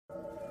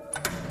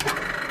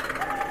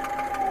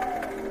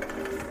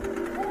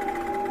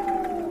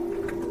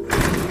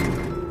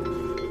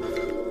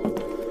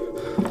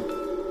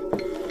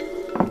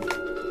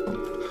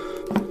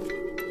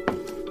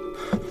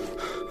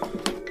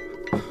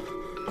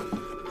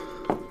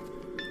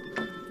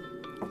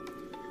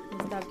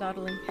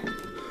dawdling.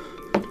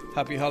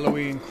 Happy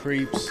Halloween,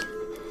 creeps.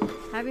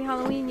 Happy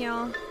Halloween,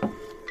 y'all.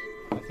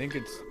 I think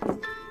it's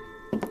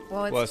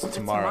Well, it's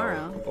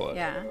tomorrow, but-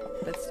 Yeah,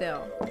 but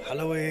still.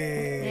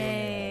 Halloween.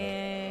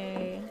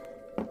 Yay.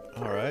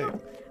 All right.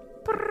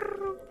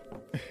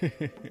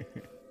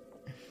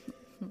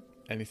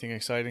 Anything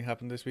exciting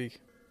happened this week?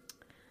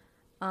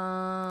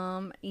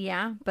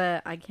 Yeah,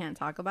 but I can't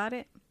talk about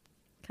it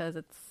because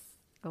it's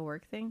a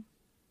work thing.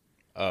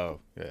 Oh,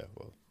 yeah,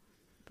 well.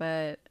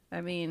 But,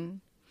 I mean,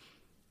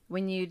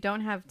 when you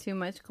don't have too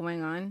much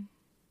going on,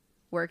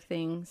 work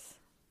things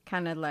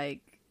kind of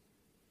like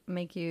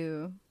make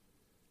you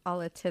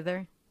all a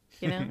tither,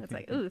 you know? It's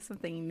like, ooh,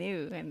 something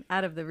new and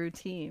out of the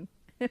routine.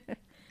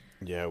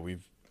 Yeah, we're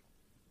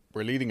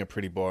leading a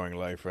pretty boring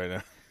life right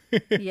now.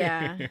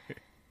 Yeah.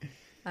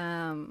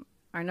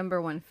 Our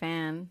number one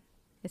fan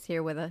is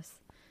here with us.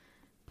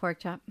 Pork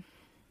Chop.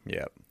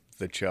 Yeah,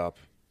 the chop.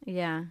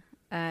 Yeah.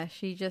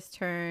 She just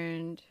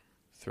turned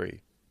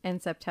 3. in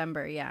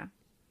September, yeah.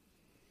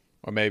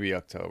 Or maybe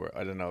October.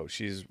 I don't know.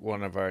 She's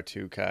one of our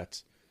 2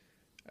 cats.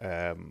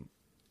 I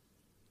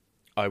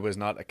was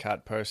not a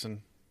cat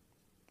person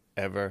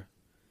ever.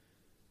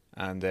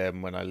 And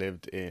then when I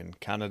lived in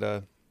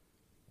Canada,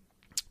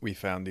 we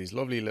found these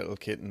lovely little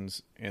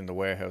kittens in the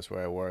warehouse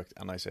where I worked.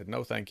 And I said,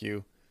 no, thank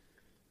you.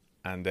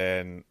 And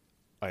then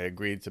I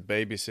agreed to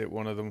babysit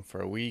one of them for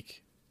a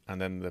week.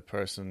 And then the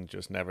person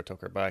just never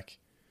took her back.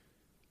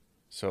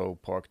 So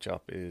Pork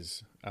Chop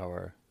is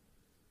our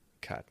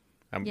cat.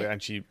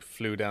 And she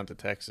flew down to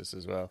Texas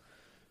as well,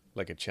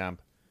 like a champ.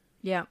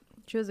 Yeah,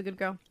 she was a good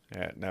girl.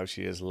 Yeah, now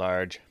she is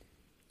large.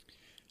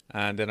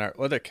 And then our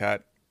other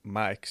cat,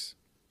 Max,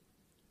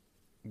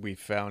 we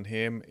found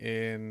him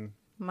in...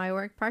 My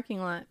work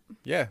parking lot.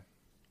 Yeah.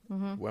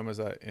 Mm-hmm. When was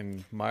that?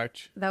 In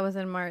March? That was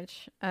in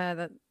March.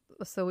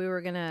 So we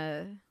were going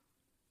to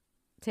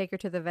take her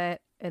to the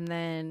vet and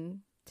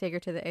then take her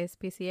to the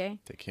ASPCA.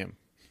 Take him.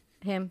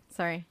 Him,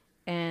 sorry.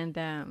 And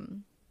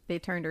they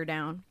turned her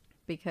down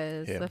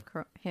because of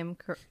him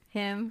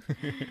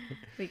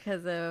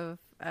because of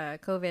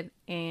COVID.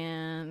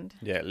 And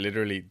yeah,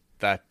 literally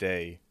that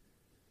day,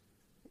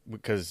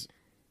 because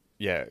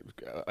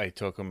I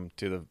took him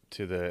to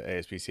the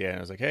ASPCA and I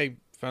was like, hey,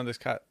 found this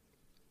cat,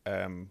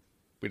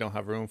 we don't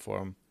have room for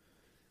him.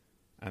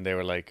 And they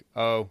were like,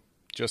 oh,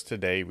 just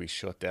today we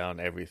shut down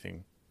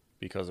everything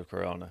because of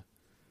Corona.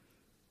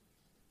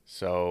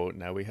 So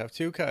now we have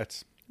 2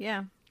 cats.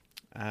 Yeah.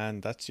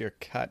 And that's your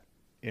cat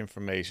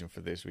information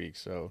for this week.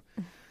 So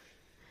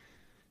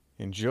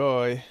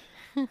enjoy.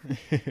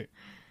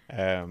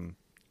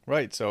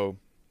 Right, so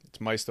it's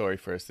my story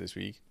first this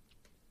week.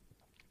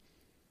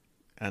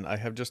 And I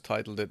have just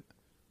titled it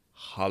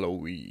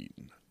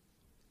Halloween.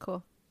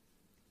 Cool.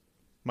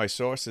 My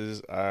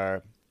sources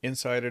are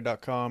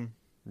Insider.com,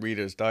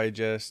 Reader's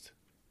Digest,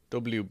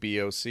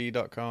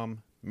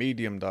 WBOC.com,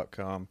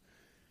 Medium.com,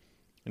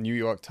 a New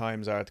York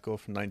Times article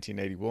from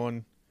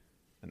 1981,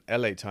 an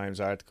LA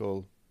Times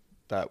article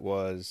that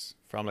was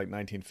from like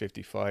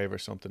 1955 or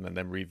something and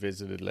then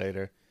revisited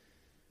later,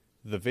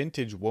 The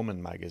Vintage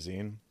Woman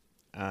magazine,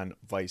 and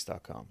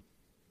Vice.com.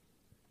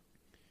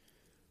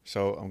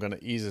 So I'm going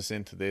to ease us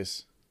into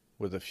this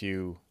with a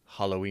few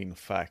Halloween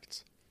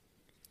facts.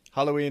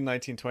 Halloween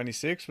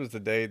 1926 was the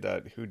day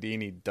that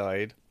Houdini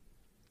died.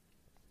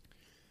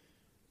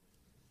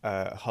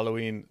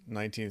 Halloween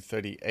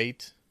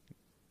 1938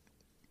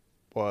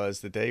 was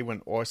the day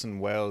when Orson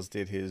Welles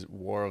did his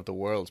War of the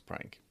Worlds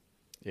prank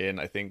in,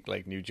 I think,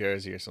 like New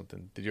Jersey or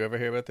something. Did you ever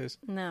hear about this?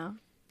 No.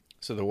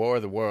 So the War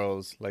of the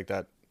Worlds, like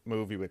that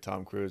movie with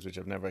Tom Cruise, which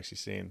I've never actually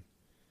seen.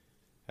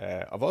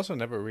 I've also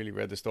never really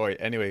read the story.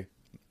 Anyway,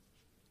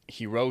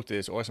 he wrote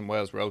this, Orson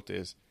Welles wrote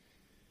this,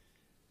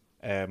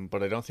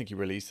 but I don't think he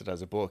released it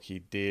as a book. He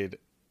did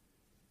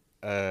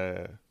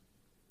a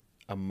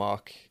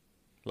mock,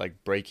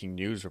 like, breaking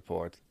news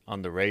report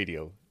on the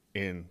radio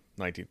in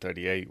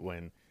 1938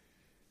 when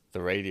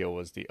the radio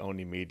was the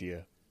only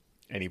media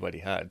anybody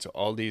had. So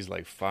all these,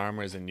 like,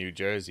 farmers in New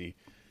Jersey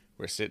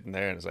were sitting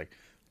there and it's like,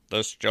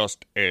 this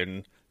just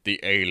in, the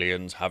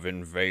aliens have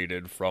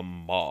invaded from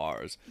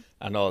Mars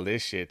and all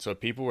this shit. So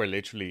people were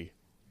literally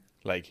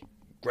like,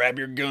 grab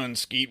your gun,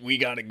 Skeet, we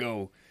gotta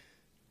go.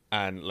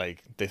 And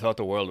like, they thought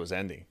the world was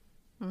ending.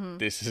 Mm-hmm.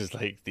 This is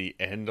like the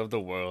end of the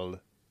world.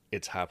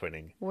 It's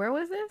happening. Where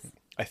was this?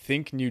 I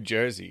think New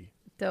Jersey.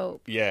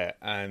 Dope. Yeah,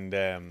 and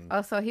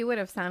oh, so he would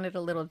have sounded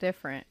a little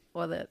different.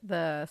 Well,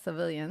 the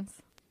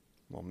civilians.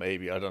 Well,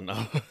 maybe, I don't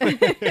know.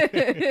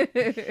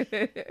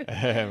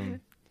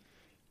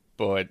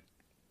 But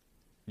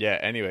yeah,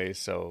 anyway,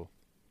 so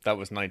that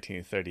was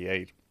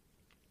 1938.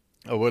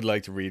 I would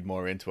like to read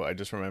more into it. I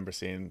just remember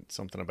seeing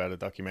something about a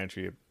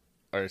documentary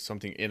or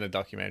something in a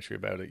documentary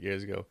about it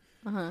years ago.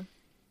 Uh-huh.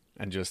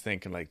 And just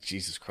thinking like,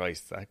 Jesus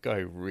Christ, that guy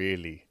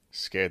really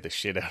scared the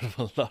shit out of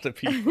a lot of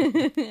people.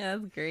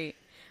 That's great.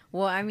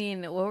 Well, I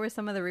mean, what were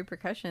some of the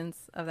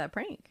repercussions of that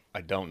prank?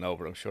 I don't know,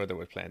 but I'm sure there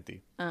were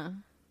plenty. But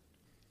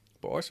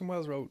Orson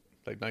Welles wrote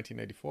like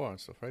 1984 and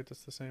stuff, right?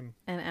 That's the same.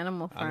 And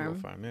Animal Farm. Animal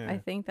Farm, yeah. I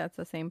think that's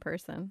the same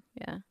person.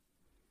 Yeah.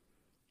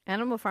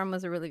 Animal Farm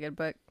was a really good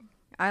book.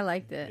 I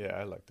liked it. Yeah,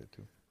 I liked it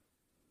too.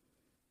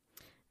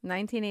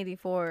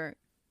 1984,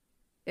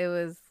 it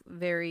was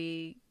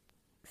very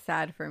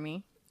sad for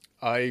me.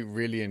 I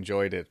really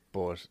enjoyed it,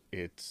 but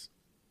it's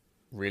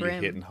really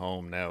Grim. hitting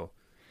home now.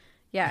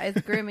 Yeah,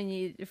 it's grim and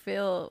you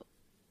feel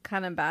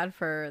kind of bad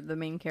for the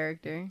main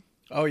character.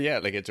 Oh yeah,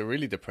 like it's a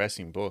really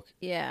depressing book.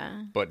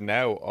 Yeah. But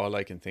now all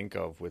I can think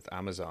of with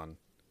Amazon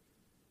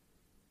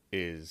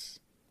is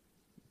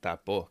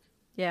that book.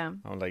 Yeah.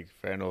 I'm like,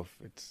 fair enough.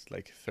 It's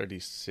like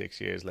 36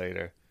 years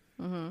later,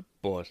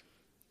 but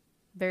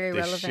Very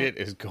this relevant. shit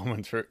is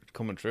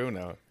coming true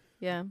now.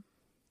 Yeah.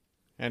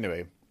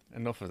 Anyway,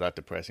 enough of that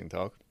depressing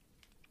talk.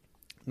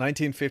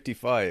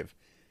 1955,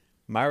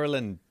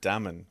 Marilyn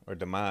Daman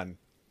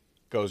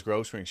goes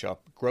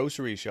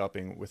grocery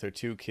shopping with her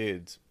two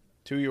kids,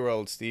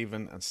 2-year-old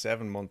Stephen and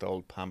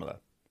 7-month-old Pamela.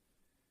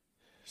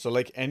 So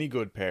like any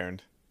good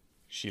parent,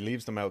 she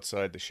leaves them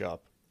outside the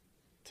shop,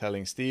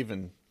 telling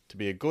Stephen to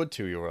be a good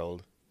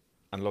 2-year-old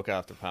and look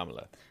after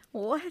Pamela.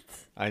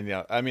 What? I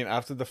mean,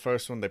 after the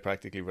first one, they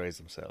practically raised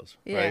themselves,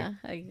 right? Yeah,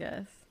 I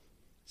guess.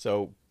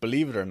 So,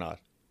 believe it or not,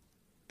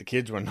 the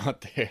kids were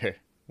not there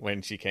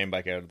when she came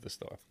back out of the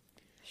store.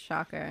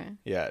 Shocker.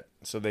 Yeah,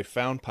 so they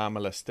found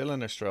Pamela still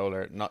in her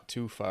stroller, not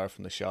too far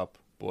from the shop,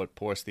 but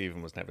poor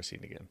Stephen was never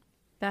seen again.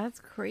 That's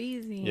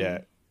crazy. Yeah.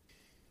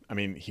 I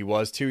mean, he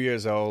was 2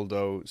 years old,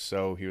 though,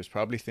 so he was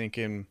probably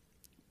thinking,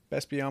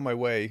 best be on my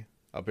way.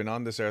 I've been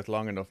on this earth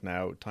long enough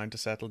now. Time to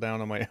settle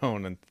down on my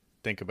own and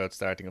think about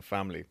starting a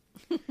family.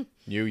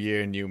 New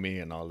year, new me,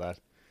 and all that.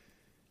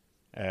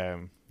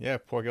 Yeah,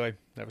 poor guy.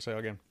 Never saw him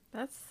again.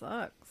 That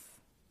sucks.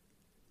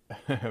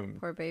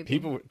 Poor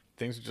baby.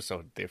 Things were just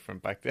so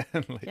different back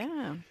then. Like,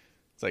 yeah.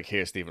 it's like,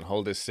 here, Stephen,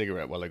 hold this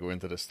cigarette while I go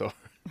into the store.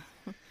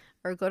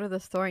 Or go to the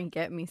store and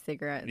get me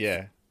cigarettes.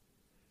 Yeah.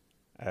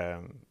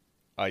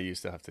 I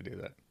used to have to do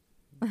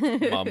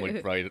that. Mom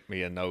would write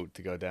me a note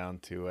to go down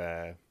to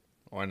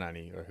or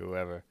nanny or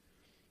whoever.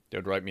 They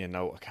would write me a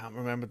note. I can't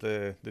remember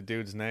the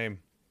dude's name.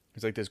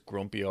 He's like this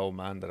grumpy old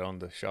man that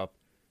owned the shop,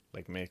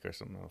 like Mick or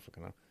something. I don't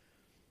fucking know.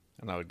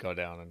 And I would go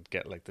down and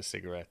get like the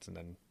cigarettes and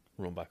then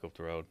run back up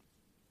the road.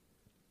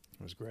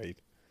 It was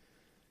great.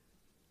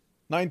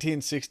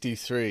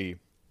 1963,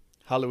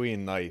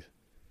 Halloween night.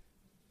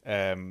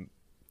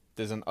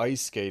 There's an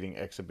ice skating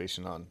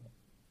exhibition on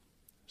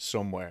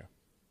somewhere.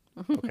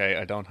 Okay,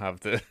 I don't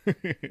have the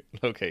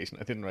location.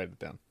 I didn't write it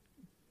down.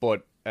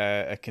 But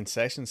a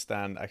concession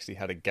stand actually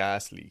had a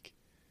gas leak.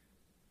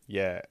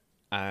 Yeah,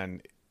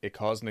 and it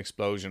caused an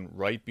explosion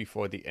right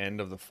before the end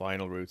of the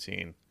final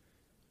routine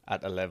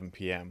at 11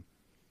 p.m.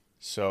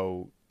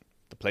 So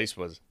the place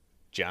was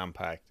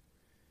jam-packed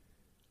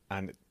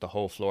and the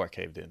whole floor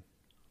caved in.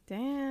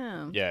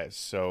 Damn. Yeah,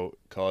 so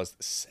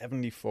caused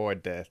 74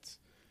 deaths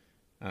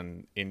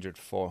and injured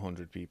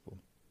 400 people.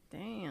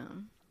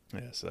 Damn.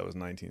 Yeah, so that was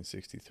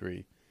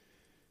 1963.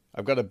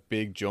 I've got a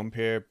big jump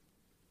here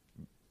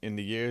in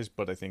the years,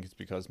 but I think it's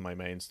because my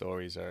main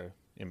stories are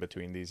in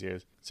between these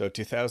years. So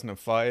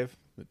 2005,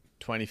 the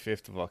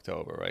 25th of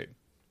October, right?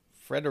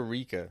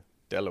 Frederica,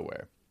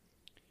 Delaware.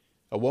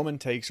 A woman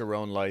takes her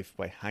own life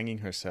by hanging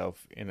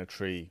herself in a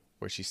tree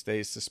where she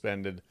stays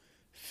suspended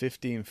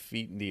 15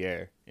 feet in the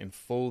air in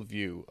full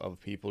view of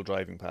people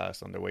driving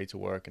past on their way to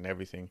work and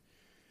everything.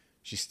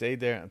 She stayed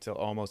there until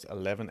almost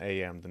 11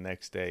 a.m. the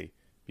next day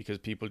because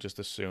people just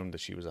assumed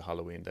that she was a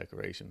Halloween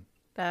decoration.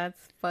 That's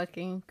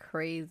fucking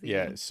crazy.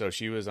 Yeah, so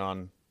she was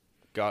on,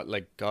 God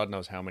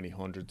knows how many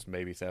hundreds,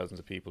 maybe thousands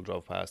of people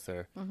drove past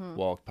her,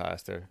 walked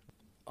past her,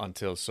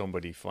 until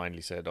somebody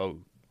finally said, "Oh,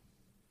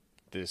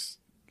 this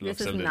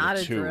looks is a little not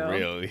a too drill."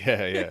 real."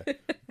 Yeah.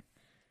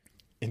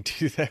 In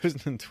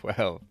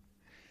 2012,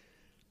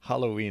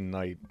 Halloween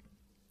night,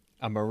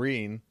 a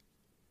Marine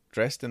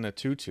dressed in a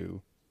tutu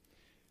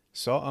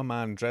saw a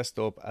man dressed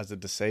up as a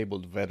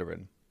disabled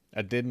veteran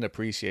and didn't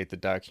appreciate the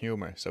dark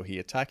humor, so he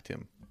attacked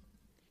him.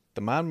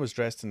 The man was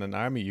dressed in an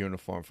army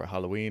uniform for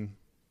Halloween,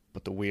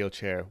 but the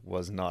wheelchair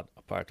was not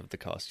a part of the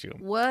costume.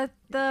 What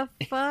the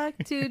fuck,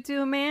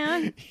 Tutu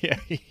man? Yeah,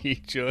 he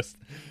just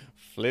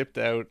flipped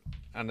out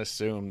and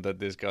assumed that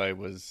this guy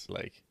was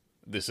like,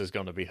 this is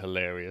going to be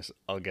hilarious.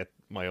 I'll get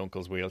my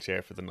uncle's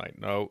wheelchair for the night.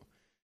 No.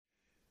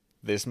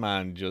 This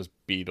man just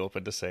beat up a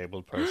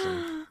disabled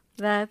person.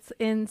 That's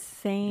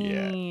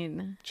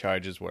insane.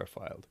 Charges were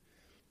filed.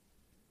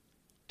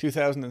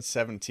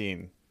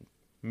 2017,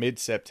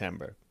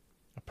 mid-September.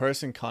 A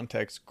person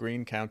contacts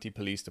Greene County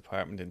Police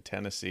Department in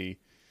Tennessee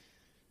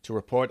to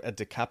report a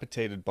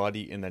decapitated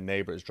body in their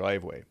neighbor's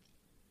driveway.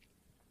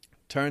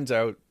 Turns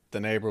out the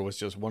neighbor was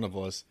just one of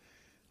us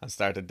and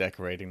started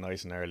decorating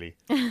nice and early.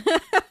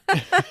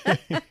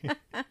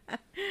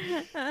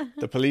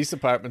 The police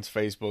department's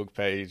Facebook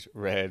page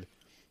read,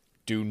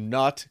 "Do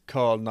not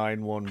call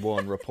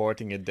 911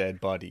 reporting a dead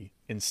body.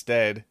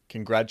 Instead,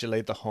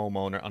 congratulate the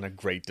homeowner on a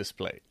great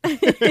display."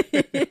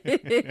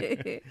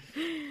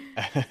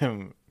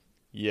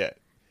 Yeah.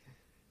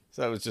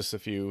 So that was just a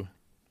few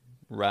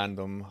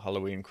random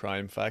Halloween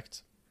crime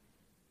facts.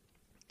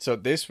 So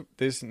this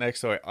next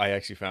story I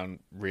actually found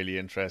really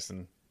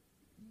interesting.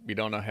 We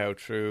don't know how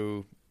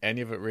true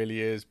any of it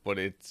really is, but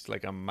it's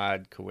like a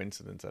mad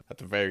coincidence at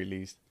the very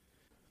least.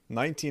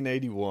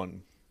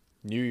 1981,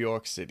 New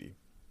York City.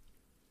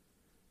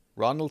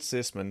 Ronald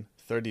Sisman,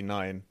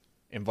 39,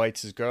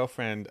 invites his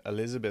girlfriend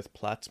Elizabeth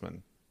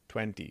Platzman,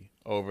 20,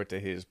 over to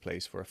his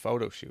place for a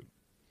photo shoot.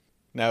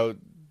 Now,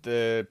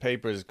 the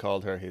papers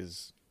called her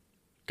his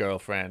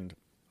girlfriend.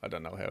 I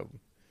don't know how,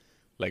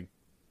 like,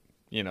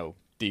 you know,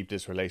 deep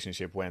this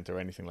relationship went or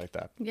anything like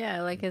that.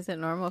 Yeah, like, is it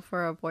normal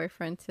for a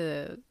boyfriend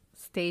to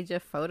stage a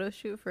photo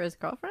shoot for his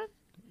girlfriend?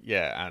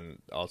 Yeah,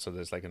 and also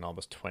there's like an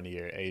almost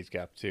 20-year age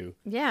gap too.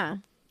 Yeah.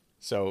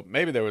 So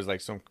maybe there was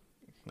like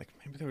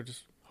maybe they were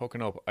just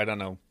hooking up. I don't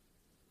know.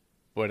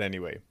 But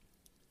anyway,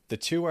 the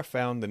two are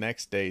found the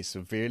next day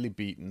severely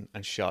beaten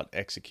and shot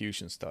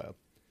execution style.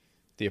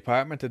 The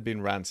apartment had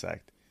been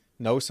ransacked.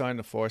 No sign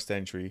of forced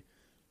entry,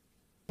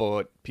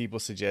 but people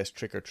suggest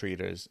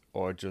trick-or-treaters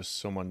or just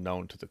someone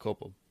known to the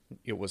couple.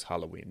 It was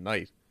Halloween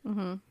night.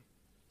 Mm-hmm.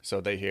 So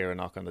they hear a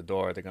knock on the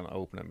door. They're going to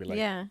open it and be like,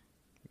 yeah.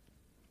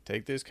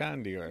 Take this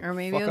candy or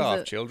maybe fuck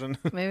off, children.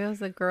 Maybe it was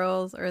the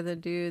girl's or the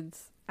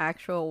dude's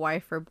actual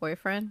wife or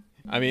boyfriend.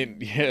 I mean,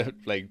 yeah,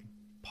 like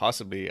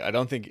possibly. I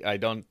don't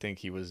think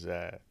he was.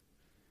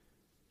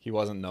 He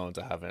wasn't known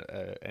to have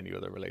any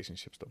other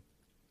relationships though.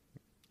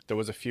 There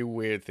was a few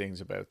weird things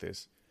about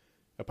this,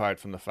 apart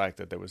from the fact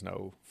that there was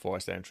no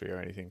forced entry or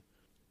anything.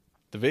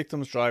 The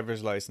victim's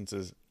driver's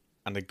licenses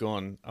and a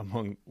gun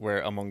were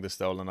among the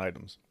stolen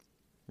items.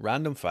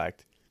 Random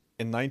fact: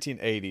 in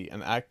 1980,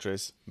 an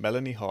actress,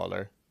 Melanie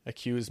Haller,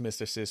 accused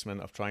Mr. Sisman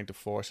of trying to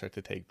force her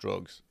to take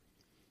drugs.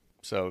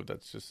 So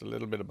that's just a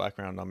little bit of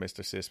background on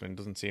Mr. Sisman.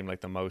 Doesn't seem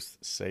like the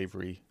most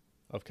savory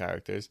of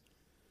characters.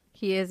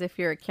 He is if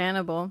you're a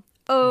cannibal.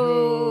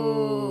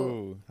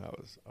 Oh! No, that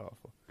was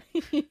awful.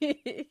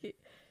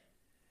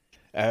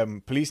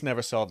 Police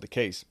never solved the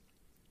case,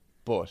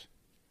 but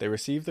they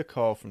received a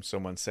call from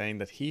someone saying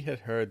that he had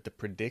heard the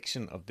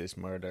prediction of this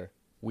murder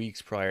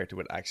weeks prior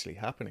to it actually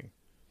happening.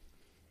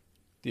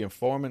 The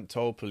informant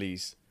told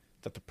police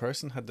that the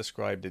person had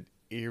described it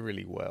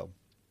eerily well.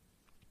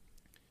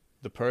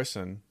 The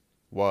person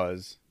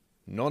was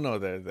none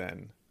other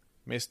than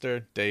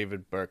Mr.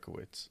 David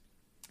Berkowitz,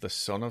 the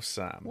son of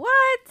Sam.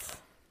 What?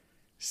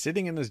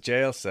 Sitting in his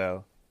jail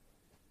cell,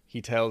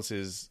 he tells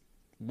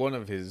one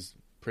of his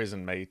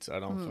prison mates, I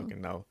don't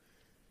fucking know,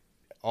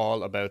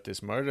 all about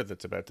this murder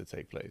that's about to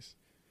take place.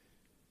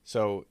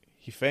 So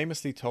he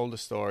famously told a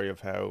story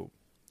of how,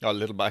 a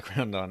little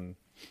background on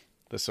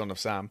the son of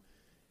Sam.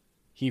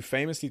 He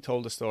famously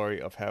told a story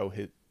of how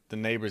the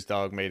neighbor's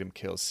dog made him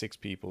kill 6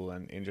 people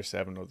and injure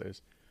 7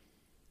 others.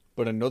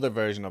 But another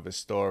version of his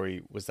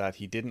story was that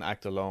he didn't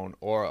act alone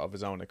or of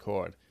his own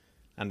accord,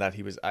 and that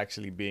he was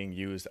actually being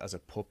used as a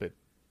puppet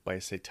by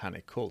a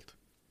satanic cult.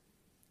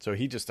 So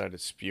he just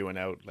started spewing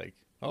out like,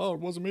 oh, it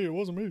wasn't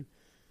me.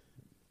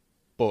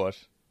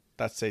 But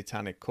that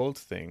satanic cult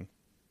thing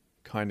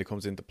kind of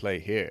comes into play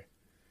here.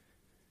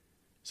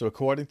 So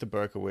according to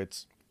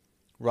Berkowitz,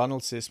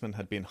 Ronald Sisman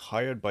had been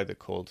hired by the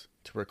cult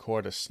to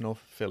record a snuff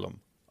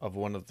film of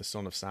one of the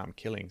Son of Sam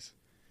killings.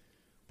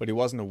 But he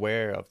wasn't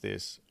aware of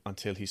this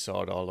until he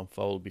saw it all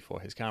unfold before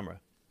his camera.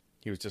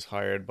 He was just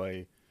hired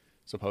by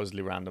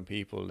supposedly random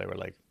people. They were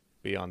like,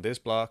 be on this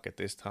block at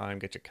this time,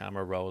 get your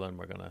camera rolling,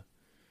 we're gonna,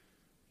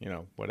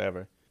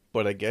 whatever.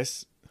 But I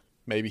guess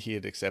maybe he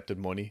had accepted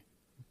money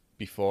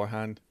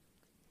beforehand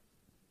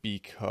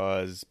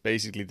because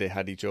basically they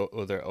had each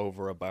other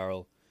over a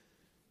barrel.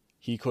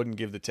 He couldn't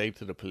give the tape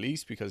to the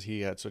police because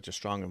he had such a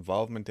strong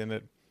involvement in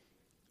it,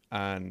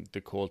 and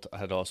the cult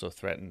had also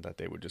threatened that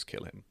they would just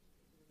kill him.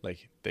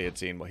 Like, they had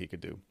seen what he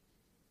could do.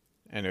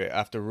 Anyway,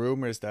 after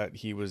rumours that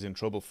he was in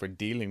trouble for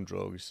dealing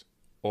drugs,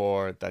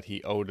 or that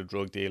he owed a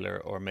drug dealer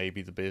or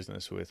maybe the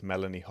business with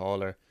Melanie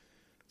Haller,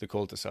 the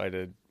cult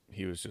decided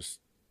he was just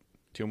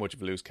too much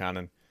of a loose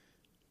cannon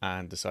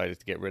and decided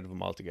to get rid of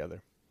him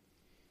altogether.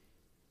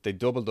 They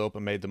doubled up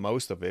and made the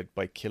most of it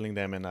by killing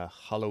them in a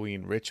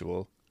Halloween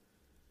ritual,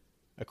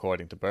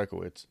 according to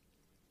Berkowitz.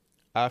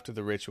 After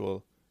the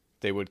ritual,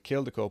 they would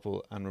kill the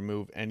couple and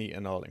remove any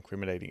and all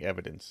incriminating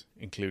evidence,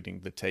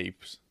 including the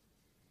tapes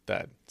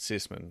that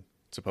Sisman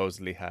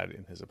supposedly had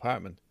in his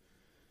apartment.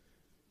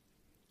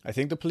 I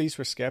think the police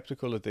were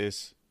skeptical of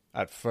this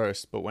at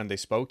first, but when they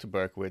spoke to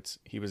Berkowitz,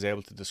 he was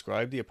able to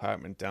describe the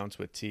apartment down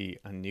to a T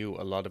and knew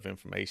a lot of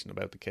information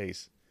about the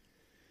case.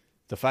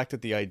 The fact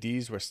that the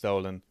IDs were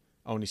stolen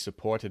only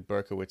supported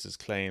Berkowitz's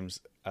claims,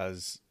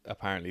 as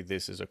apparently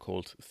this is a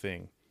cult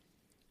thing,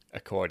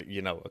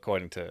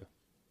 according to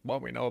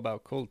what we know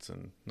about cults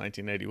in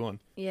 1981.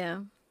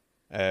 Yeah.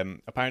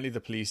 Apparently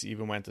the police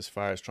even went as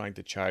far as trying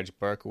to charge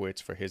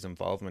Berkowitz for his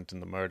involvement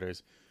in the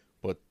murders,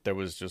 but there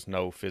was just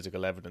no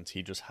physical evidence.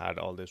 He just had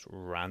all this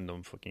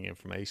random fucking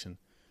information.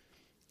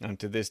 And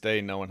to this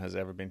day, no one has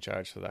ever been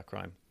charged for that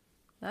crime.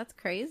 That's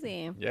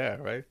crazy. Yeah,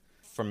 right?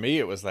 For me,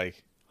 it was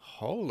like,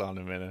 hold on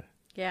a minute.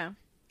 Yeah.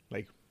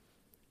 Like,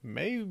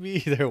 maybe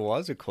there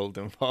was a cult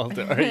involved,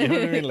 or you know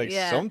what I mean? Like,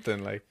 yeah.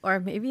 Something like. Or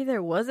maybe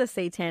there was a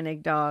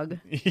satanic dog.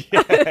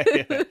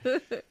 Yeah.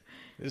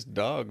 This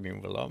dog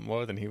knew a lot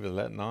more than he was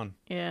letting on.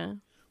 Yeah.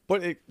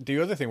 But the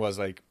other thing was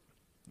like,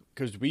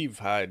 because we've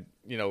had,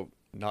 you know,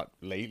 not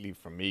lately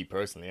for me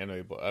personally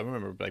anyway, but I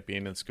remember like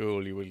being in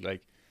school, you would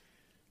like,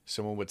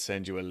 someone would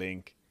send you a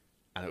link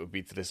and it would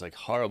be to this like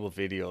horrible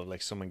video of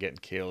like someone getting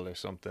killed or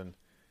something.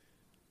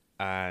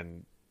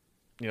 And,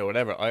 you know,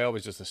 whatever. I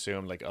always just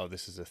assumed like, oh,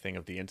 this is a thing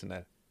of the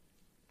internet.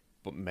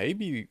 But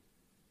maybe,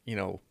 you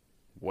know,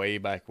 way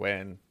back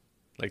when,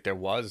 like there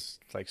was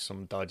like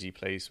some dodgy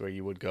place where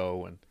you would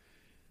go and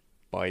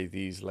buy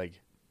these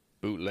like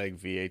bootleg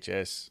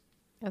VHS.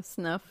 Of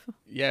snuff.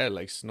 Yeah,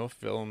 like snuff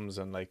films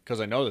and like,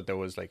 because I know that there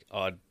was like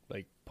odd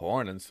like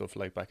porn and stuff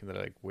like back in the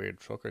like weird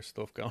trucker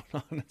stuff going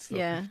on and stuff.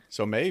 Yeah.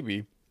 So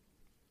maybe.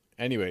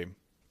 Anyway,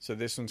 so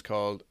this one's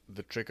called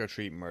The Trick or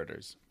Treat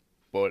Murders.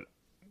 But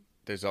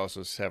there's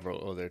also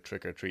several other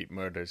Trick or Treat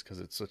Murders because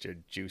it's such a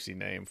juicy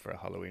name for a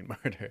Halloween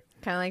murder.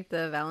 Kind of like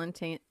the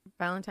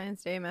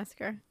Valentine's Day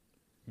Massacre.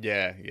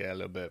 Yeah, a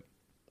little bit.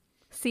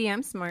 See,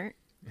 I'm smart.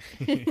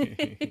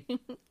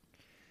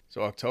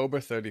 So October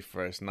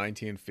 31st,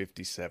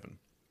 1957,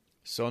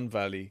 Sun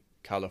Valley,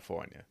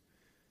 California.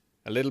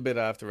 A little bit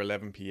after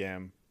 11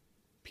 p.m.,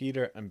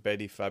 Peter and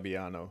Betty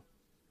Fabiano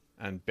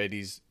and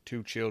Betty's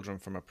 2 children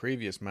from a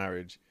previous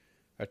marriage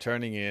are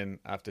turning in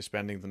after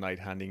spending the night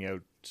handing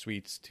out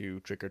sweets to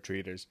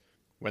trick-or-treaters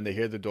when they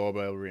hear the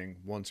doorbell ring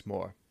once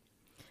more.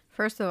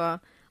 First of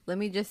all, let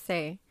me just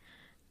say,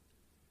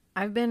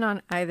 I've been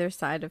on either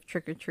side of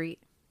trick-or-treat,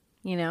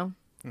 you know,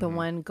 the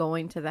one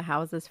going to the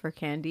houses for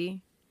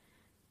candy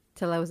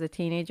till I was a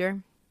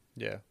teenager.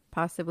 Yeah.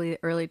 Possibly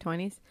early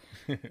 20s.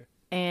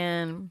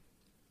 And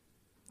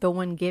the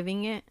one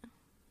giving it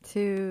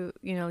to,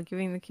 you know,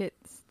 giving the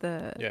kids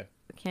the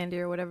candy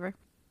or whatever.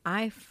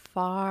 I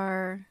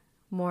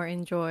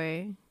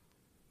enjoy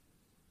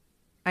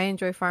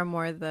far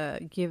more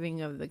the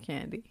giving of the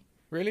candy.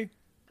 Really?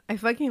 I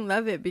fucking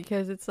love it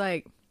because it's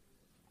like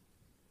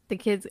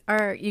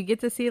you get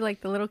to see like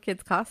the little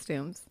kids'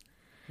 costumes.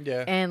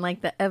 Yeah. And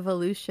like the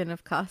evolution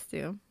of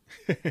costume.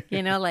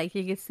 You know, like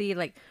you can see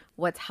like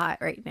what's hot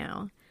right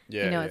now.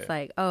 Yeah. You know, it's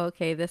like, oh,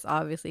 okay, this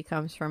obviously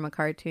comes from a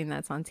cartoon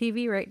that's on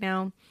TV right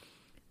now.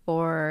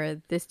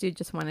 Or this dude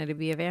just wanted to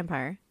be a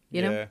vampire.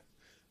 You know?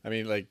 I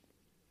mean, like,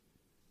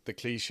 the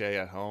cliche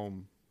at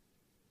home,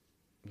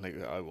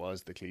 like, I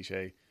was the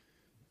cliche.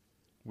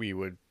 We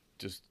would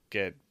just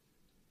get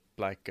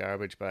black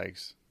garbage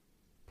bags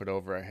put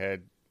over our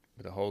head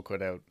with a hole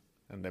cut out,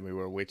 and then we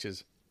were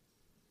witches.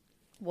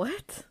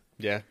 What?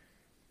 Yeah.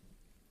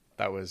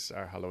 That was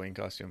our Halloween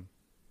costume.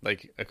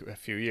 Like, a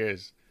few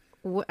years.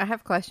 I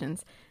have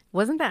questions.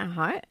 Wasn't that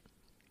hot?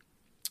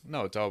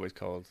 No, it's always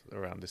cold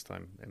around this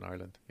time in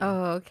Ireland. You know?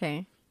 Oh,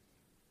 okay.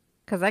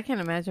 Because I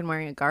can't imagine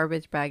wearing a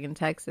garbage bag in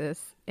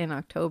Texas in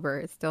October.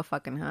 It's still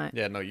fucking hot.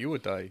 Yeah, no, you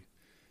would die.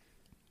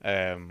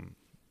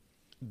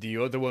 The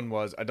other one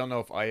was, I don't know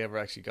if I ever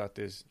actually got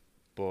this,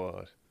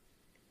 but...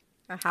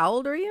 How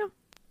old are you?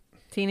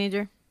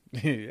 Teenager?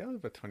 Yeah, I was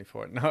about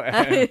 24. No,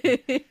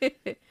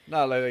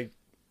 no, like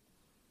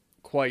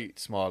quite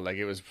small. Like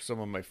it was some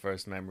of my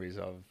first memories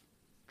of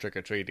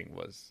trick-or-treating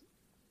was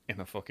in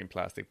a fucking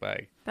plastic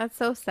bag. That's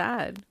so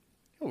sad.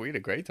 Oh, we had a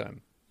great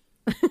time.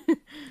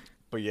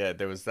 But yeah,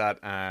 there was that,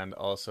 and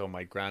also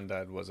my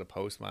granddad was a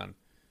postman.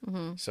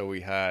 Mm-hmm. So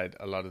we had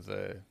a lot of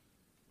the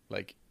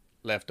like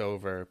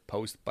leftover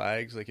post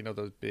bags, like, you know,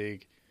 those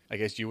big, I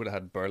guess you would have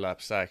had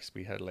burlap sacks.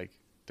 We had like,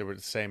 they were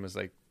the same as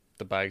like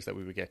the bags that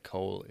we would get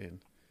coal in.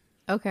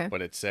 Okay.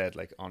 But it said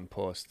like on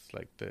post,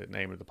 like the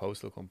name of the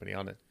postal company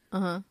on it.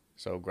 Uh-huh.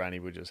 So Granny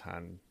would just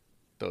hand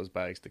those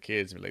bags to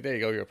kids and be like, there you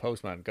go, you're a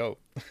postman, go.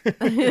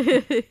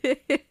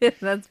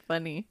 That's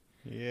funny.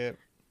 Yeah.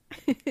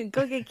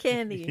 Go get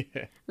candy.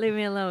 Yeah. Leave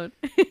me alone.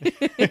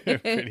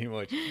 Pretty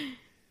much.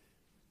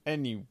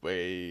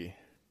 Anyway,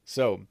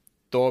 so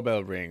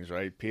doorbell rings,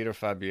 right? Peter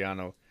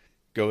Fabiano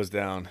goes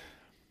down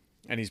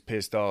and he's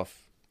pissed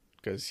off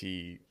because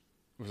he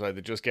was either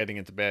just getting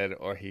into bed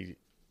or he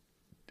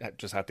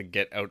just had to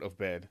get out of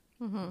bed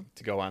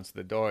to go answer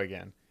the door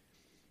again.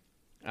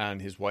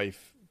 And his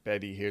wife,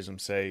 Betty, hears him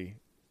say,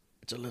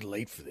 "It's a little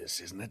late for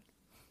this, isn't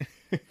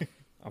it?"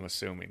 I'm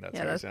assuming that's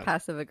how that's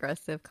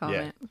passive-aggressive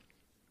comment. Yeah.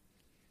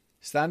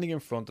 Standing in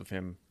front of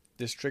him,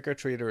 this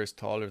trick-or-treater is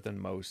taller than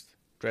most,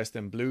 dressed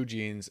in blue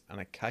jeans and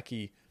a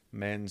khaki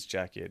men's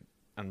jacket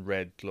and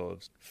red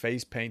gloves,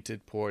 face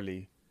painted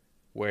poorly,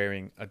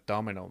 wearing a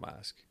domino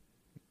mask.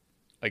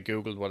 I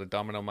googled what a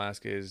domino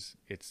mask is.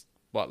 It's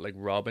what like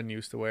Robin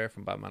used to wear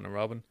from Batman and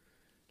Robin.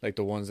 Like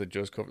the ones that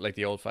just cover, like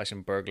the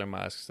old-fashioned burglar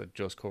masks that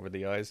just cover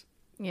the eyes.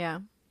 Yeah.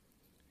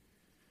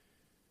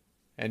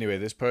 Anyway,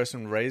 this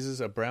person raises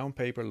a brown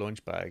paper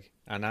lunch bag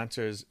and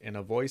answers in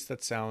a voice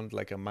that sounds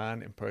like a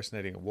man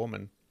impersonating a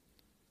woman,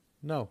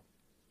 "No."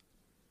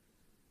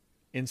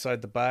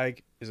 Inside the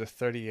bag is a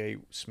 .38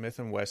 Smith &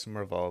 Wesson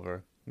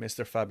revolver.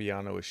 Mr.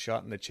 Fabiano is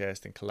shot in the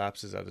chest and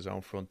collapses at his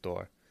own front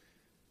door.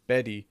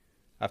 Betty,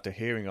 after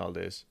hearing all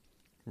this,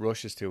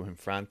 rushes to him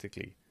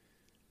frantically,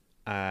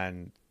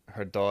 and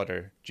her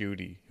daughter,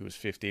 Judy, who was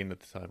 15 at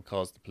the time,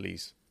 calls the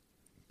police.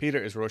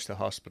 Peter is rushed to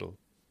hospital,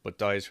 but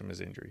dies from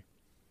his injury.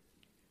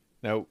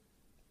 Now,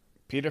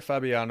 Peter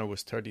Fabiano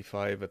was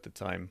 35 at the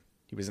time.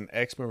 He was an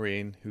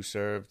ex-Marine who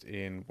served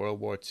in World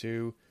War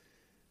II,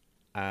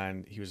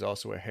 and he was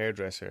also a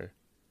hairdresser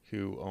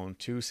who owned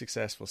 2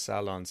 successful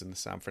salons in the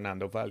San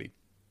Fernando Valley.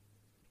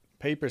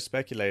 Papers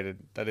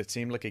speculated that it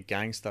seemed like a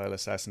gang-style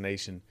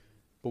assassination,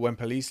 but when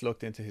police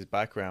looked into his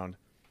background,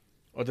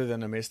 other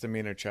than a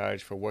misdemeanor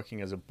charge for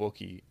working as a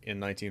bookie in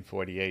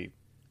 1948,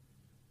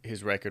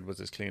 his record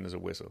was as clean as a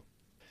whistle.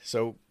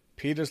 So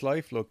Peter's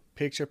life looked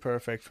picture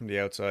perfect from the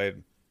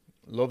outside.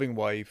 Loving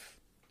wife,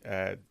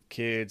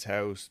 kids,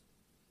 house,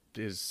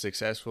 his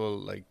successful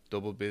like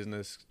double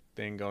business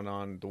thing going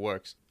on, the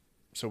works.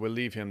 So we'll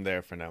leave him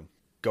there for now.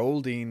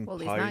 Goldine Well,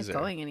 Pizer. he's not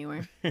going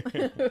anywhere.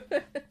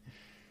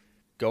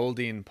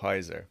 Goldine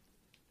Pizer.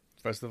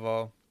 First of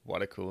all,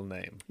 what a cool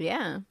name.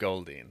 Yeah.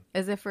 Goldine.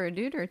 Is it for a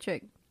dude or a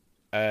chick?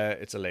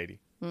 It's a lady.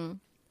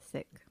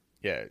 Sick.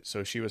 Yeah,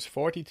 so she was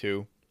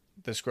 42,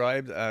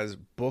 described as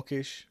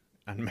bookish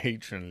and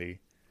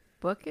matronly.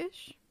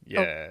 Bookish?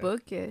 Yeah. Oh,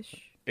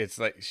 bookish. It's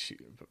like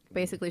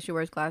Basically, she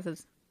wears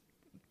glasses.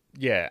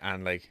 yeah,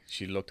 and like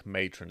she looked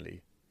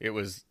matronly. It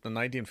was the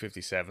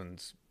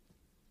 1957's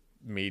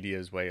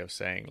media's way of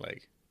saying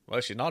like,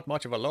 well, she's not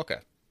much of a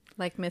looker.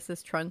 Like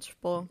Mrs.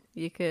 Trunchbull,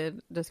 you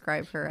could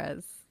describe her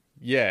as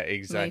Yeah,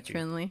 exactly.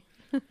 matronly.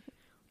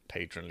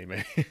 Patronly,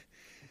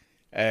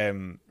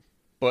 maybe.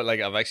 But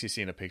like I've actually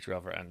seen a picture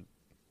of her, and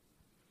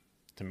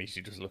to me,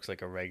 she just looks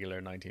like a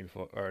regular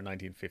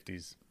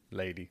 1950s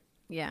lady.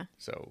 Yeah.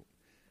 So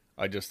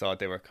I just thought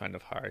they were kind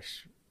of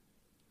harsh,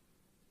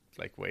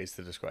 like ways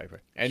to describe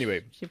her.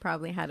 Anyway, She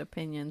probably had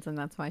opinions, and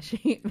that's why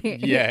she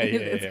Yeah.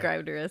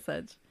 described her as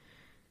such.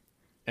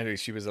 anyway,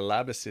 she was a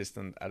lab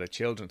assistant at a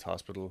children's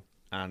hospital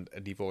and a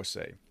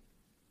divorcee.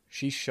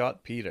 She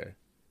shot Peter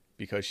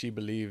because she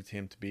believed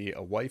him to be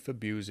a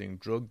wife-abusing,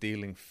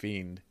 drug-dealing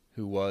fiend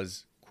who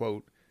was,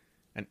 quote,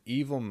 an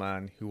evil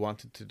man who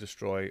wanted to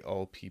destroy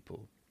all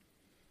people.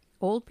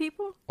 Old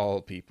people?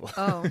 All people.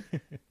 Oh.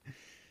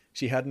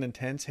 She had an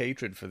intense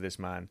hatred for this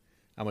man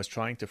and was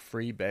trying to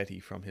free Betty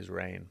from his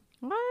reign.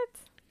 What?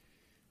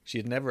 She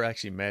had never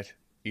actually met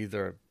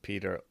either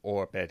Peter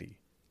or Betty,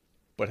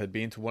 but had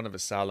been to one of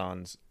his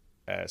salons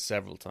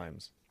several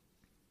times.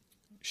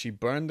 She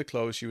burned the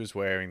clothes she was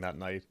wearing that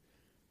night,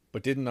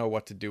 but didn't know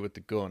what to do with the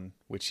gun,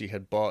 which she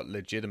had bought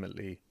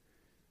legitimately,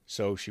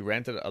 so she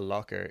rented a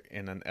locker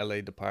in an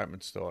LA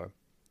department store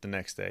the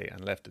next day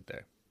and left it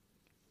there.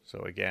 So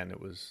again, it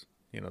was,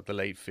 the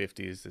late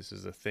 50s. This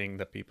is a thing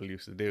that people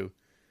used to do.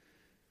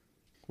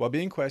 While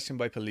being questioned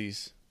by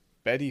police,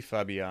 Betty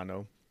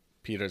Fabiano,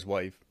 Peter's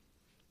wife,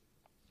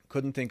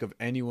 couldn't think of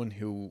anyone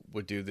who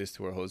would do this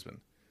to her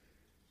husband.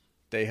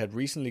 They had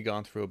recently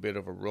gone through a bit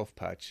of a rough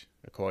patch,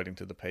 according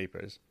to the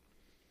papers,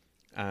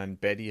 and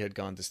Betty had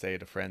gone to stay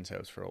at a friend's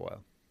house for a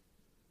while.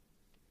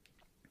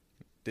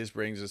 This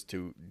brings us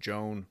to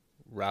Joan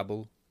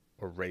Rabel,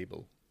 or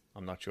Rabel.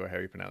 I'm not sure how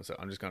you pronounce it.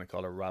 I'm just going to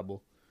call her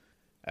Rabel.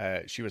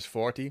 She was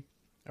 40,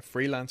 a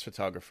freelance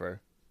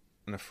photographer,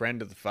 and a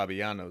friend of the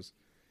Fabianos.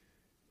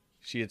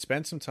 She had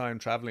spent some time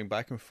traveling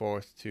back and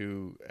forth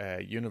to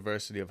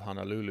University of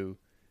Honolulu,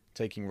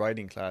 taking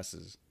writing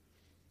classes.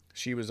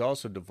 She was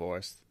also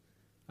divorced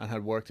and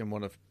had worked in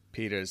one of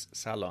Peter's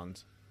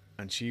salons,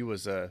 and she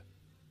was a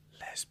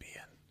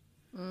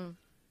lesbian.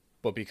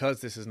 But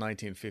because this is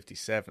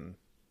 1957,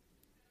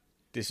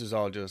 this is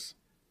all just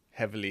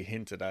heavily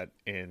hinted at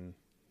in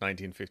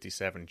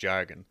 1957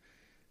 jargon.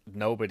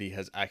 Nobody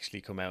has actually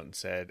come out and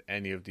said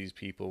any of these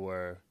people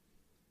were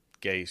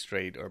gay,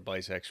 straight, or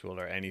bisexual,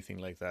 or anything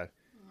like that.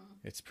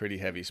 It's pretty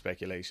heavy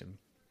speculation.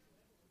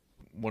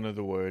 One of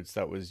the words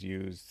that was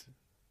used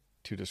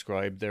to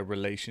describe their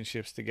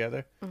relationships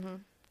together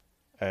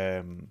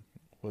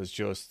was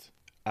just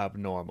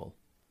abnormal.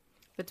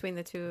 Between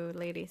the two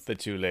ladies. The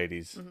two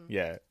ladies,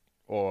 yeah.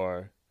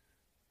 Or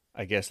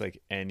I guess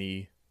like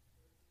any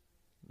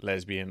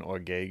lesbian or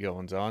gay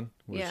goings on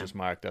was just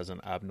marked as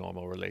an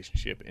abnormal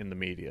relationship in the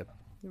media.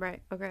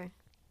 Right, okay.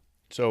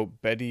 So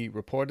Betty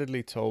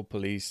reportedly told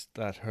police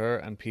that her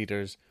and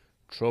Peter's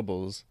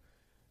troubles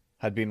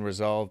had been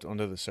resolved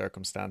under the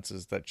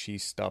circumstances that she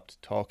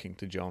stopped talking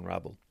to Joan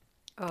Rabel.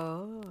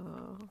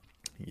 Oh.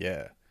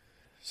 Yeah.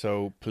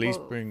 So police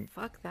bring...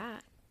 Fuck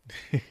that.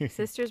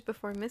 Sisters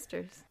before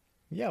misters.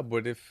 Yeah,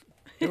 but if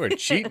they were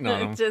cheating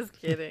on him... Just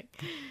kidding.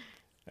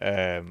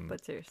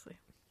 But seriously.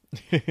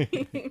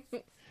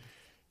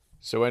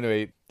 So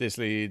anyway, this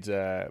leads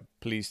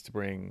police to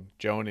bring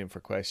Joan in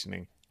for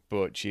questioning,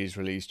 but she's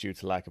released due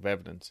to lack of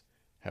evidence.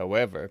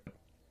 However,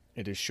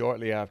 it is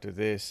shortly after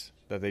this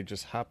that they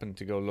just happen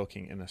to go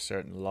looking in a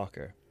certain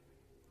locker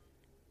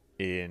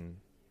in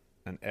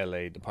an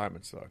LA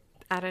department store.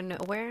 Out of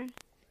nowhere?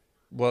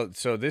 Well,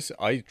 so this,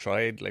 I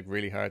tried like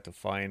really hard to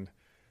find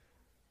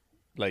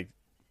like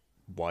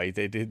why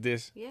they did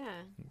this.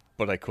 Yeah.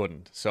 But I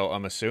couldn't. So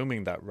I'm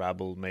assuming that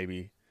Rabel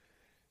maybe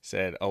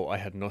said, oh, I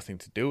had nothing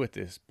to do with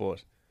this,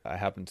 but I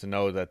happen to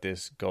know that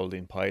this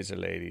Goldine Pizer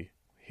lady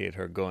hid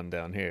her gun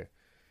down here.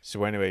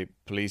 So anyway,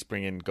 police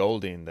bring in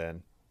Goldine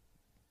then,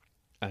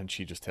 and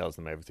she just tells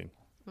them everything.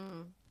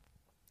 Mm.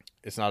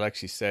 It's not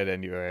actually said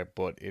anywhere,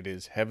 but it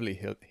is heavily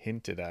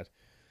hinted at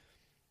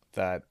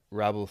that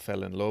Rabble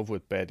fell in love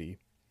with Betty,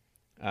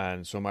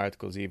 and some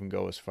articles even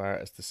go as far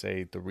as to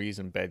say the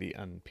reason Betty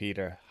and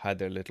Peter had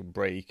their little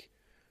break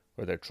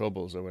or their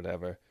troubles or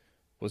whatever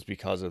was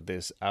because of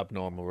this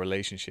abnormal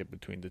relationship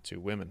between the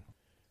two women.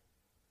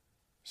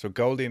 So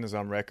Goldine is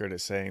on record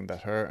as saying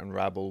that her and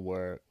Rabble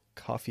were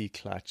coffee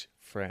clatch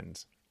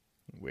friends,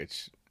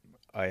 which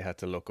I had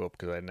to look up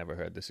because I had never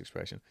heard this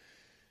expression.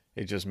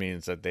 It just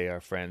means that they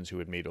are friends who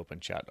would meet up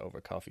and chat over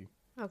coffee.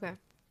 Okay.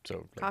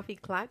 So Coffee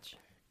clutch?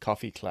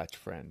 Coffee clatch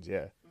friends,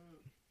 yeah.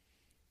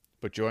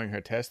 But during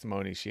her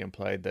testimony, she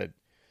implied that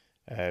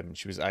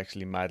she was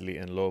actually madly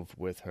in love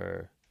with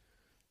her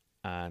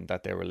and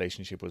that their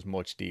relationship was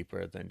much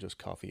deeper than just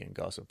coffee and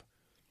gossip.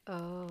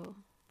 Oh.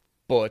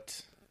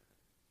 But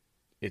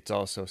it's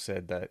also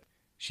said that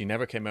she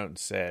never came out and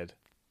said,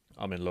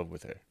 I'm in love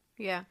with her.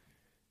 Yeah.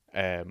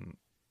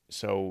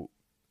 So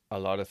a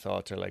lot of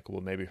thoughts are like,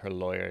 well, maybe her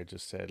lawyer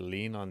just said,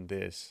 lean on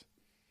this,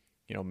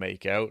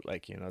 make out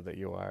like, that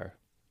you are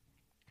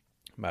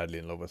madly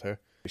in love with her.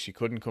 She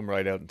couldn't come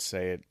right out and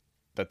say it,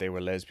 that they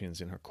were lesbians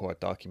in her court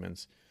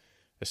documents,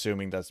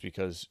 assuming that's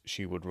because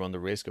she would run the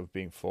risk of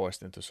being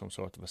forced into some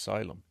sort of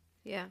asylum.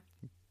 Yeah.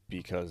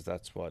 Because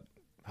that's what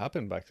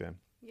happened back then.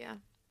 Yeah.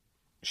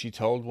 She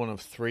told one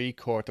of 3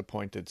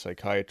 court-appointed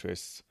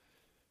psychiatrists,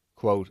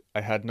 quote,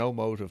 I had no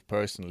motive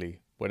personally.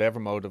 Whatever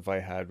motive I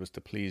had was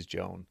to please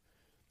Joan.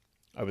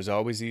 I was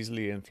always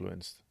easily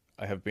influenced.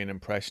 I have been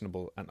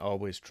impressionable and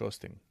always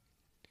trusting.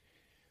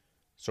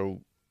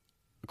 So,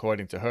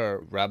 according to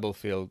her, Rabble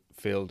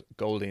filled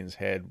Goldine's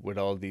head with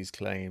all these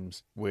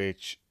claims,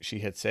 which she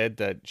had said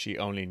that she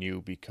only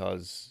knew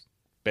because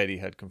Betty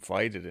had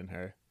confided in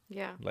her.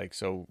 Yeah.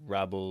 So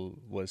Rabble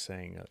was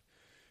saying,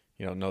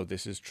 no,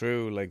 this is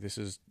true. This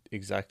is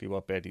exactly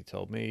what Betty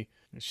told me.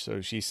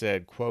 So she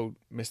said, quote,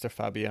 Mr.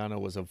 Fabiano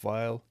was a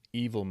vile,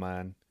 evil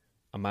man,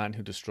 a man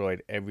who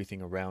destroyed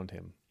everything around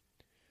him.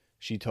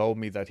 She told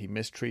me that he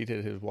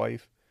mistreated his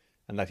wife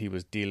and that he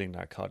was dealing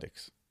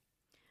narcotics.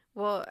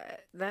 Well,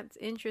 that's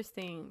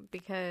interesting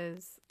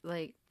because,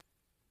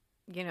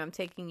 I'm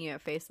taking you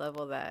at face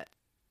level that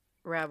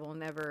Rabble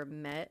never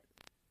met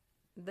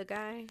the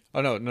guy.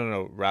 Oh,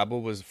 no.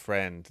 Rabble was a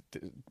friend.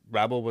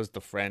 Rabble was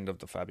the friend of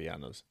the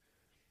Fabianos.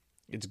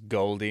 It's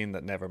Goldine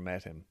that never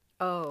met him.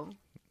 Oh.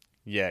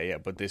 Yeah,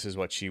 but this is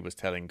what she was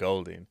telling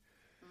Goldine.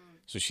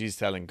 So she's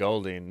telling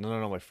Goldine,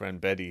 no, my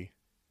friend Betty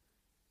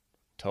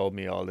told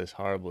me all this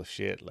horrible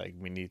shit.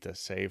 We need to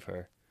save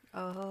her.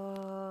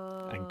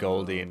 Oh. And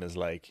Goldine is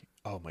like,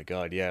 oh my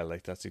God, yeah,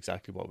 that's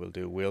exactly what we'll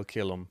do. We'll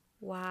kill him.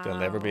 Wow. They'll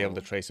never be able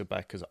to trace it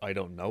back because I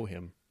don't know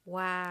him.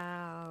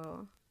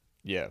 Wow.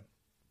 Yeah.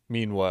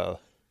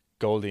 Meanwhile,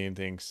 Goldine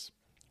thinks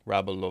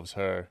Rabble loves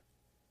her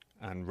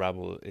and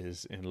Rabble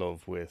is in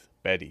love with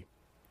Betty.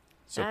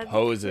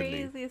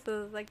 Supposedly. That's crazy.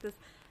 So it's like this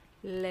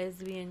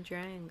lesbian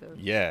triangle.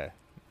 Yeah.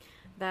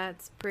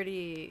 That's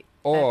pretty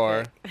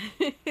Or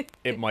epic.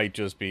 it might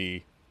just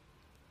be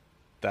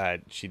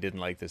that she didn't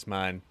like this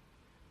man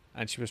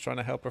and she was trying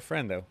to help her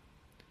friend out.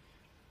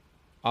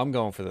 I'm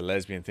going for the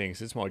lesbian thing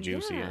 'cause it's more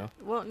juicy, Yeah.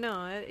 Well,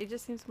 no, it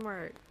just seems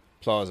more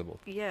plausible.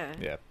 Yeah.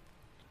 Yeah.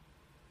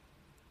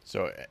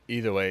 So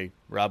either way,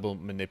 Rabble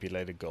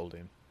manipulated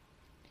Goldine.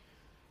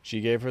 She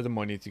gave her the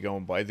money to go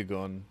and buy the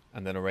gun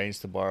and then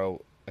arranged to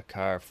borrow a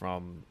car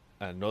from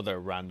another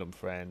random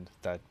friend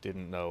that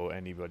didn't know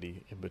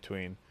anybody in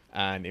between.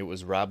 And it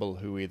was Rabble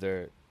who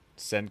either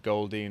sent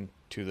Goldine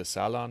to the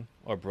salon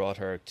or brought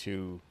her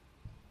to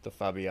the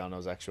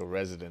Fabiano's actual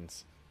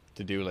residence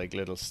to do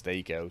little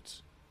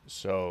stakeouts.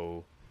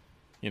 So,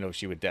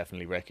 she would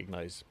definitely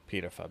recognize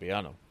Peter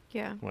Fabiano.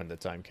 Yeah. When the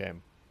time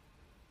came.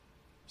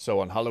 So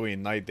on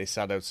Halloween night, they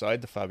sat outside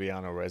the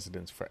Fabiano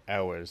residence for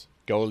hours,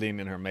 Goldine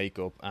in her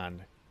makeup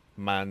and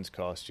man's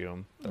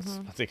costume, that's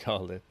what they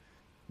called it,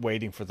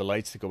 waiting for the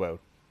lights to go out.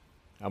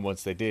 And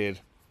once they did,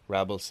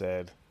 Rabble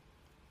said,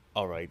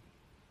 all right,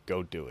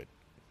 go do it.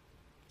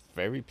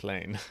 Very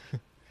plain.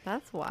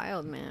 That's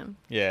wild, man.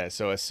 Yeah,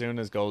 so as soon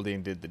as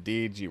Goldine did the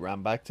deed, she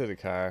ran back to the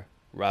car.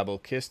 Rabble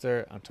kissed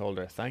her and told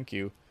her thank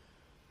you.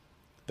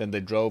 Then they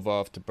drove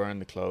off to burn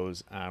the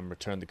clothes and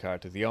return the car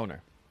to the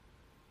owner.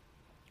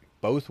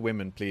 Both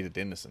women pleaded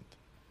innocent.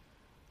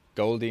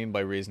 Goldine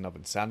by reason of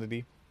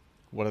insanity,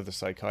 one of the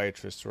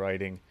psychiatrists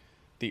writing,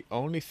 the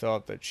only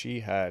thought that she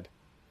had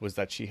was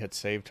that she had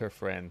saved her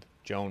friend,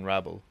 Joan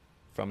Rabble,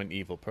 from an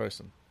evil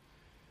person.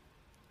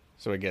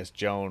 So I guess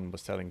Joan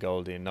was telling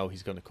Goldine, no,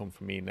 he's going to come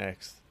for me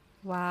next.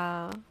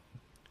 Wow.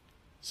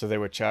 So they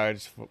were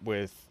charged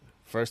with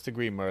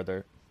first-degree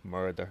murder.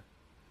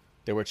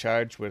 They were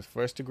charged with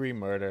first-degree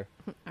murder.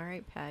 All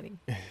right, Patty.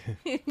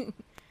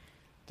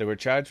 They were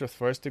charged with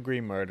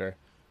first-degree murder,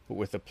 but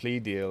with a plea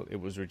deal,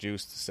 it was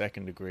reduced to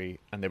second degree,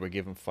 and they were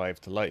given 5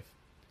 to life.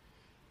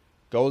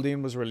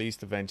 Goldine was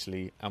released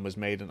eventually and was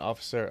made an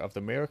officer of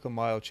the Miracle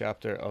Mile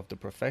chapter of the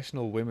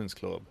Professional Women's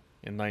Club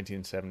in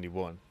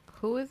 1971.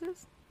 Who is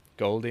this?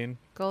 Goldine,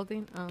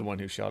 Goldine? Oh. the one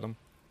who shot him.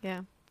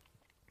 Yeah.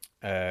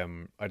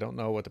 I don't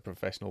know what the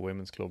Professional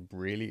Women's Club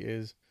really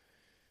is,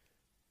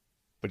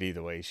 but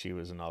either way, she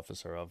was an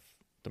officer of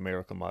the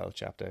Miracle Mile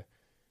chapter.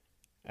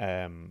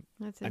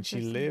 That's And she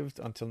interesting. lived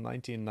until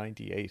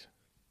 1998.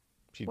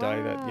 She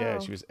died Wow.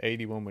 she was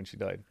 81 when she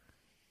died.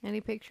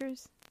 Any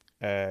pictures?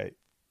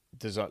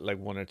 There's like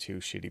one or two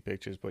shitty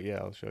pictures, but yeah,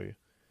 I'll show you.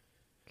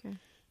 Okay.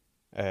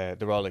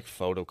 They're all like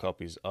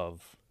photocopies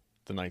of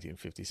the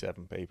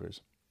 1957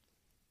 papers.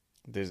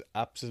 There's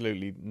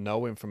absolutely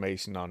no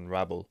information on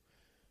Rabble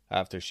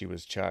after she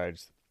was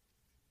charged.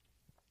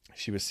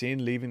 She was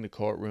seen leaving the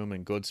courtroom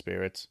in good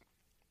spirits,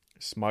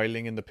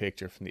 smiling in the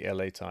picture from the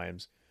LA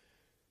Times,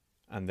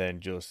 and then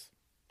just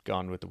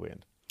gone with the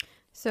wind.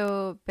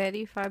 So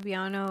Betty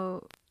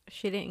Fabiano,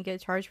 she didn't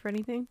get charged for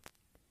anything?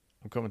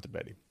 I'm coming to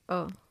Betty.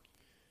 Oh.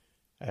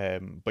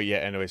 But yeah,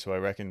 anyway, so I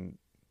reckon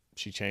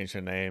she changed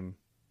her name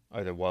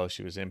either while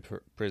she was in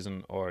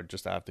prison or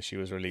just after she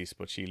was released,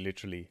 but she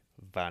literally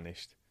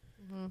vanished.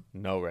 Mm-hmm.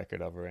 No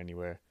record of her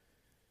anywhere.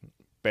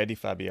 Betty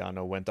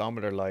Fabiano went on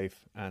with her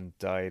life and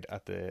died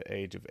at the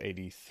age of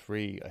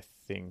 83, I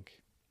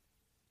think.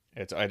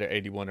 It's either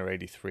 81 or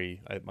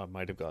 83. I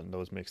might have gotten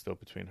those mixed up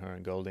between her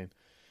and Goldine.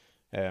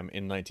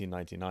 In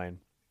 1999.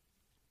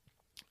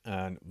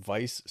 And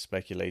Vice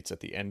speculates at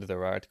the end of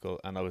their article,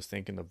 and I was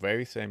thinking the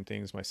very same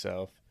things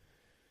myself.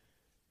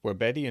 Were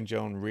Betty and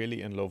Joan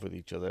really in love with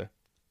each other?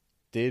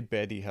 Did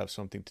Betty have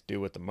something to do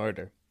with the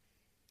murder?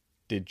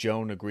 Did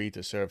Joan agree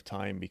to serve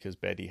time because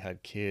Betty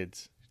had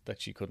kids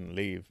that she couldn't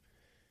leave?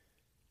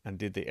 And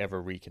did they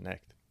ever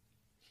reconnect?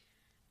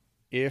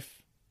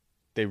 If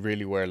they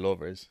really were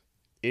lovers,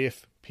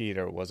 if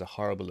Peter was a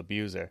horrible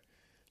abuser,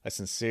 I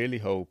sincerely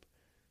hope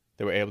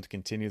they were able to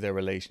continue their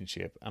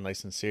relationship, and I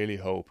sincerely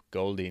hope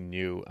Goldine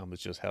knew and was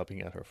just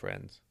helping out her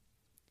friends.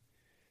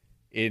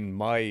 In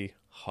my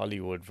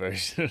Hollywood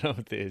version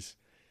of this,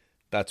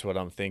 that's what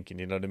I'm thinking,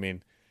 you know what I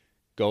mean?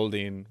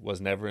 Goldine was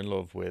never in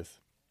love with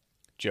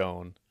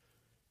Joan,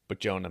 but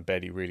Joan and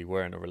Betty really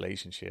were in a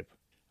relationship.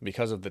 And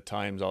because of the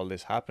times all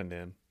this happened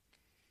in,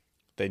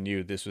 they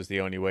knew this was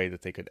the only way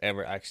that they could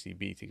ever actually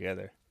be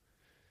together.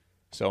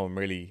 So I'm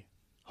really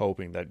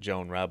hoping that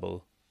Joan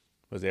Rabble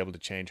was able to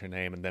change her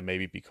name and then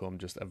maybe become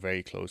just a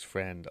very close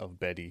friend of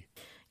Betty.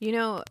 You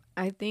know,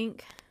 I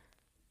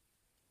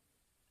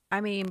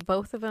mean,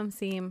 both of them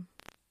seem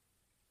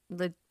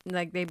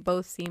like they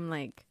both seem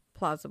like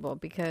plausible,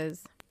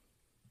 because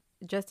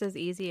just as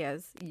easy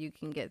as you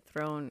can get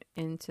thrown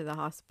into the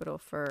hospital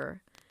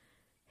for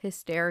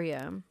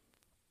hysteria,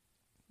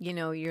 you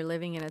know, you're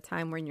living in a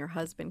time when your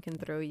husband can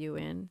throw you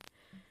in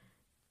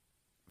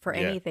for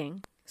Yeah.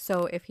 anything.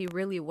 So if he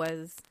really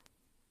was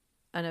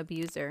an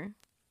abuser,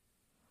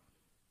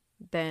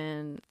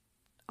 then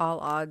all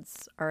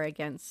odds are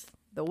against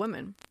the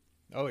woman.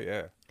 Oh,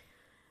 yeah.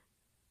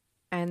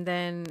 And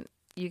then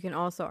you can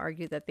also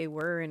argue that they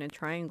were in a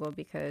triangle,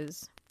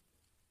 because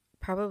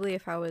probably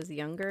if I was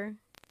younger,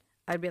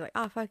 I'd be like,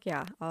 oh, fuck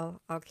yeah, I'll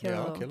kill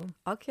Yeah, I'll kill him.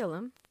 I'll kill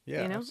him.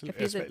 Yeah, You know, absolutely.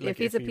 if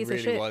he's a he piece really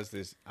of shit. was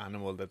this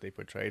animal that they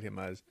portrayed him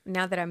as.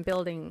 Now that I'm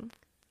building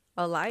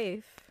a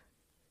life,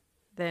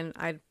 then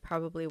I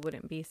probably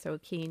wouldn't be so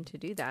keen to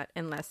do that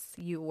unless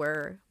you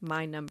were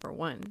my number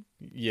one.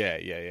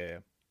 Yeah.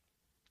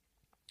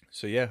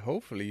 So yeah,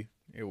 hopefully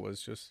it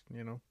was just,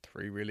 you know,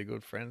 three really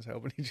good friends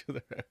helping each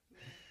other out.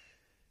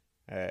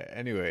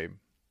 Anyway,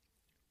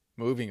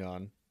 moving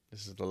on.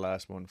 This is the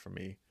last one for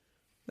me.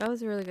 That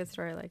was a really good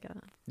story. Like,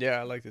 Yeah,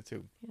 I liked it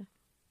too.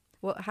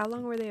 well, how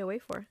long were they away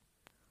for?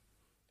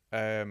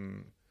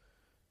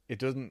 It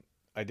doesn't.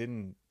 I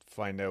didn't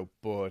find out,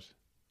 but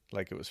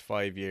like it was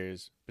 5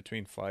 years,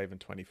 between 5 and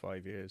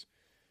 25 years.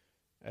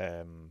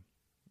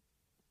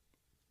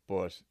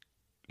 But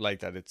like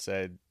that, it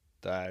said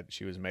that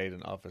she was made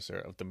an officer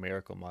of the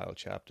Miracle Mile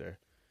chapter.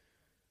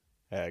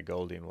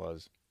 Goldine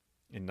was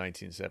in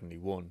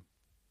 1971,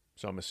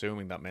 so I'm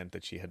assuming that meant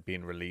that she had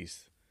been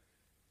released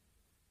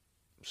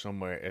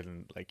somewhere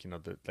in, like, you know,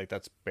 like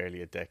that's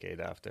barely a decade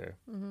after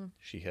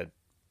she had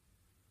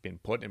been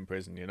put in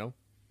prison, you know.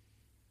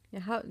 Yeah,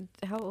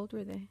 how old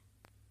were they?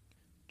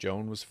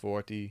 Joan was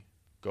 40,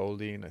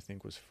 Goldine I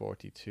think was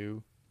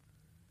 42,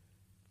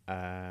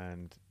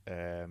 and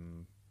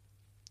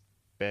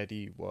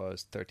Betty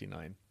was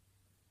 39.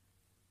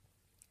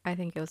 I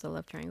think it was a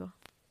love triangle.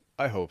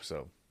 I hope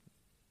so.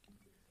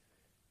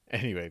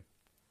 Anyway,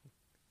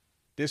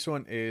 this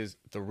one is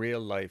the real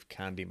life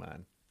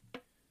Candyman,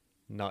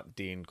 not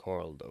Dean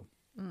Coral though.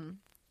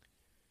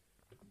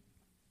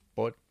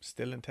 But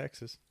still in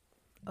Texas.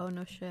 Oh,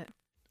 no shit.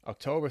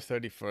 October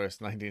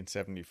 31st,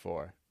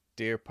 1974,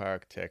 Deer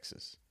Park,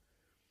 Texas.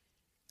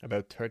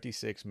 About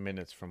 36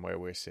 minutes from where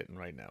we're sitting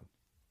right now.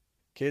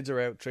 Kids are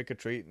out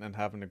trick-or-treating and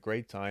having a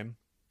great time.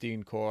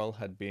 Dean Coral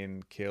had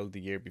been killed the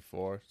year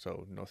before,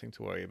 so nothing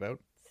to worry about.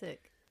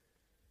 Sick.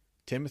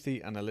 Timothy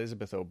and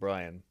Elizabeth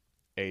O'Brien,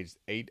 aged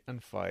 8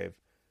 and 5,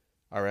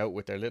 are out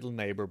with their little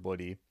neighbour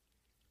Buddy,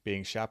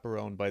 being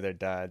chaperoned by their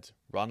dads,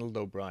 Ronald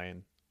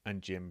O'Brien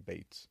and Jim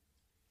Bates.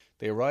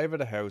 They arrive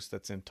at a house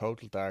that's in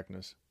total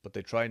darkness, but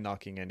they try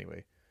knocking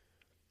anyway,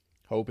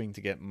 hoping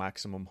to get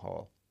maximum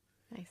haul.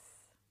 Nice.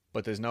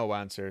 But there's no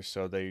answer,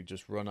 so they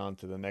just run on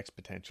to the next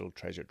potential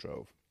treasure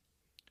trove.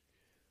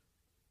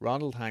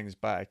 Ronald hangs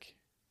back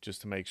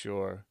just to make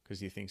sure, because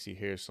he thinks he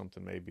hears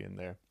something maybe in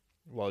there,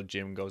 while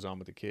Jim goes on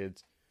with the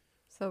kids.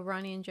 So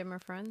Ronnie and Jim are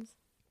friends?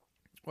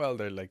 Well,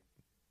 they're like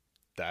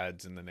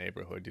dads in the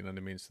neighborhood, you know what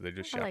I mean? So they're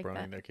just I like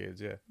chaperoning that. their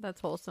kids, yeah.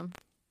 That's wholesome.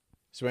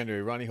 So anyway,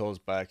 Ronald holds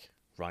back.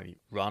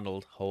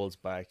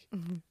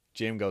 Mm-hmm.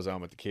 Jim goes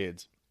on with the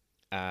kids,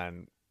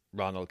 and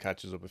Ronald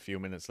catches up a few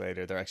minutes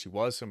later. There actually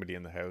was somebody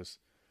in the house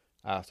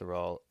after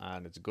all,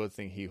 and it's a good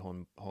thing he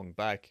hung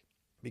back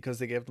because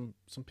they gave them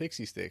some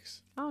pixie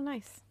sticks. Oh,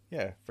 nice.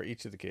 Yeah, for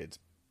each of the kids.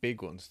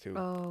 Big ones too.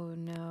 Oh,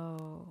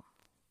 no.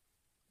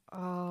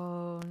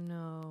 Oh,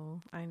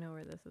 no. I know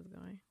where this is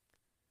going.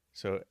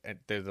 So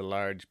they're the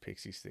large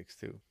pixie sticks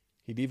too.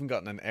 He'd even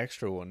gotten an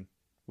extra one,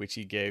 which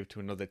he gave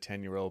to another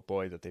 10-year-old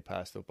boy that they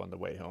passed up on the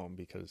way home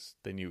because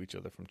they knew each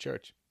other from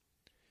church.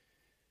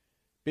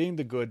 Being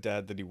the good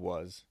dad that he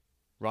was,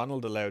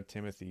 Ronald allowed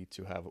Timothy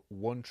to have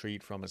one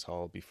treat from his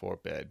haul before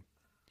bed.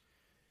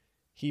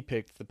 He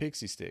picked the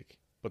pixie stick,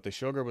 but the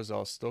sugar was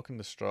all stuck in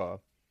the straw,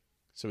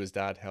 so his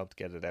dad helped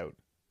get it out.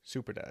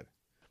 Super dad.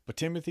 But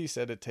Timothy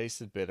said it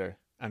tasted bitter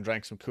and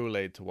drank some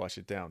Kool-Aid to wash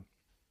it down.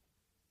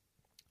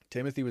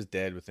 Timothy was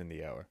dead within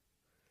the hour.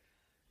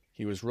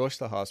 He was rushed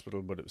to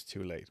hospital, but it was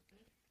too late.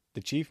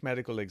 The chief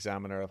medical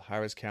examiner of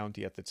Harris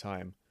County at the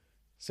time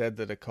said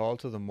that a call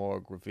to the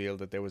morgue revealed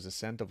that there was a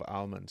scent of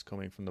almonds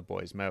coming from the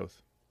boy's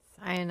mouth.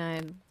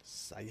 Cyanide.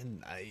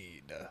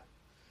 Cyanide.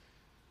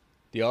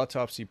 The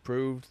autopsy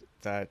proved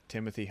that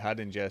Timothy had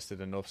ingested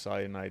enough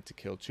cyanide to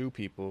kill 2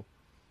 people,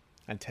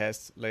 and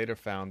tests later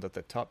found that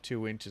the top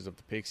 2 inches of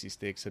the pixie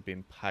sticks had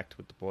been packed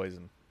with the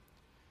poison.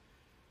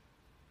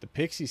 The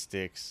pixie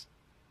sticks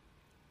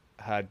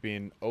had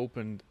been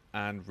opened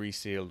and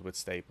resealed with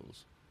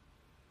staples.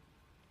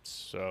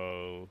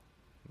 So,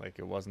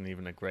 it wasn't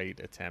even a great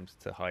attempt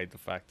to hide the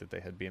fact that they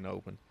had been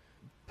opened.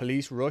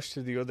 Police rushed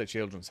to the other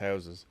children's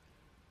houses.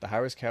 The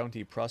Harris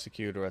County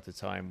prosecutor at the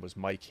time was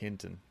Mike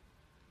Hinton,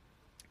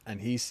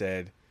 and he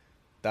said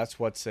that's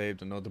what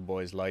saved another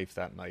boy's life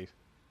that night.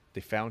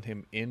 They found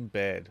him in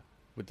bed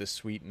with the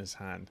sweet in his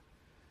hand,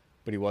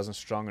 but he wasn't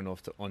strong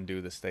enough to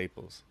undo the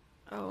staples.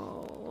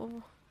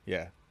 Oh.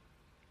 Yeah.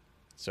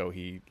 So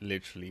he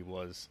literally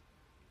was,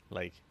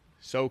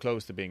 so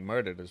close to being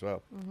murdered as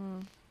well. Mm-hmm.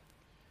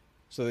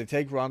 So they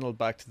take Ronald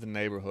back to the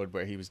neighborhood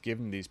where he was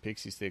given these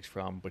pixie sticks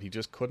from, but he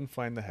just couldn't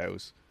find the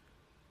house,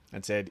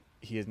 and said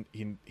he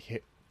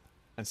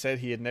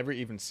had never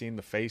even seen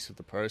the face of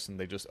the person.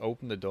 They just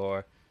opened the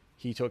door,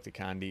 he took the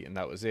candy, and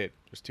that was it.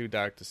 It was too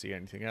dark to see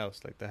anything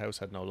else. The house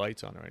had no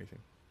lights on or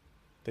anything.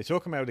 They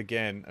took him out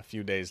again a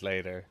few days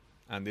later,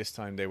 and this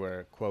time they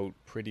were, quote,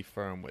 pretty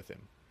firm with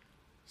him.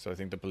 So I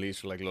think the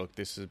police were like, look,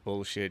 this is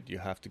bullshit. You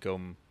have to go.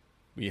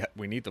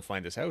 We need to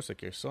find this house.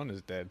 Your son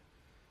is dead.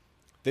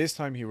 This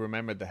time he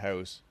remembered the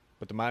house,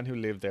 but the man who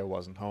lived there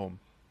wasn't home.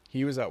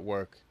 He was at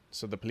work,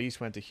 so the police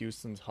went to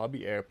Houston's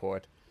Hobby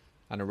Airport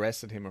and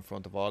arrested him in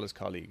front of all his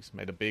colleagues,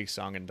 made a big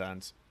song and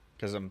dance,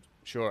 because I'm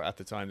sure at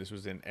the time this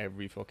was in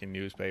every fucking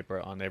newspaper,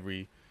 on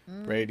every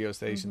radio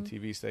station,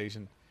 TV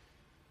station.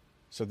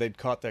 So they'd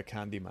caught their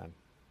Candyman.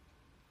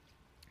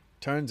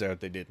 Turns out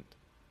they didn't.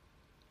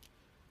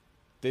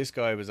 This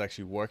guy was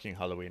actually working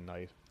Halloween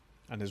night,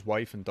 and his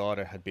wife and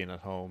daughter had been at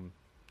home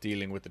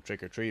dealing with the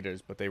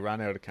trick-or-treaters, but they ran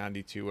out of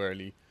candy too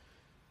early,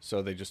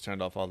 so they just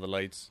turned off all the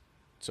lights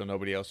so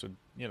nobody else would,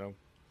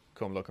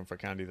 come looking for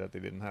candy that they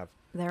didn't have.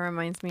 That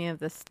reminds me of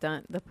the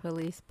stunt the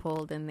police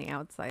pulled in The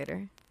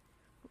Outsider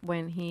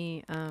when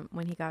he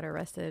got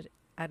arrested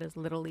at his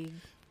Little League.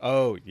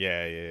 Oh,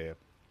 yeah,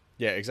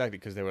 exactly,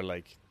 because they were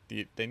like,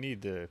 they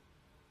need the,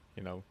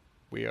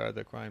 we are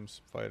the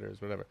crimes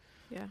fighters, whatever.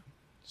 Yeah.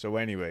 So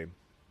anyway,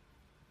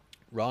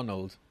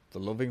 Ronald, the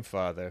loving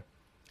father,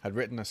 had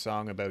written a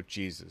song about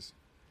Jesus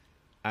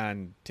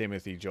and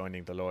Timothy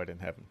joining the Lord in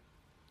heaven,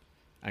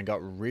 and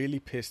got really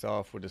pissed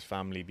off with his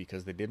family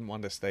because they didn't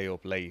want to stay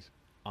up late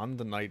on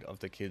the night of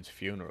the kid's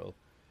funeral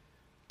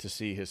to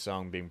see his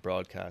song being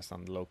broadcast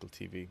on the local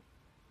TV.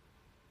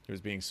 It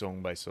was being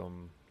sung by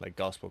some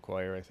gospel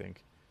choir, I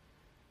think.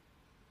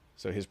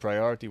 So his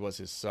priority was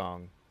his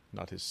song,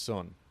 not his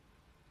son.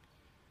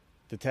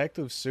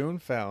 Detectives soon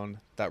found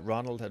that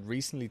Ronald had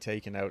recently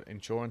taken out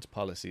insurance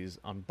policies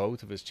on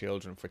both of his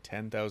children for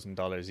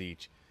 $10,000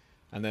 each,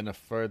 and then a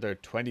further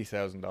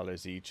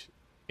 $20,000 each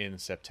in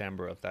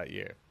September of that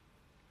year.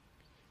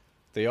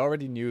 They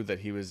already knew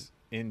that he was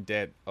in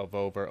debt of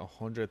over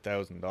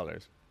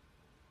 $100,000.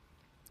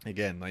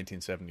 Again,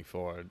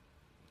 1974.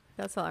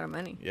 That's a lot of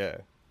money. Yeah.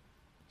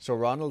 So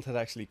Ronald had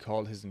actually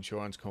called his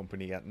insurance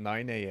company at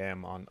 9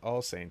 a.m. on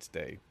All Saints'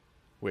 Day,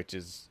 which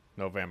is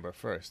November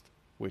 1st.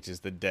 Which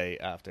is the day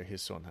after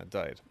his son had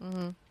died.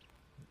 Mm-hmm.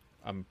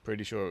 I'm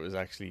pretty sure it was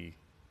actually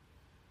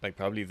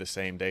probably the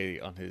same day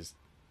on his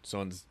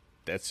son's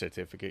death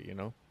certificate,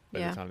 by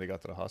the time they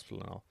got to the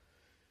hospital and all.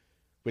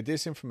 With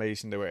this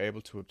information, they were able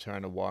to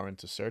obtain a warrant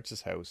to search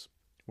his house,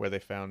 where they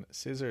found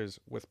scissors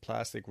with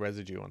plastic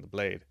residue on the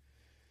blade,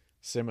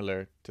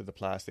 similar to the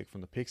plastic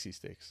from the pixie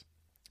sticks.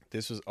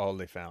 This was all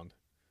they found,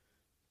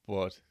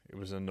 but it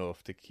was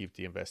enough to keep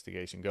the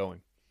investigation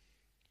going.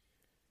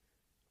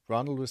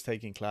 Ronald was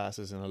taking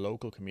classes in a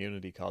local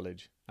community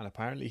college, and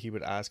apparently he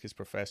would ask his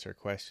professor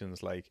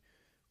questions like,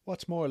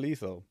 "What's more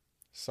lethal,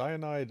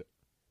 cyanide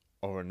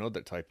or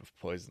another type of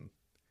poison?"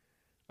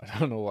 I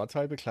don't know what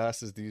type of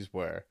classes these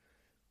were,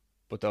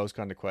 but those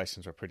kind of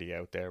questions were pretty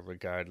out there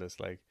regardless,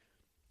 like,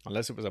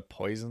 unless it was a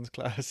poisons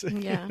class.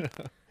 Yeah.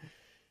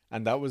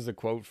 And that was the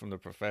quote from the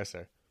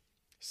professor: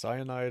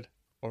 "Cyanide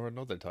or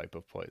another type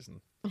of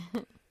poison."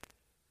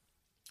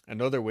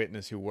 Another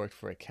witness who worked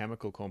for a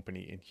chemical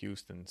company in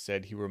Houston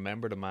said he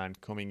remembered a man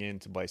coming in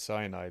to buy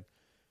cyanide,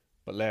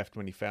 but left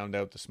when he found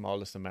out the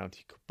smallest amount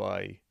he could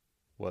buy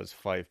was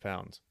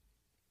 £5,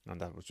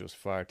 and that was just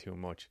far too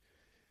much.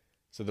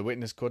 So the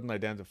witness couldn't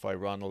identify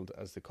Ronald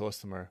as the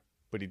customer,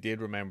 but he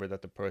did remember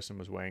that the person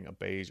was wearing a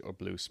beige or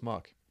blue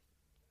smock.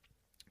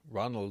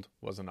 Ronald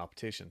was an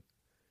optician.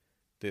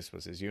 This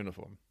was his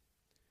uniform.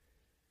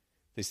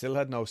 They still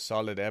had no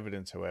solid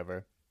evidence,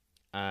 however.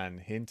 Anne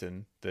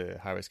Hinton, the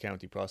Harris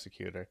County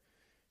prosecutor,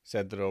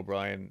 said that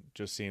O'Brien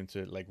just seemed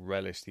to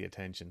relish the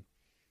attention.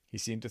 He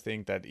seemed to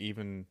think that he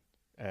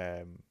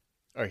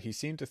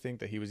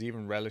was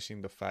even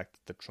relishing the fact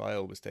that the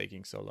trial was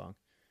taking so long.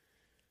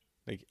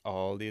 Like,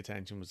 all the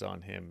attention was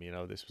on him,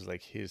 this was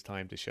like his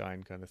time to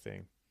shine kind of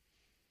thing.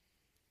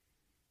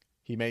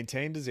 He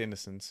maintained his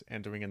innocence,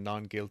 entering a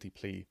non-guilty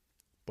plea,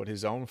 but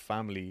his own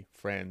family,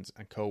 friends,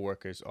 and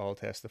co-workers all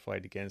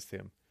testified against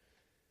him.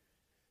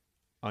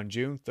 On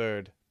June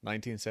 3rd,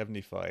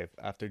 1975,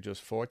 after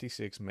just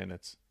 46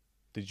 minutes,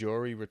 the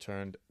jury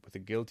returned with a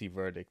guilty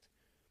verdict,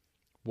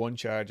 1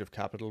 charge of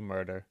capital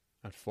murder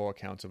and 4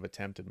 counts of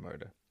attempted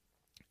murder.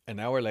 An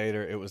hour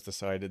later, it was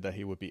decided that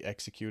he would be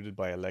executed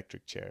by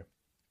electric chair.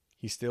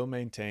 He still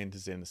maintained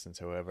his innocence,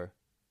 however,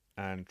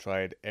 and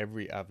tried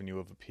every avenue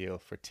of appeal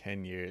for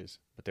 10 years,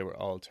 but they were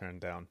all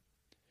turned down.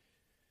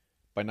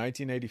 By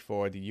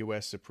 1984, the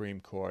US Supreme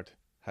Court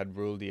had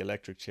ruled the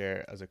electric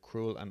chair as a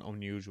cruel and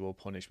unusual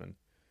punishment,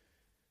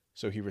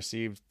 so he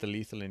received the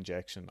lethal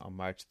injection on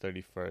March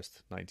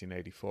 31st,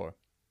 1984.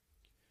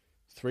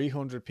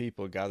 300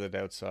 people gathered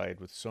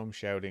outside, with some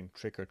shouting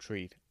 "trick or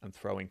treat" and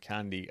throwing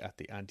candy at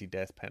the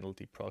anti-death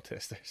penalty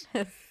protesters.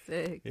 That's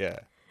sick. Yeah.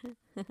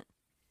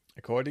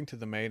 According to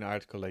the main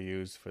article I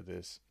used for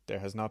this, there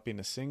has not been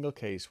a single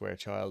case where a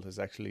child has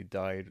actually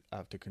died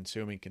after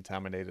consuming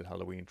contaminated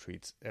Halloween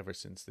treats ever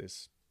since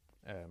this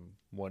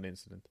one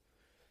incident.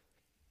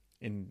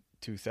 In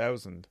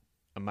 2000,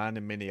 a man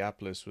in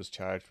Minneapolis was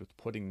charged with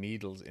putting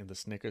needles in the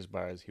Snickers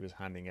bars he was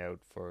handing out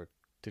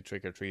to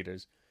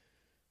trick-or-treaters,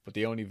 but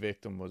the only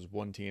victim was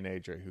one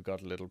teenager who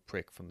got a little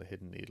prick from the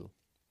hidden needle.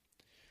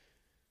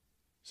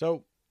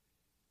 So,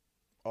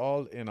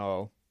 all in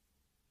all,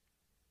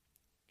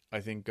 I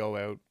think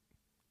go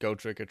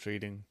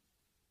trick-or-treating,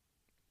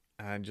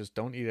 and just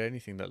don't eat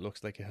anything that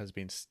looks like it has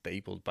been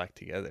stapled back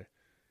together.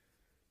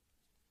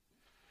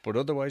 But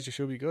otherwise, you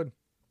should be good.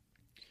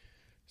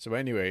 So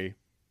anyway,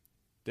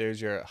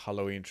 there's your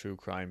Halloween true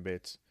crime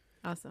bits.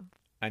 Awesome.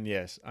 And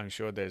yes, I'm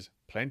sure there's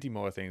plenty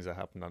more things that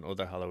happened on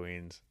other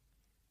Halloweens.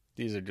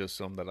 These are just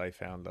some that I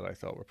found that I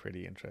thought were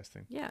pretty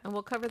interesting. Yeah, and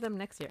we'll cover them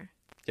next year.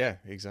 Yeah,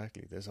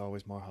 exactly. There's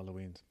always more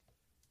Halloweens.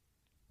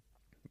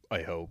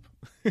 I hope.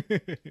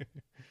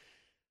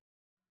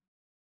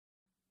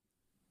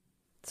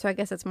 So I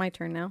guess it's my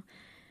turn now.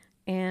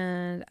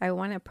 And I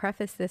want to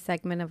preface this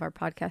segment of our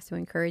podcast to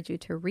encourage you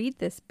to read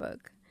this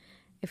book.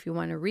 If you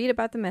want to read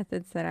about the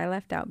methods that I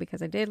left out,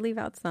 because I did leave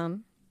out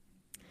some,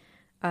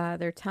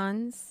 there are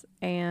tons,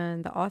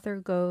 and the author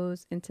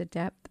goes into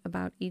depth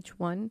about each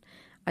one.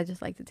 I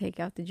just like to take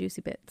out the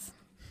juicy bits.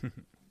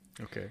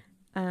 Okay.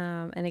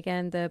 And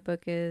again, the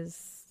book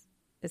is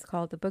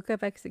called The Book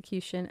of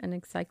Execution, an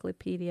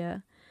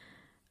Encyclopedia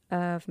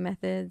of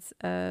Methods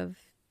of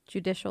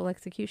Judicial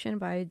Execution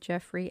by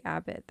Geoffrey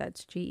Abbott.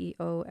 That's Geoffrey,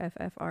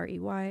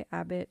 Abbott,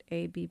 Abbott.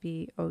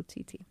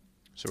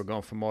 So we're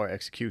going for more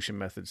execution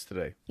methods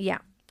today. Yeah.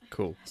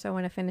 Cool. So I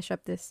want to finish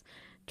up this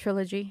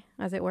trilogy,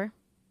 as it were.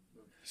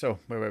 So,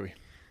 where were we?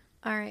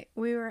 All right.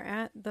 We were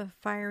at the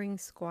firing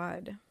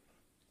squad.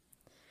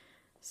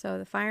 So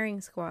the firing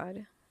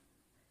squad,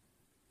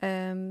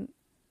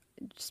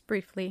 just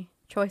briefly,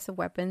 choice of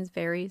weapons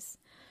varies,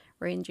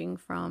 ranging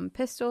from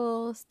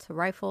pistols to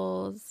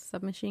rifles,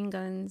 submachine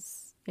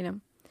guns,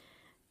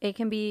 It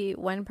can be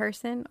one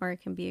person or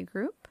it can be a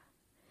group.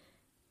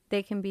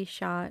 They can be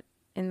shot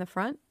in the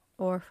front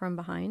or from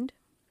behind,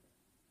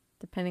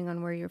 depending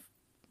on where you're,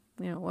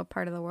 what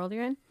part of the world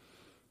you're in.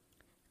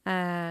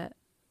 The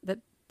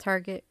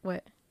target,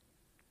 what?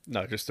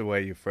 No, just the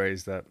way you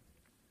phrase that.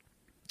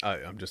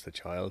 I'm just a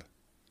child,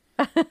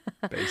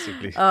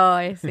 basically. Oh,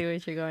 I see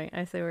what you're going.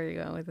 I see where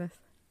you're going with this.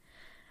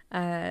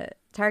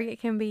 Target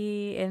can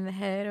be in the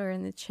head or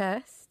in the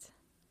chest.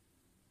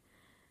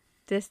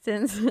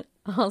 Distance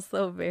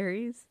also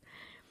varies.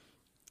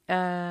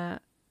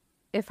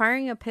 If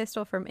firing a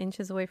pistol from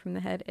inches away from the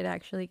head,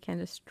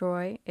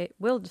 it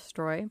will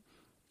destroy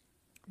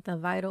the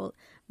vital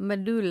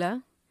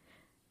medulla,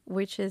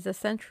 which is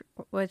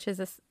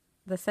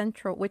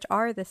which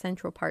are the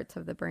central parts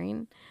of the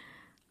brain.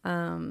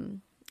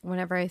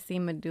 Whenever I see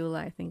medulla,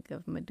 I think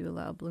of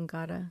medulla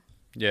oblongata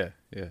Yeah,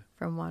 yeah.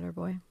 from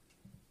Waterboy.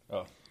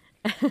 Oh.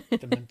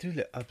 The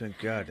medulla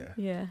oblongata.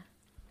 Yeah.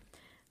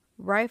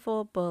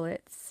 Rifle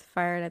bullets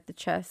fired at the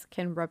chest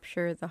can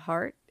rupture the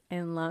heart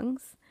and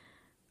lungs,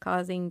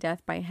 causing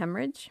death by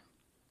hemorrhage.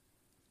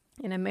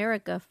 In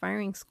America,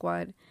 firing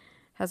squad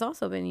has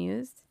also been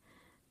used.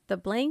 The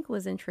blank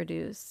was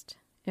introduced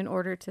in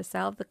order to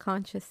salve the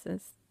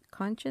consciences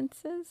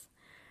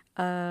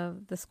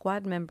of the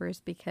squad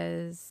members,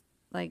 because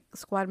like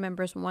squad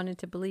members wanted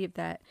to believe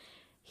that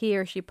he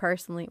or she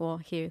personally,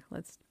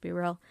 let's be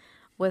real,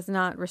 was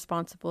not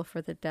responsible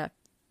for the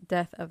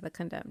death of the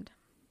condemned.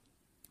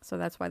 So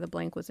that's why the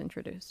blank was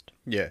introduced.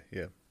 Yeah,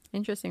 yeah.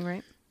 Interesting,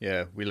 right?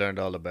 Yeah, we learned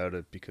all about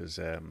it because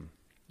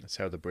that's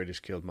how the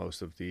British killed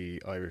most of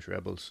the Irish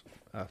rebels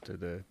after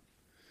the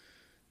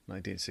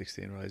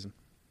 1916 Rising.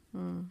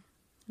 All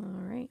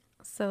right.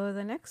 So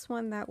the next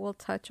one that we'll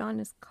touch on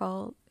is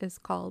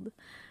called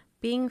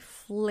being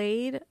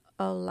flayed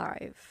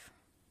alive.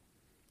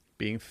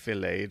 Being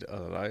filleted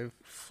alive?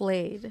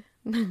 Flayed.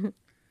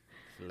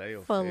 Filet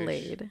of fish.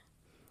 Filleted.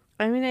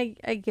 I mean,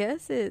 I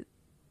guess it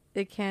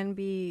can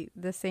be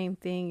the same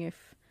thing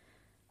if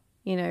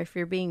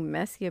you're being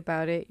messy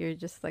about it, you're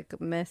just like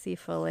a messy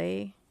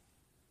fillet.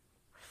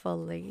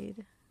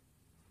 Filleted.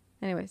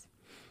 Anyways,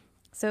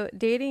 so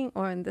dating,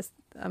 I'm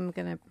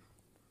going to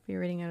be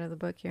reading out of the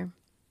book here.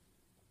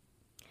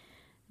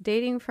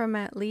 Dating from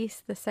at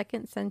least the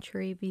 2nd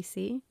century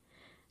BC,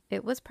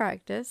 it was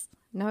practiced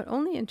not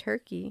only in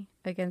Turkey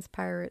against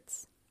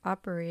pirates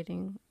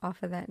operating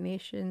off of that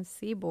nation's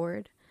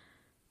seaboard,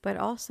 but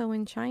also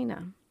in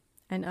China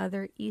and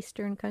other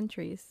Eastern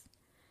countries.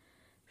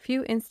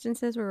 Few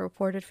instances were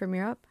reported from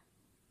Europe,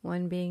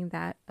 one being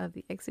that of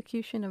the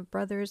execution of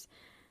brothers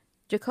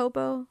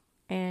Jacobo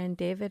and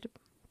David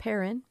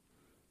Perrin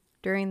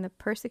during the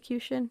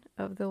persecution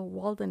of the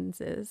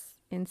Waldenses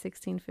in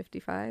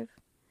 1655.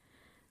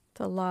 It's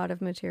a lot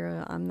of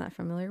material I'm not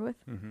familiar with.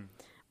 Mm-hmm.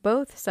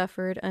 Both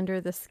suffered under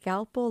the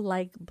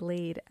scalpel-like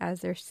blade as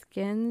their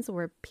skins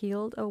were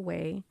peeled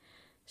away,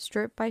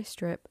 strip by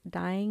strip,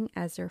 dying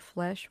as their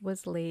flesh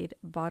was laid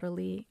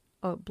bloodily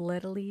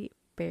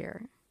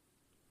bare.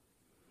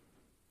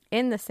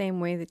 In the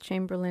same way, the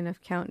Chamberlain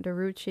of Count de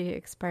Rucci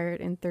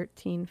expired in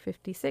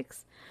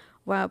 1356,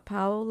 while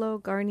Paolo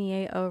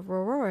Garnier of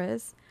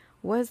Rorores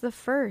was the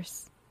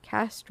first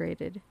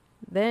castrated,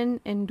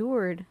 then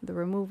endured the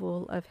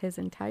removal of his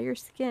entire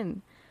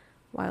skin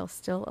while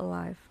still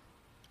alive.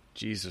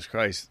 Jesus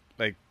Christ.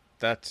 Like,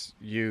 that's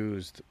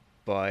used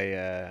by...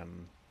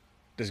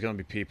 there's going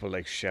to be people,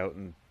 like,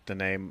 shouting the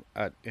name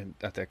at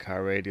their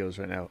car radios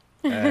right now.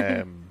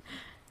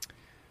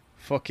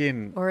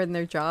 Fucking... Or in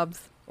their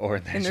jobs. Or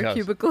in their jobs.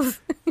 Cubicles.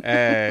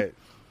 The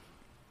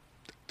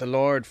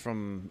Lord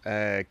from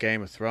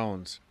Game of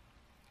Thrones,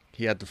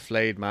 he had the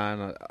flayed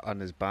man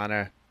on his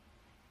banner.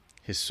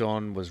 His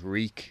son was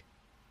Reek,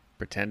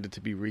 pretended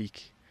to be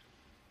Reek,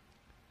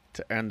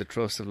 to earn the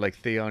trust of like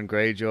Theon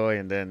Greyjoy,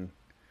 and then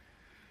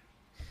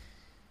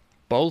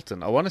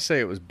Bolton. I want to say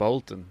it was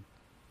Bolton.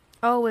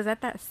 Oh, was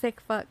that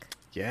sick fuck?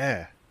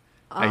 Yeah.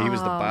 He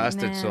was the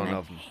bastard son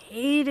of him. I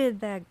hated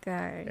that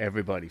guy.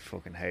 Everybody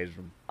fucking hated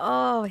him.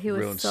 Oh, he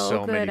was Ruined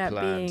so good at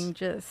plans. being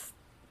just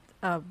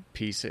a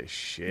piece of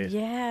shit.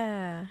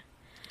 Yeah.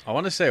 I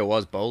want to say it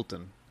was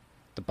Bolton.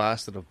 The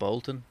bastard of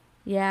Bolton.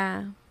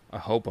 Yeah. I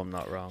hope I'm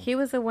not wrong. He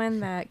was the one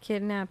that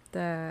kidnapped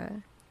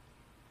Theon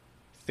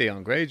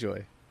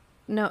Greyjoy.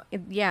 No,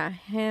 yeah,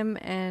 him,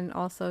 and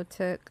also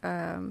took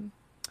the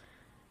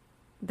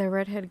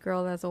redhead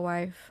girl as a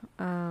wife.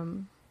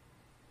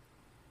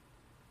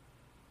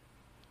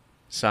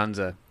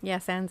 Sansa. Yeah,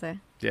 Sansa.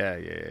 Yeah.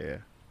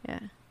 Yeah.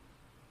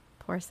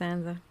 Poor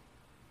Sansa.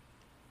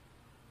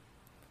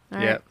 All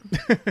yeah.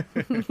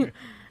 Right.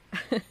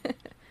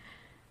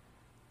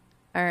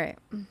 All right.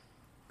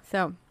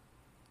 So,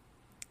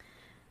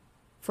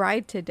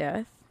 fried to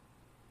death.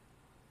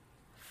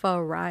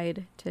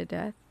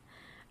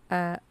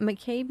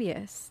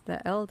 Maccabeus,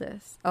 the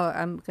eldest. Oh,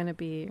 I'm going to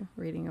be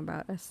reading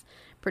about a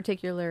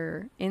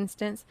particular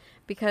instance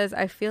because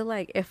I feel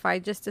like if I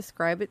just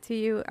describe it to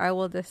you, I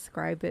will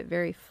describe it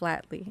very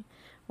flatly.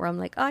 Where I'm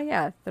like, oh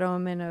yeah, throw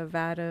him in a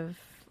vat of,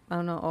 I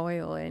don't know,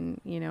 oil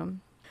and,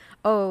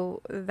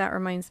 Oh, that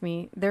reminds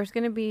me. There's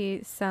going to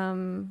be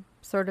some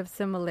sort of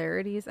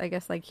similarities, I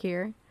guess, like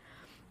here.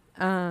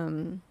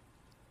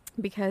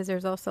 Because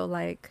there's also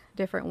like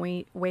different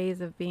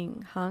ways of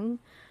being hung.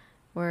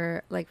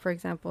 Where, like, for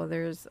example,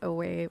 there's a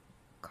way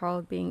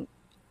called being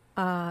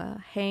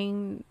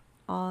hanged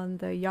on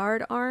the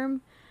yard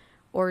arm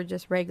or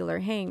just regular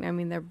hanged. I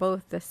mean, they're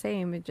both the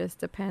same. It just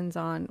depends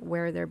on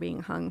where they're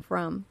being hung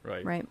from.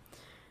 Right.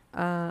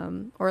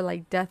 Or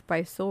like death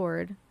by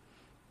sword.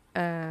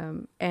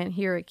 And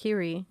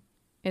Harakiri,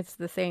 it's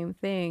the same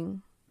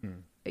thing.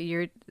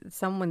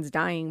 Someone's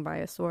dying by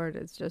a sword.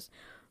 It's just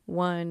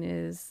one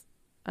is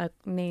a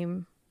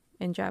name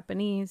in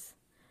Japanese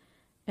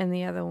and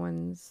the other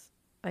one's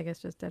I guess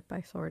just death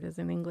by sword is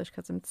in English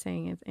because I'm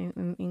saying it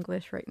in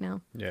English right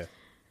now. Yeah.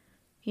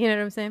 You know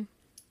what I'm saying?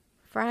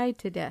 Fried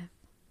to death.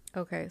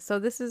 Okay, so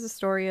this is a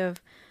story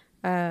of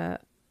the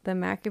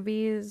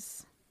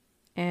Maccabees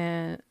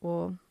and,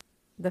 well,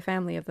 the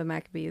family of the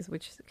Maccabees,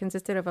 which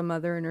consisted of a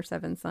mother and her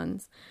 7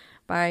 sons,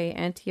 by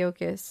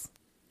Antiochus,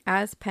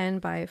 as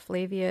penned by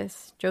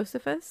Flavius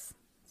Josephus.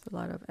 It's a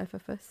lot of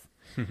Ephesus.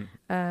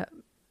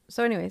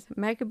 So anyways,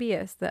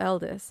 Maccabeus, the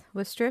eldest,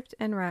 was stripped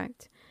and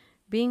racked,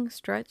 being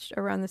stretched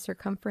around the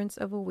circumference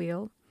of a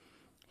wheel,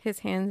 his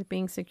hands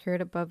being secured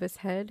above his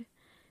head,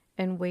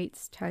 and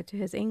weights tied to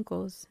his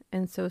ankles,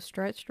 and so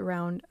stretched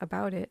round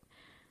about it,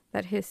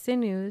 that his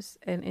sinews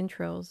and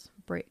entrails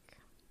break.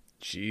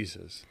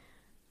 Jesus.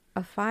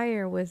 A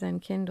fire was then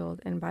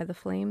kindled, and by the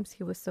flames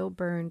he was so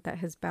burned that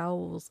his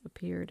bowels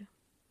appeared,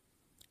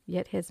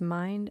 yet his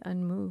mind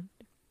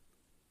unmoved.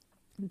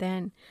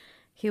 Then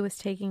he was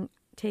taken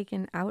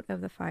out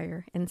of the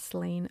fire and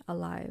slain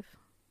alive.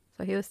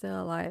 So he was still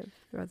alive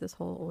throughout this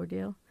whole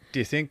ordeal. Do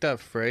you think that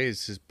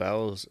phrase, his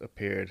bowels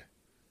appeared,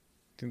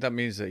 do you think that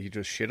means that he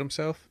just shit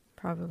himself?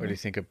 Probably. Or do you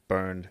think it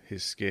burned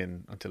his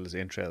skin until his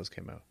entrails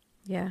came out?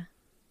 Yeah.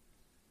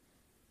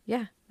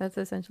 Yeah, that's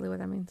essentially what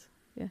that means.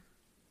 Yeah.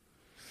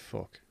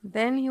 Fuck.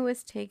 Then he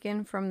was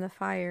taken from the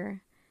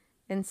fire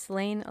and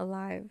slain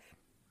alive,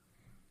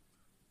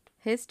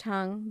 his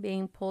tongue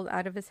being pulled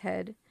out of his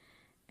head,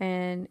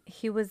 and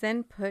he was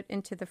then put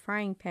into the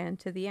frying pan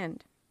to the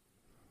end.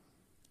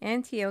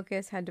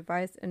 Antiochus had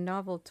devised a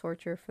novel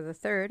torture for the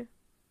third,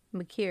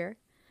 Machir,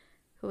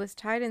 who was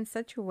tied in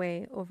such a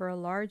way over a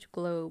large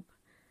globe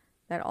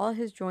that all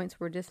his joints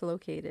were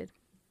dislocated.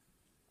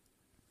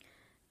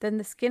 Then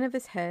the skin of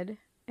his head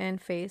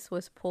and face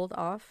was pulled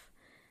off,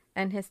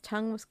 and his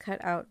tongue was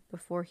cut out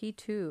before he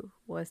too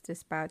was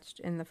dispatched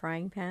in the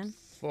frying pan.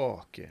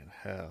 Fucking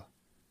hell.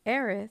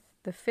 Aerith,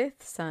 the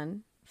 5th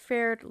son,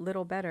 fared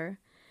little better.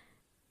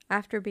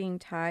 After being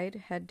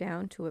tied head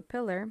down to a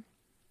pillar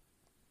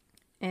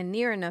and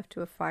near enough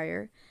to a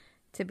fire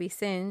to be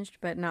singed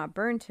but not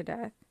burned to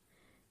death,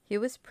 he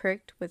was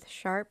pricked with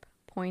sharp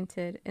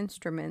pointed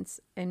instruments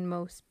in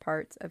most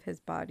parts of his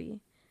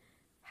body,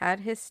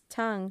 had his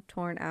tongue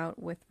torn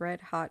out with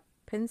red hot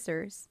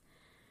pincers,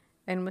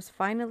 and was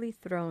finally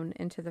thrown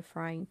into the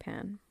frying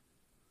pan.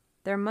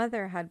 Their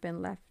mother had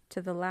been left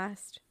to the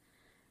last,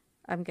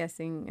 I'm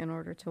guessing in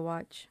order to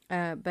watch,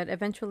 but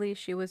eventually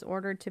she was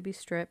ordered to be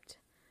stripped,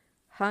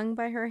 hung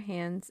by her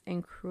hands,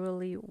 and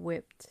cruelly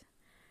whipped.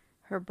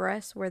 Her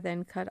breasts were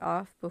then cut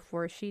off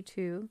before she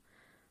too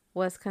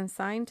was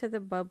consigned to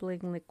the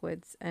bubbling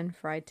liquids and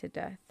fried to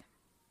death.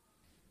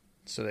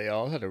 So they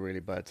all had a really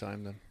bad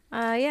time then.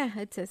 Yeah,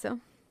 I'd say so.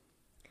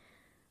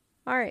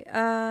 All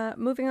right,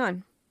 moving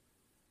on.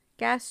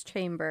 Gas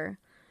chamber.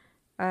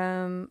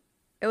 I'll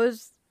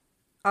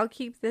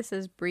keep this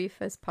as brief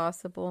as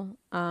possible.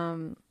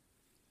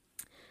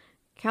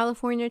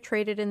 California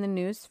traded in the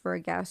news for a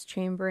gas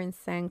chamber in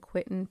San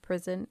Quentin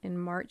prison in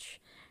March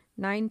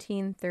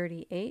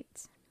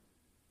 1938.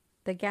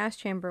 The gas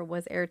chamber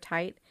was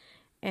airtight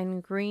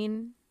and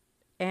green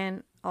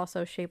and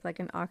also shaped like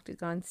an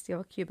octagon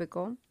steel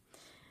cubicle.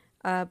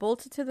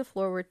 Bolted to the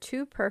floor were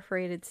 2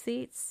 perforated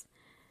seats.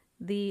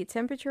 The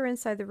temperature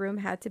inside the room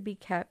had to be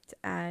kept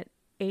at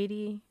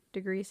 80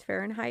 degrees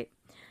Fahrenheit.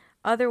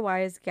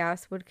 Otherwise,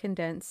 gas would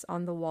condense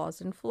on the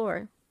walls and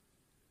floor.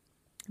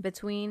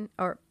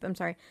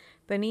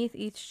 Beneath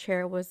each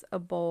chair was a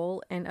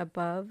bowl, and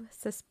above,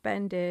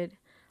 suspended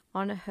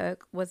on a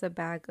hook, was a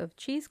bag of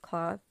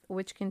cheesecloth,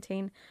 which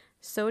contained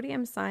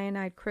sodium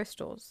cyanide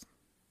crystals.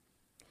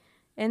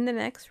 In the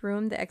next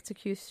room, the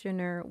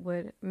executioner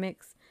would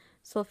mix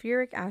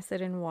sulfuric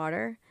acid and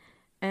water,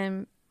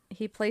 and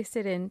he placed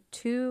it in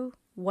 2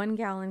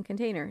 1-gallon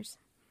containers.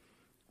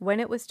 When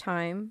it was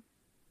time,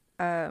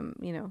 a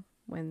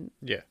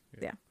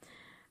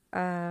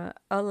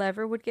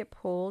lever would get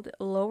pulled,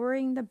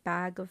 lowering the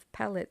bag of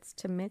pellets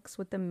to mix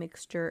with the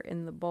mixture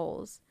in the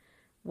bowls,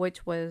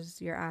 which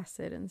was your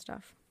acid and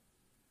stuff.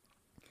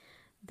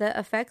 The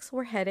effects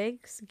were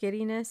headaches,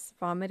 giddiness,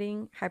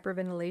 vomiting,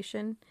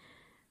 hyperventilation,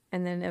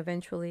 and then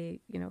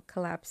eventually,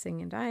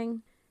 collapsing and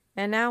dying.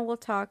 And now we'll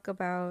talk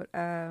about,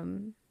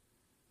 the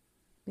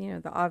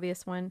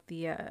obvious one,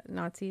 the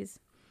Nazis.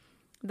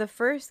 The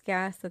first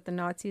gas that the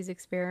Nazis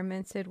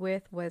experimented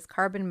with was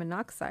carbon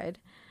monoxide.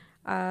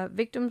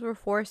 Victims were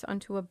forced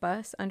onto a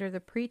bus under the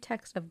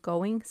pretext of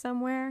going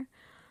somewhere.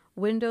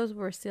 Windows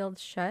were sealed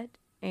shut,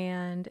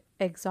 and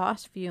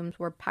exhaust fumes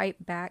were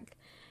piped back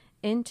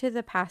into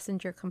the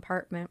passenger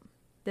compartment.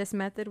 This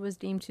method was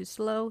deemed too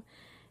slow,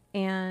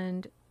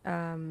 and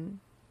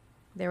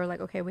they were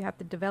like, okay, we have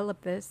to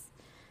develop this.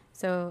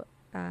 So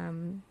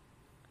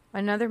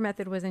another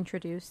method was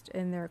introduced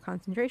in their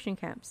concentration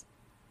camps.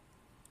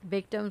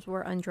 Victims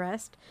were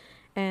undressed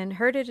and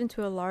herded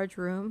into a large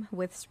room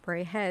with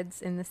spray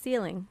heads in the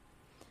ceiling.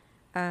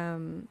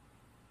 So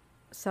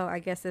I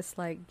guess this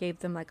gave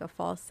them a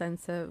false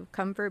sense of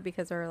comfort,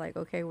 because they're like,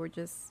 okay, we're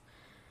just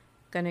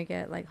gonna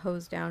get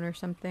hosed down or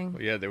something.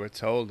 Well, yeah, they were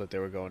told that they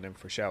were going in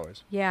for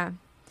showers. Yeah.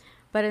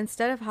 But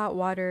instead of hot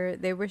water,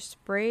 they were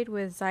sprayed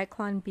with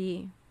Zyklon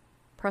B,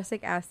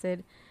 prussic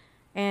acid,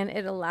 and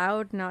it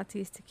allowed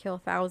Nazis to kill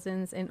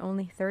thousands in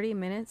only 30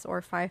 minutes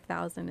or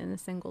 5,000 in a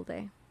single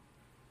day.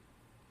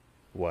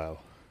 Wow.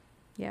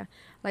 Yeah.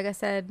 Like I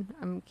said,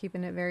 I'm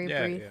keeping it very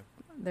brief. Yeah.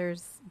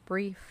 There's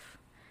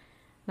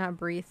not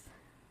brief.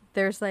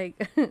 There's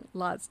like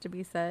lots to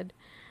be said.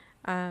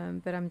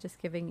 But I'm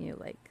just giving you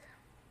like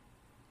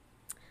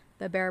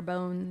the bare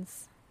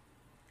bones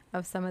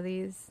of some of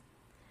these.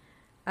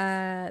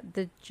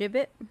 The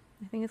gibbet,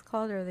 I think it's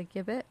called, or the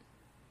gibbet.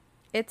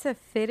 It's a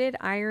fitted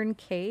iron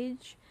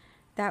cage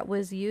that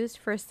was used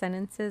for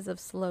sentences of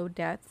slow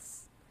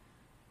deaths,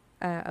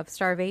 of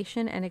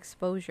starvation and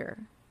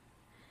exposure.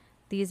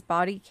 These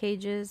body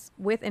cages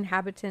with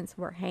inhabitants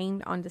were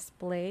hung on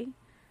display.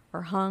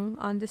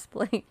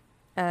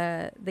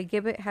 The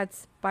gibbet had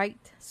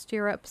spiked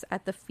stirrups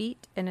at the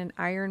feet and an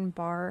iron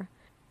bar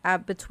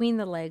between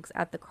the legs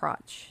at the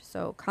crotch.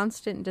 So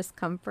constant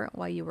discomfort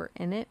while you were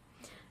in it.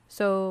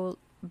 So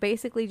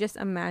basically just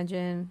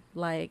imagine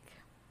like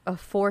a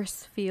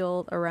force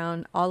field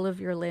around all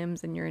of your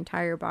limbs and your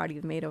entire body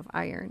made of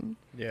iron.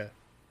 Yeah.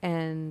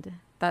 And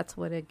that's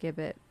what a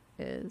gibbet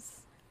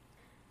is.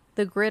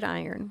 The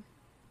gridiron.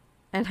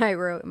 And I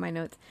wrote in my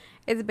notes,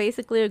 it's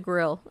basically a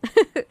grill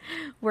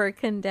where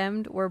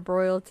condemned were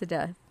broiled to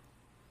death.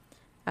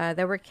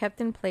 They were kept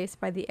in place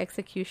by the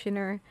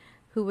executioner,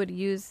 who would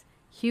use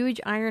huge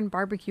iron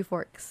barbecue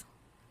forks.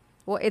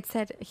 Well, it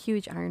said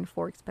huge iron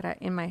forks, but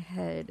in my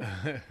head,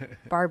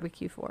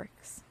 barbecue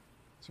forks.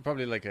 So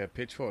probably like a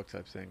pitchfork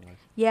type thing. Like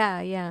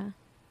Yeah.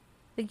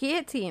 The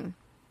guillotine.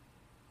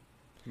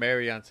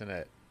 Mary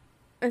Antoinette.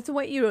 It's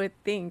what you would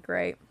think,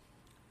 right?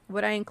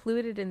 What I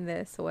included in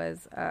this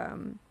was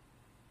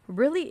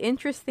really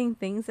interesting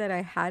things that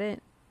I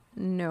hadn't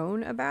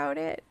known about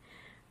it,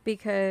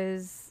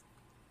 because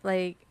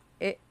like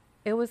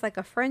it was like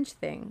a French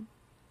thing,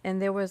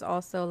 and there was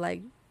also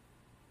like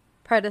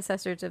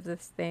predecessors of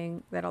this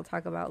thing that I'll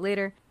talk about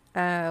later,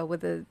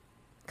 with a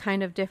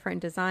kind of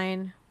different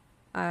design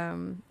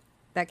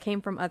that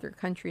came from other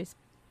countries.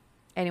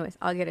 Anyways,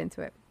 I'll get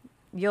into it.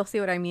 You'll see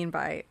what I mean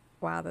by,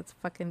 wow, that's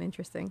fucking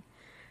interesting.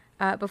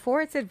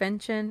 Before its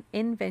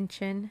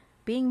invention,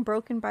 being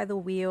broken by the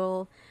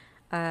wheel,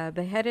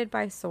 beheaded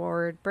by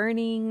sword,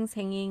 burnings,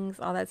 hangings,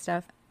 all that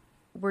stuff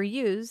were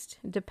used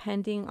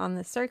depending on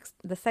the sex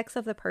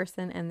of the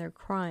person and their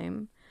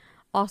crime,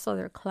 also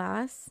their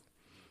class.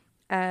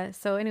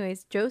 So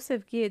anyways,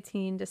 Joseph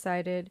Guillotine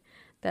decided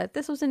that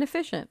this was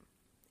inefficient,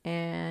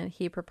 and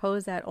he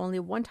proposed that only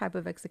one type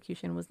of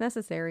execution was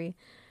necessary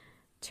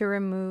to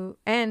remove,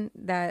 and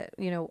that,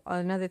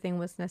 another thing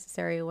was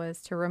necessary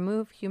was to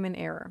remove human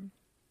error.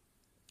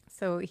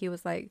 So he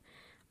was like,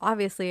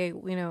 obviously,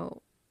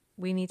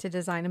 we need to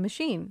design a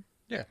machine.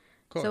 Yeah,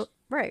 of course.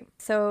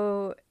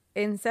 So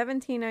in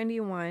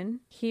 1791,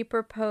 he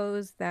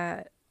proposed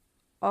that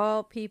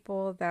all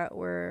people that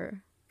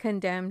were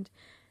condemned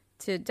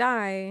to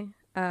die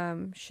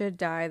should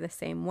die the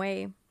same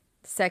way.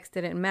 Sex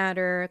didn't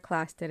matter,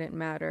 class didn't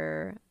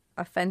matter,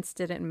 offense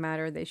didn't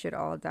matter. They should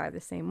all die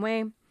the same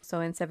way. So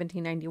in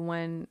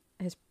 1791,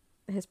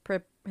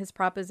 his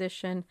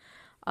proposition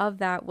of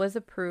that was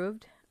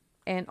approved,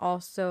 and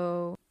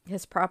also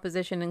his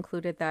proposition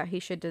included that he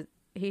should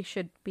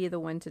be the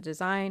one to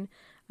design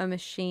a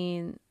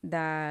machine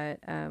that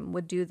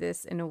would do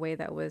this in a way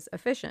that was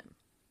efficient.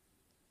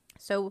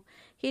 So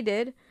he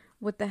did,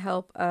 with the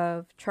help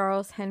of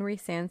Charles Henry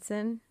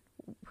Sanson,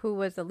 who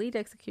was the lead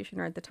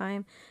executioner at the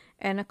time,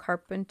 and a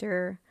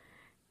carpenter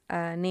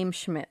named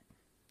Schmidt.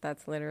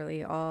 That's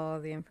literally all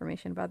the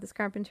information about this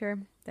carpenter,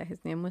 that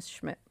his name was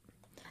Schmidt.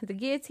 The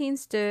guillotine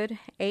stood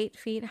 8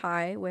 feet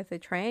high with a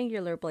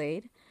triangular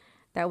blade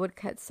that would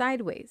cut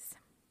sideways.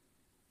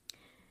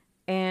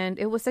 And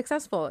it was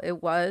successful.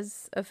 It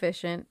was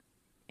efficient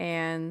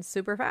and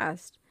super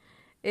fast.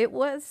 It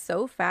was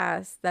so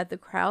fast that the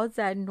crowds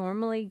that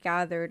normally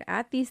gathered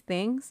at these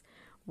things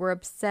were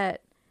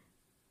upset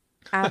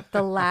at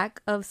the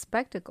lack of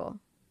spectacle,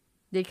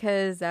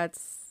 because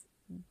that's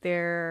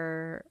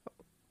the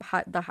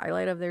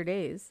highlight of their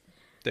days.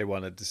 They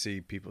wanted to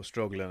see people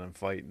struggling and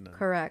fighting and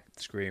Correct.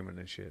 Screaming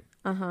and shit.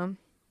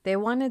 They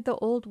wanted the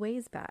old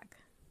ways back,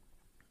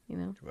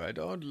 I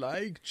don't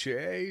like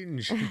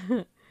change.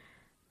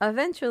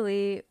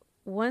 Eventually,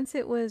 once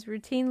it was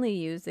routinely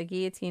used, the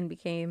guillotine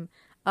became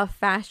a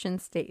fashion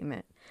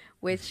statement,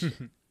 which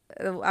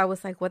I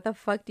was like, what the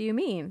fuck do you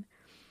mean?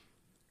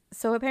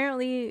 So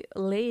apparently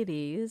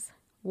ladies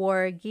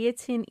wore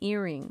guillotine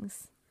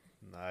earrings.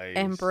 Nice.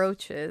 And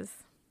brooches.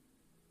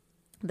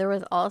 There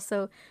was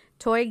also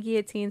toy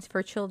guillotines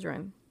for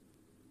children.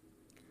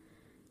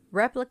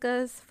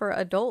 Replicas for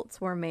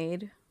adults were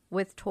made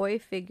with toy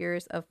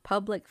figures of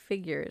public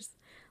figures.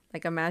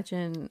 Like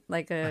imagine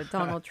like a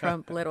Donald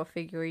Trump little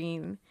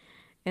figurine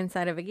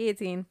inside of a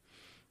guillotine.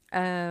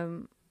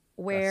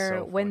 Where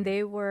so when funny.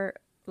 they were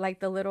like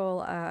the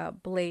little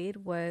blade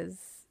was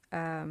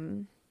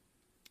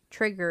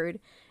triggered,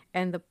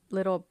 and the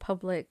little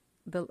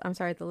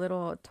the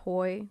little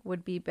toy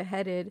would be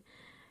beheaded,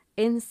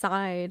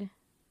 inside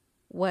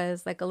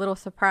was like a little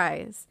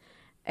surprise,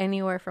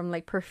 anywhere from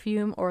like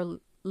perfume or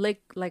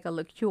like a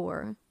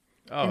liqueur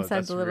Oh, inside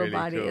that's the little really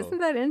body. cool. Isn't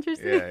that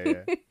interesting?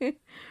 Yeah.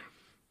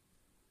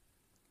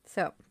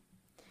 So,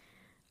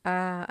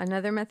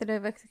 another method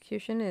of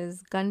execution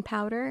is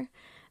gunpowder.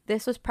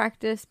 This was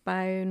practiced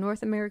by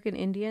North American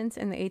Indians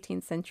in the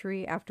 18th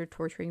century after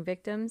torturing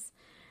victims.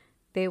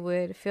 They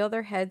would fill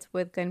their heads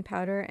with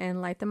gunpowder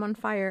and light them on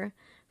fire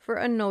for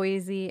a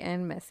noisy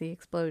and messy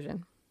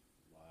explosion.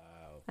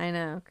 Wow. I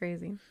know,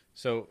 crazy.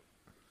 So,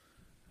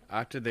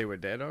 after they were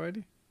dead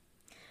already?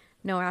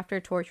 No, after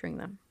torturing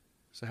them.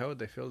 So how would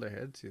they fill their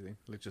heads, you think?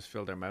 Like just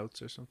fill their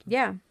mouths or something?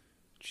 Yeah.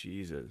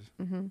 Jesus.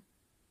 Mm-hmm.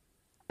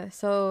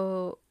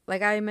 So,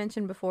 like I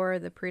mentioned before,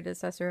 the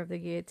predecessor of the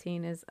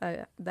guillotine is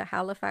the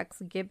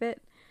Halifax gibbet.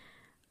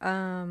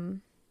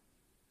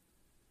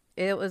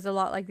 It was a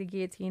lot like the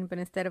guillotine, but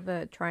instead of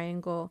a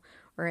triangle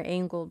or an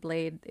angled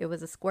blade, it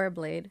was a square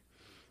blade.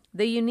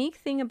 The unique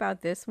thing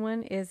about this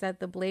one is that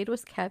the blade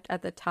was kept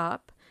at the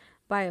top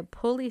by a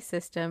pulley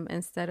system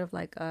instead of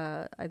like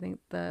I think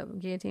the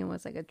guillotine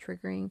was like a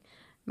triggering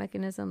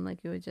mechanism, like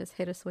you would just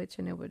hit a switch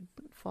and it would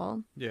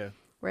fall. Yeah.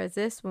 Whereas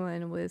this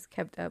one was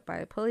kept up by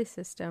a pulley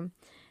system.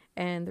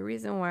 And the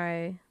reason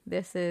why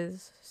this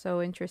is so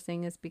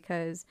interesting is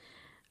because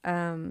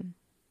the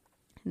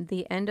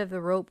end of the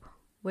rope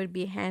would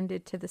be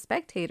handed to the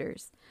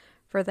spectators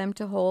for them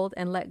to hold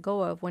and let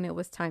go of when it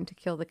was time to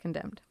kill the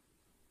condemned.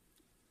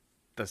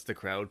 That's the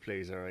crowd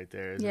pleaser right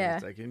there, isn't Yeah. it?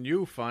 It's like, and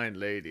you fine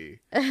lady,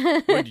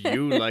 would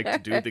you like to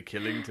do the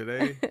killing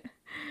today?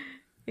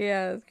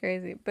 Yeah, it's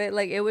crazy. But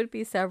like it would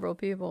be several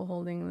people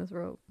holding this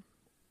rope.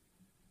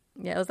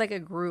 Yeah, it was like a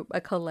group,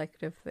 a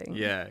collective thing.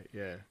 Yeah.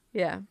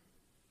 Yeah.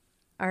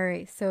 All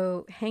right.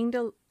 So hanged.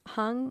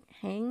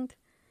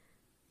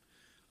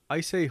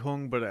 I say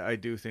hung, but I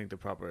do think the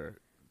proper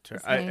term.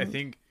 It's I hanged.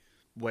 think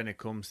when it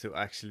comes to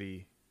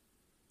actually,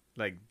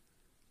 like,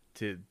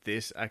 to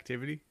this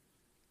activity,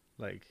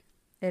 like,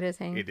 It is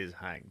hanged. it is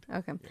hanged.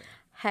 Okay. Yeah.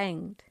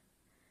 Hanged.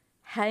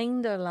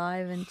 Hanged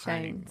alive in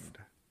chains.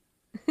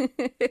 Hanged.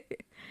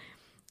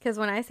 Because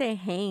when I say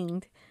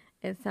hanged,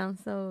 it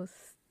sounds so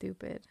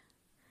stupid.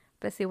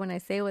 But see, when I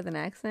say it with an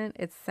accent,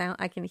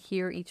 I can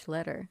hear each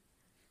letter.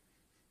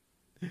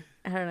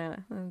 I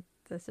don't know.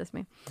 That's just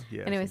me.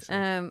 Yeah. I Anyways,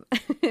 think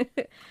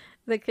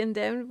the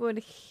condemned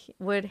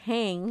would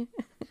hang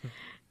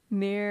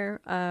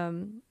near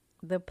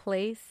the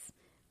place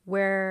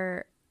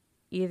where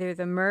either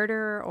the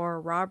murder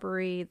or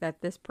robbery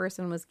that this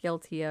person was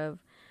guilty of,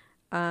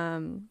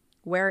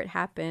 where it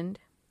happened.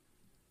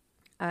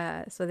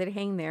 So they'd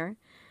hang there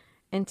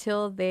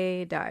until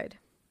they died.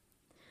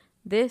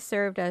 This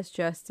served as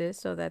justice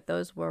so that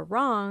those who were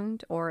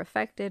wronged or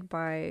affected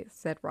by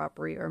said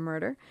robbery or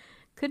murder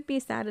could be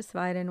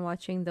satisfied in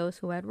watching those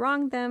who had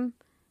wronged them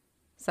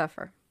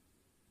suffer.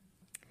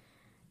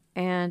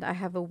 And I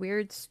have a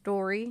weird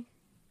story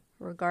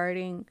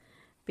regarding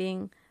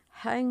being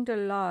hanged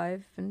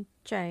alive in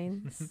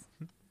chains.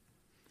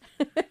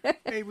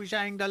 He was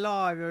hanged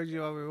alive,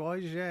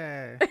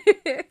 yeah.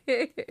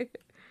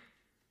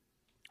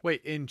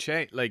 Wait, in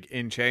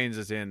chains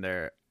as in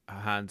their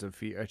hands and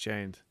feet are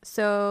chained.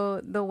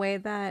 So the way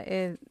that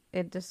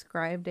it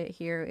described it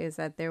here is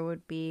that there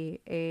would be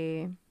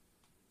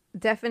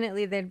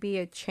there'd be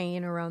a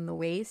chain around the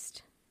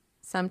waist.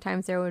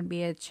 Sometimes there would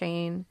be a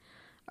chain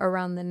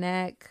around the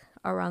neck,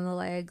 around the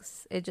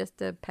legs. It just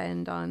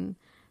depends on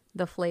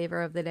the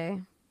flavor of the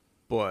day.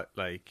 But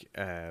like,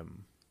 they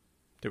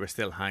were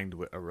still hanged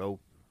with a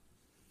rope.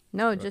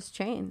 No, just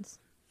chains.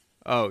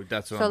 Oh,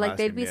 that's what So I'm like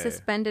asking. they'd be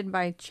suspended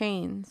by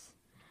chains,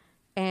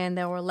 and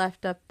they were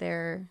left up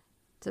there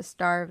to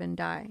starve and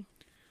die.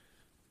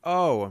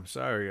 Oh, I'm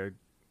sorry.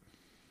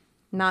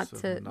 Not So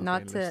to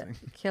not been listening.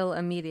 kill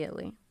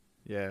immediately.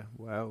 Yeah.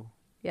 Wow.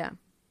 Yeah.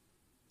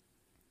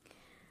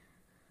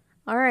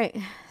 All right.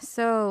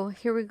 So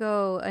here we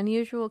go.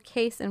 Unusual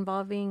case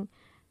involving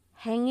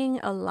hanging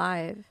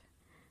alive.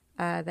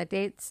 That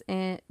dates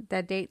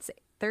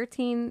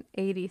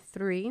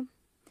 1383.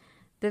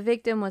 The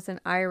victim was an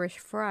Irish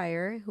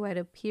friar who had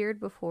appeared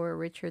before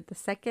Richard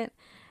II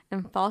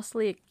and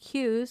falsely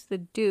accused the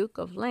Duke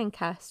of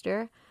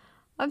Lancaster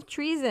of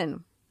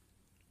treason.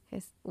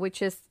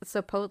 Which is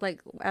supposed,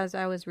 like, as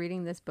I was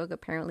reading this book,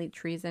 apparently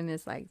treason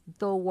is like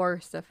the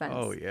worst offense.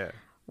 Oh yeah.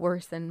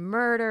 Worse than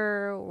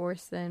murder,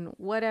 worse than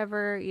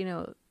whatever,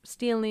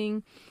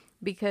 stealing,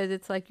 because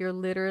it's like you're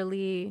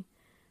literally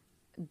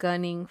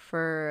gunning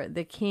for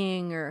the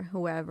king or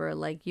whoever.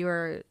 Like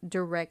you're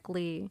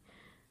directly,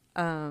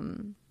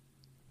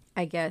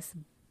 I guess,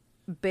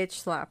 bitch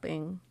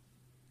slapping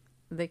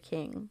the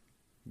king.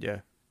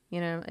 Yeah.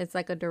 It's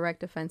like a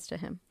direct offense to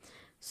him.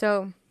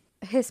 So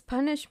his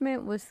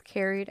punishment was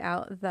carried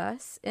out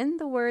thus, in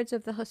the words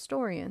of the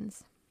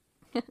historians.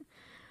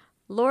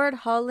 Lord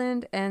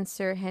Holland and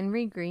Sir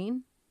Henry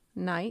Green,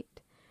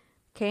 knight,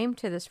 came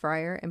to this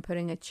friar and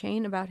putting a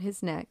chain about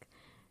his neck,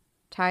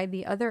 tied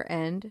the other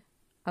end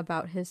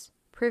about his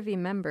privy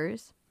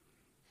members,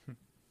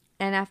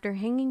 and after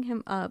hanging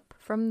him up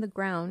from the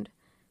ground,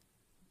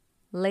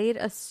 laid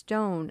a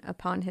stone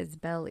upon his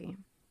belly,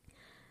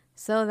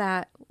 so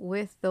that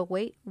with the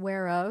weight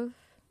whereof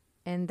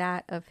and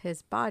that of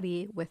his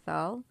body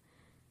withal,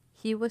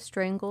 he was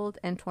strangled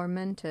and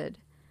tormented,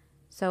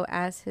 so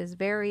as his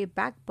very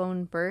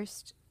backbone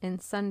burst in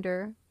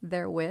sunder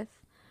therewith,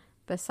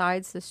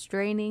 besides the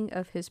straining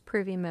of his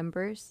privy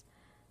members.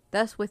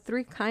 Thus with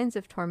 3 kinds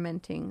of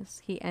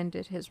tormentings he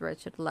ended his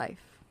wretched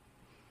life.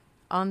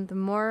 On the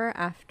morrow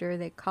after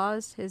they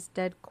caused his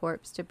dead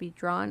corpse to be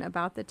drawn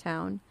about the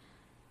town,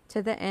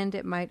 to the end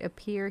it might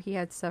appear he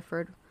had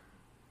suffered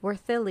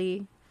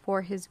worthily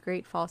for his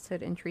great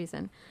falsehood and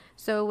treason.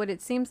 So what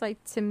it seems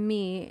like to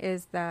me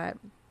is that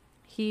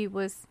he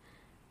was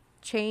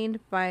chained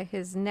by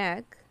his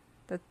neck,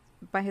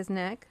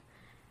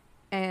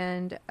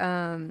 and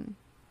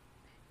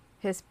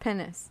his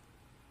penis.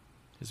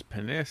 His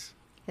penis?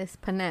 His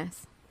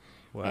penis.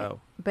 Wow.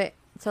 But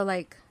so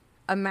like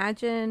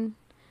imagine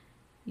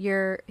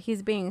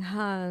he's being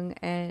hung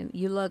and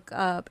you look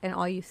up and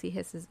all you see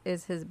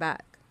is his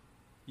back.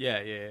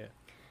 Yeah, yeah, yeah.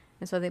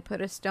 And so they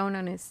put a stone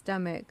on his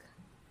stomach.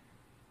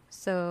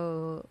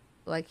 So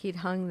like he'd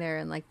hung there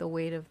and like the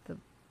weight of the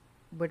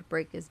would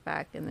break his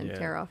back and then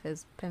tear off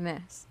his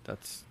penis.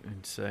 That's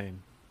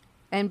insane.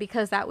 And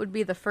because that would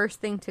be the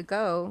first thing to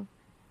go,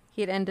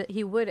 he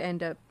would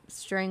end up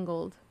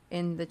strangled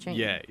in the chain.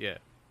 Yeah, yeah.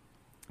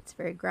 It's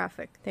very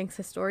graphic. Thanks,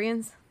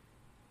 historians.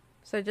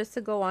 So just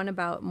to go on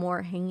about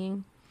more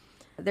hanging,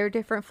 there are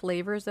different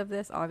flavors of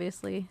this,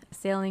 obviously.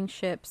 Sailing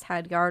ships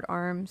had yard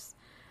arms.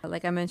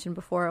 Like I mentioned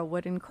before,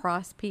 wooden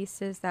cross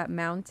pieces that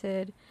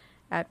mounted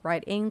at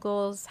right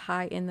angles,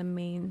 high in the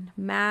main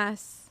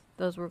mast.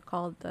 Those were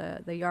called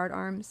the yard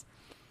arms.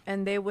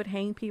 And they would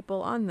hang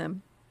people on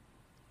them.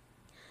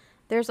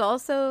 There's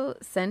also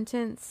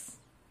sentence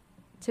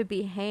to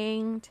be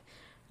hanged,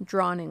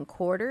 drawn, and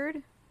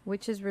quartered,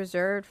 which is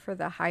reserved for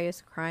the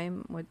highest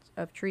crime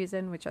of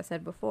treason, which I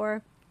said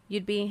before.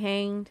 You'd be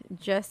hanged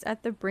just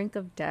at the brink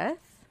of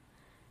death,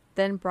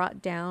 then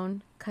brought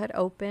down, cut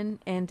open,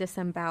 and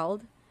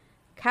disemboweled,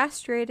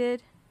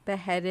 castrated,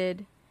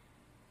 beheaded.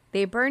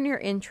 They burn your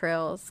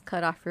entrails,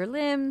 cut off your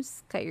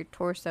limbs, cut your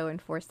torso in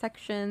 4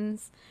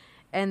 sections,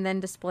 and then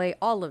display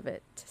all of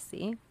it to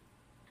see.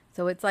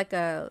 So it's like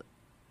a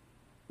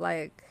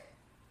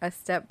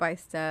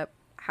step-by-step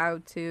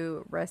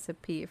how-to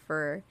recipe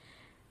for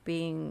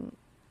being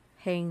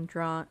hanged,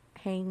 drawn,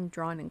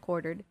 and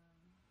quartered.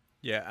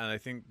 Yeah, and I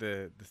think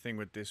the thing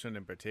with this one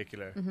in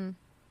particular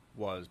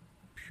was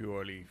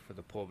purely for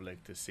the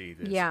public to see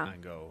this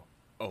and go,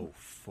 oh,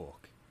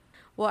 fuck.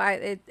 Well,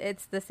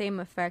 it's the same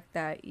effect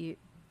that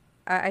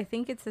I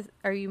think it's,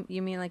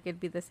 you mean like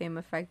it'd be the same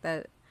effect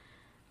that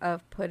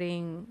of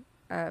putting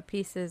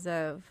pieces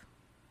of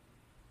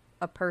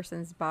a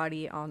person's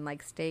body on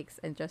like stakes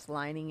and just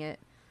lining it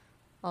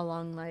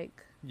along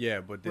like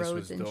but this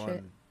was done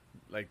shit.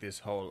 Like this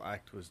whole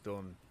act was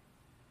done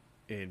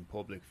in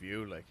public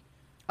view, like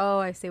oh,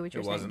 I see what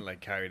you're saying. It wasn't like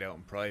carried out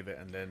in private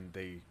and then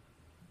they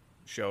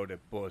showed it,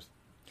 but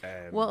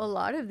well, a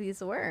lot of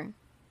these were.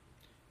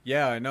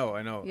 Yeah, I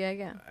know.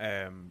 Yeah.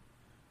 And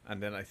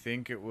then I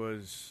think it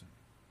was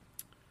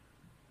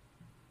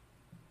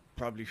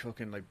probably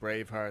fucking like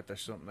Braveheart or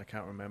something, I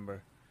can't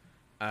remember.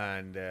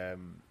 And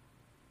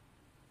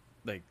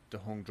like the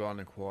hung, drawn,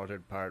 and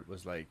quartered part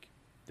was like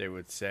they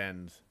would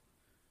send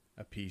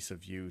a piece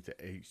of you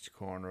to each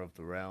corner of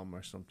the realm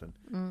or something.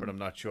 But I'm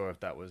not sure if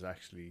that was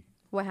actually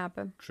what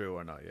happened, true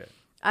or not yet.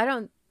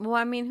 Well,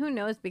 I mean, who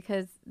knows,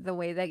 because the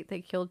way that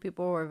they killed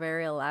people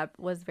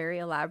was very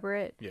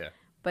elaborate. Yeah.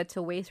 But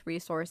to waste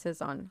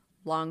resources on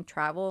long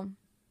travel,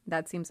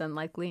 that seems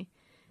unlikely.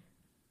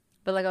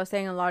 But like I was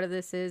saying, a lot of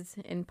this is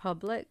in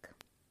public.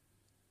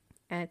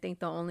 And I think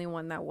the only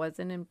one that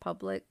wasn't in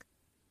public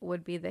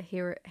would be the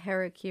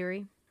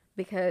harakiri.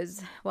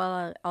 Because,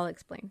 well, I'll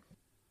explain.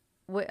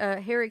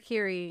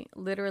 Harakiri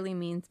literally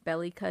means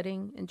belly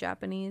cutting in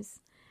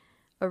Japanese.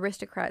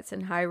 Aristocrats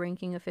and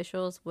high-ranking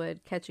officials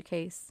would catch a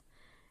case.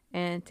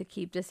 And to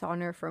keep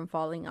dishonor from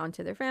falling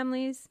onto their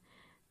families,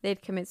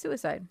 they'd commit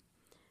suicide.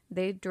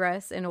 They'd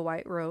dress in a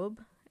white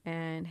robe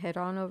and head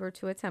on over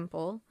to a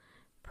temple,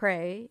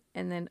 pray,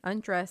 and then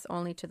undress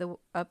only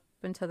up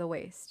until the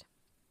waist.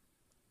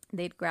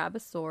 They'd grab a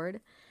sword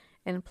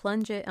and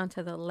plunge it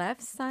onto the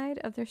left side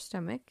of their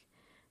stomach,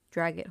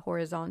 drag it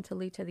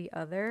horizontally to the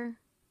other,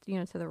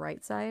 to the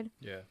right side.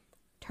 Yeah.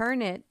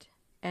 Turn it,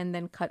 and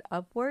then cut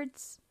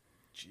upwards.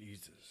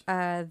 Jesus.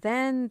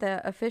 Then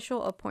the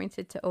official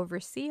appointed to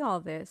oversee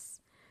all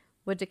this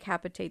would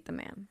decapitate the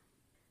man.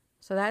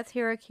 So that's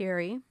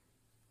harakiri.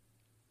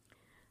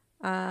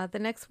 The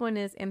next one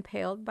is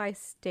impaled by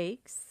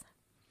stakes,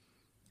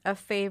 a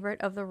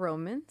favorite of the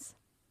Romans.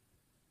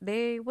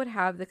 They would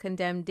have the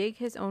condemned dig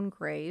his own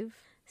grave,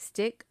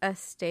 stick a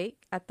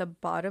stake at the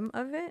bottom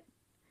of it.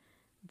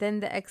 Then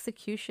the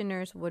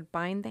executioners would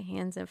bind the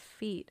hands and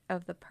feet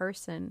of the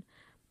person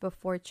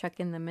before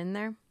chucking them in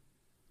there.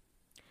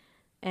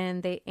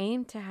 And they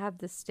aimed to have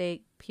the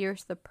stake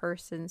pierce the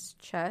person's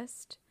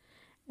chest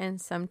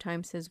and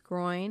sometimes his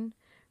groin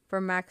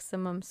for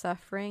maximum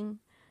suffering.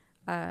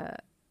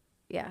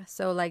 Yeah.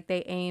 So like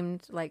they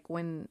aimed like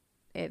when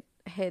it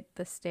hit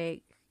the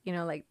stake, you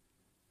know, like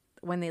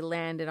when they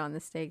landed on the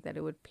stake that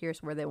it would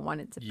pierce where they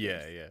wanted to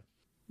pierce. Yeah.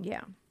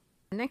 Yeah.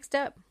 Next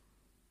up,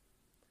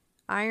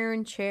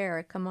 iron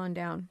chair. Come on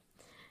down.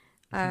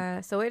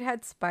 So it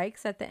had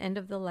spikes at the end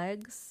of the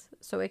legs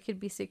so it could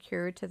be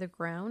secured to the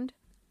ground.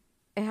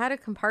 It had a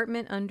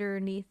compartment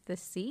underneath the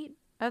seat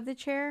of the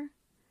chair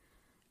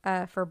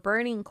for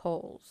burning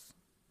coals.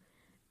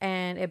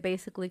 And it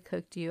basically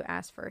cooked you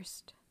ass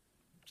first.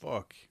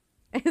 Fuck.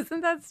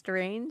 Isn't that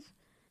strange?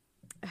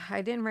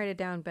 I didn't write it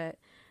down, but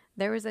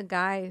there was a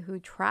guy who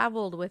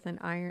traveled with an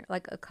iron,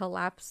 like a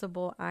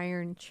collapsible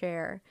iron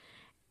chair.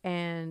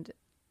 And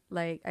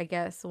like, I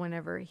guess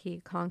whenever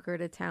he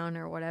conquered a town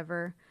or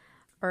whatever,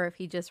 or if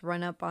he just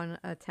run up on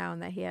a town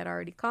that he had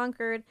already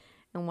conquered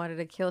and wanted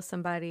to kill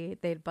somebody,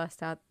 they'd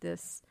bust out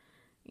this,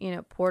 you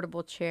know,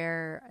 portable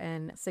chair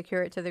and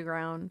secure it to the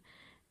ground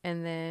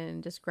and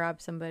then just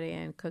grab somebody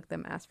and cook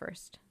them ass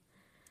first.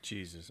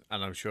 Jesus.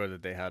 And I'm sure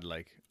that they had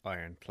like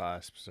iron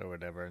clasps or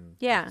whatever. And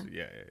Yeah.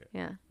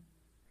 Yeah.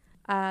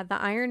 The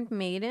Iron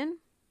Maiden,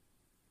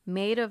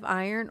 made of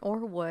iron or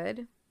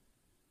wood.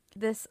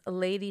 This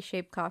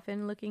lady-shaped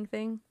coffin-looking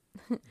thing.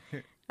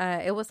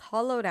 It was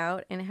hollowed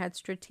out and had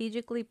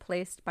strategically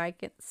placed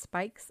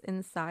spikes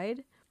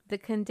inside. The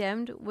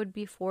condemned would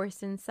be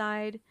forced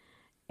inside,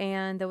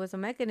 and there was a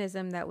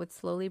mechanism that would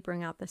slowly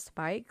bring out the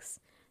spikes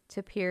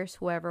to pierce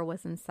whoever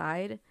was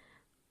inside,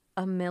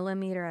 a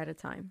millimeter at a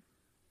time.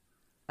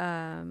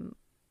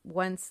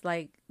 Once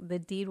like the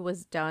deed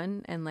was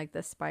done and like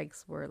the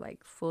spikes were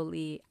like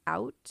fully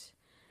out,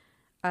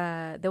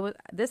 there was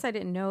this I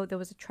didn't know, there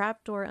was a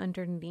trapdoor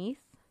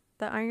underneath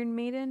the Iron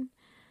Maiden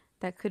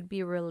that could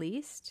be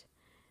released,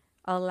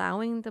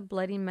 allowing the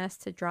bloody mess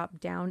to drop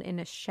down in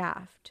a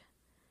shaft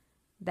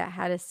that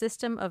had a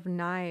system of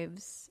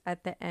knives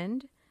at the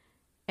end,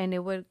 and it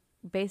would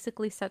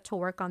basically set to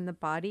work on the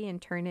body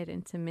and turn it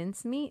into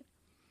mincemeat,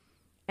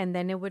 and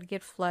then it would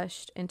get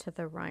flushed into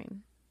the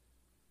Rhine.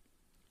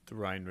 The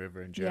Rhine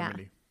River in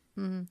Germany.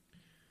 Yeah. Mm-hmm.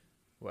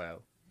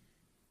 Wow.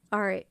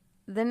 All right.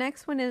 The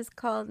next one is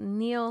called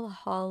Neil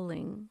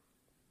Halling.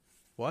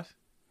 What?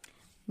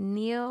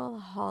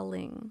 Neil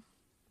Halling.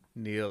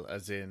 Kneel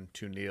as in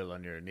to kneel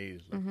on your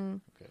knees. Like, Mm-hmm.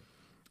 Okay.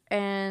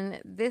 And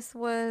this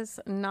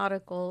was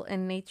nautical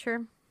in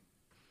nature.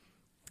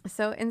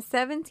 So in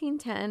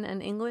 1710,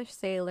 an English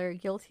sailor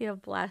guilty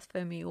of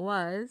blasphemy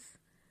was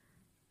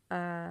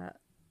Neil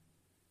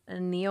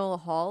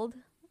Halling.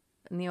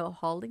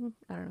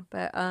 I don't know.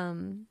 But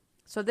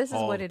so this is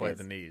what it is. by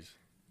the knees.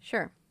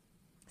 Sure.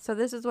 So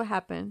this is what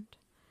happened.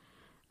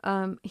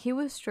 He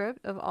was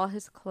stripped of all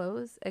his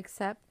clothes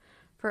except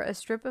for a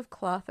strip of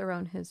cloth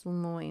around his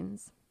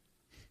loins.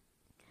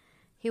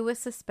 He was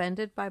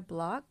suspended by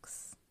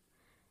blocks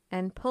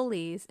and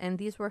pulleys, and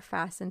these were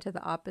fastened to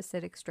the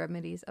opposite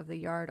extremities of the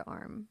yard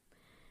arm.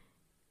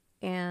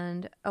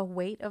 And a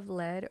weight of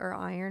lead or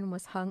iron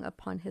was hung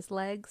upon his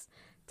legs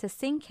to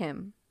sink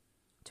him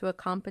to a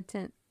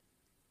competent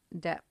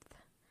depth.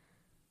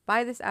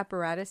 By this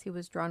apparatus, he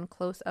was drawn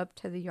close up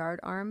to the yard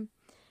arm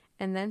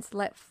and thence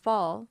let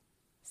fall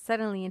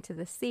suddenly into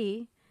the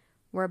sea,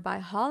 where by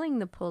hauling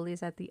the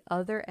pulleys at the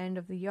other end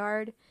of the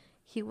yard,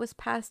 he was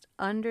passed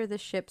under the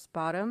ship's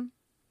bottom,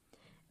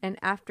 and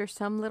after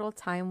some little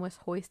time was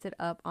hoisted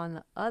up on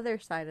the other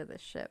side of the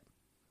ship.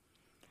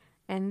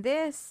 And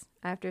this,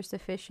 after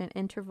sufficient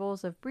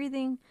intervals of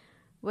breathing,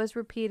 was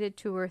repeated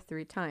 2 or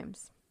 3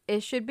 times.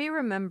 It should be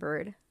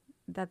remembered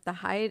that the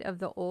height of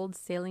the old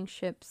sailing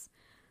ships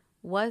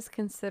was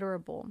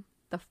considerable,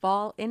 the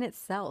fall in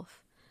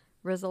itself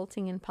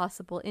resulting in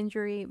possible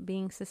injury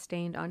being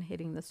sustained on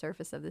hitting the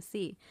surface of the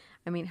sea.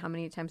 I mean, how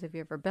many times have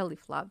you ever belly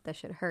flopped? That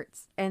shit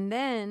hurts. And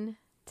then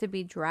to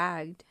be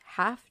dragged,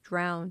 half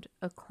drowned,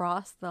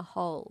 across the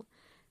hull,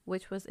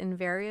 which was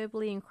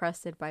invariably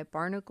encrusted by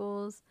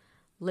barnacles,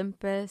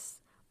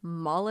 limpets,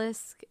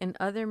 mollusks, and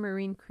other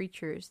marine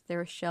creatures,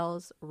 their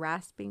shells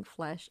rasping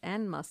flesh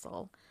and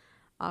muscle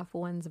off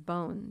one's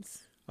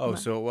bones. Oh,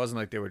 so it wasn't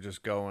like they were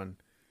just going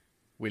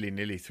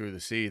willy-nilly through the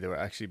sea. They were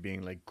actually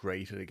being like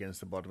grated against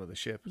the bottom of the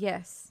ship.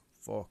 Yes.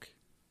 Fuck.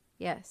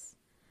 Yes.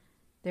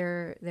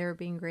 They're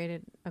being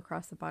grated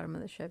across the bottom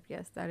of the ship.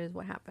 Yes, that is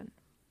what happened.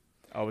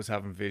 I was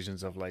having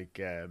visions of like,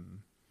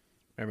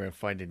 remember in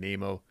Finding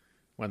Nemo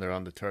when they're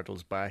on the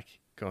turtle's back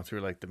going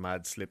through like the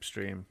mad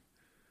slipstream.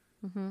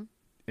 Mm-hmm.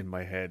 In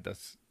my head,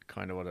 that's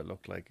kind of what it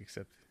looked like,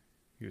 except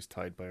he was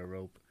tied by a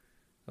rope.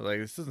 I was like,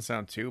 this doesn't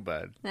sound too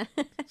bad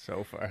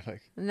so far.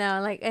 Like,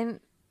 no,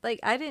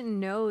 I didn't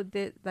know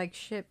that like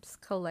ships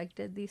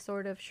collected these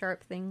sort of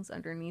sharp things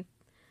underneath,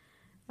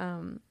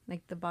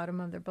 like the bottom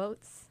of their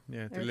boats.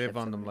 yeah, they live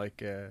on them like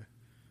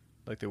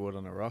they would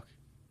on a rock.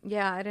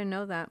 Yeah, I didn't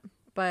know that,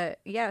 but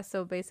yeah,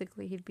 so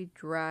basically he'd be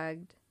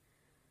dragged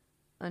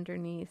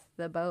underneath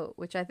the boat,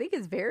 which I think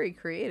is very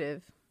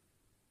creative.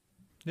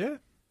 Yeah.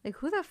 Like,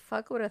 who the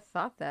fuck would have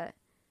thought that?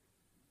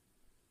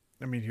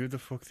 I mean, who the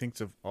fuck thinks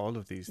of all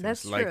of these things?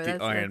 That's like true.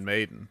 the Iron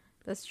Maiden.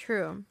 That's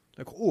true.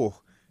 Like, oh,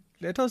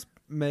 let us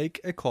make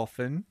a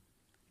coffin,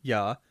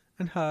 yeah,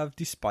 and have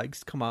the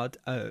spikes come out,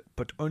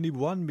 but only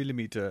 1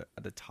 millimeter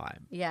at a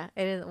time. Yeah,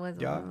 it was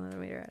 1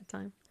 millimeter at a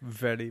time.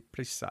 Very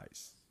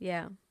precise.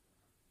 Yeah.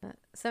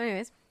 So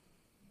anyways,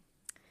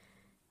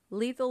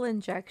 lethal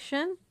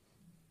injection,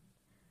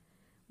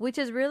 which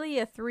is really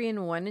a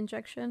 3-in-1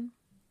 injection.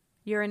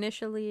 You're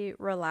initially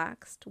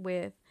relaxed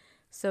with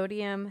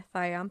sodium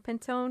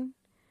thiopental,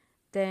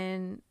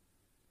 then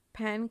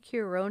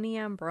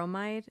pancuronium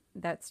bromide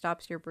that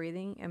stops your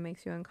breathing and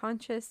makes you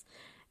unconscious,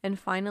 and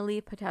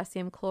finally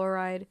potassium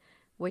chloride,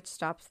 which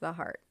stops the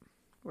heart.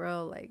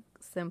 Real like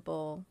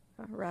simple,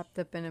 wrapped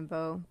up in a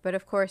bow. But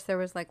of course there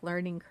was like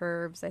learning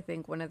curves. I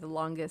think one of the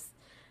longest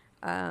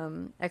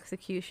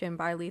execution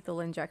by lethal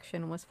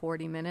injection was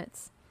 40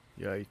 minutes.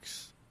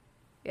 Yikes.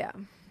 Yeah.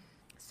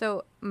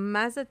 So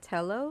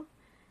Mazzello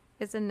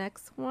is the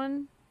next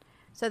one.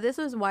 So this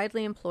was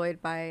widely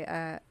employed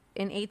by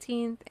in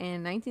 18th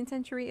and 19th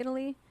century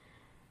Italy.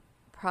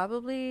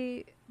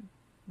 Probably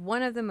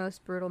one of the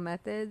most brutal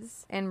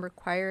methods, and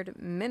required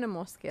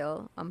minimal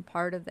skill on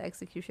part of the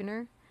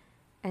executioner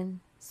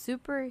and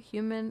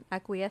superhuman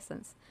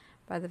acquiescence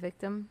by the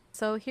victim.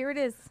 So here it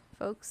is,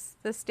 folks.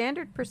 The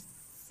standard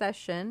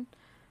procession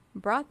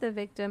brought the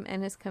victim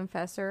and his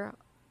confessor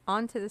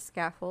onto the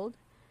scaffold,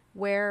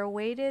 where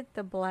waited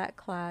the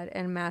black-clad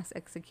and masked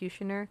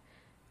executioner,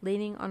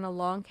 leaning on a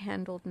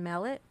long-handled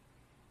mallet,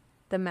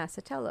 the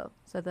Mazzello.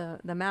 So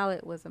the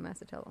mallet was a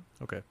Mazzello.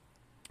 Okay.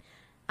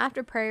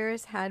 After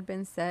prayers had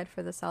been said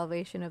for the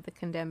salvation of the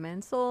condemned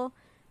man's soul,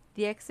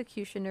 the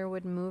executioner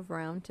would move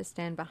round to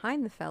stand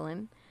behind the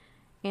felon,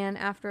 and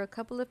after a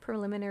couple of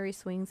preliminary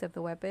swings of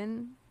the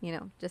weapon,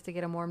 just to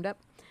get him warmed up,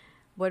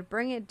 would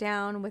bring it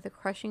down with a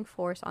crushing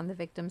force on the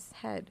victim's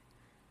head.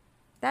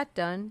 That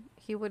done,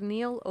 he would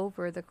kneel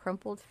over the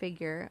crumpled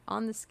figure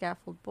on the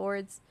scaffold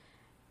boards.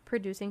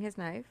 Producing his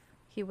knife,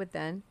 he would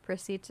then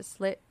proceed to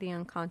slit the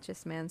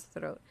unconscious man's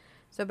throat.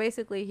 So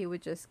basically, he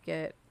would just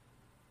get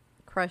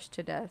crushed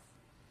to death.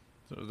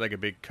 So it was like a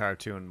big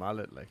cartoon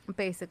mallet, like.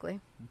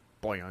 Basically.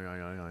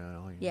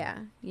 Boing. Yeah.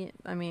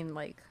 I mean,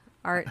 like,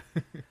 art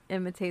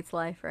imitates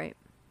life, right?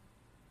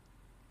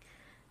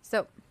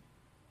 So,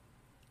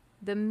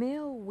 the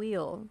mill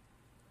wheel,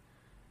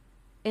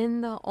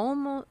 in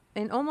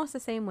almost the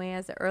same way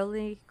as the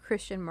early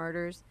Christian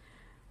martyrs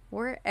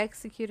were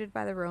executed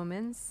by the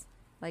Romans,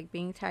 like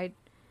being tied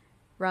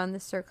around the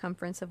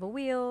circumference of a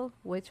wheel,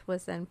 which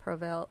was then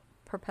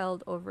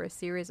propelled over a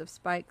series of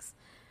spikes.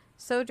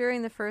 So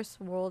during the First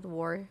World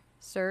War,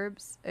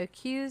 Serbs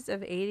accused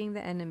of aiding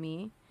the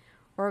enemy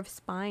or of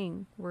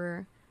spying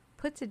were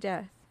put to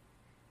death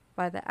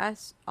by the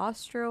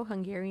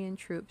Austro-Hungarian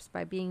troops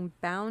by being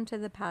bound to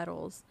the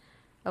paddles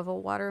of a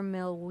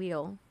watermill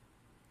wheel.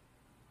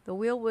 The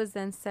wheel was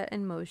then set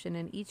in motion,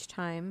 and each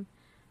time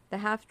the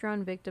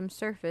half-drowned victim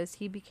surfaced,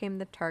 he became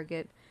the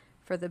target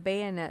for the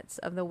bayonets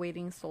of the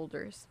waiting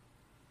soldiers.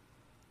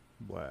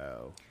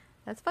 Wow.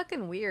 That's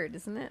fucking weird,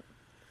 isn't it?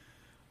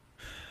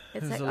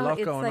 It's There's like, a lot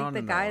it's going like on the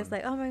in guy's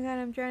that one. like, oh my god,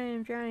 I'm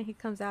drowning. He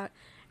comes out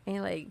and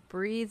he like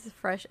breathes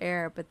fresh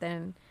air, but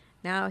then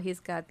now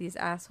he's got these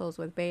assholes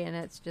with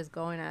bayonets just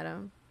going at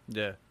him.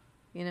 Yeah.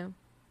 And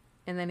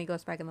then he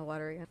goes back in the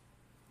water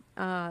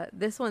again.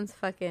 This one's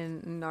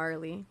fucking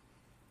gnarly.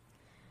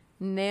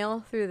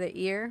 Nail through the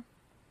ear.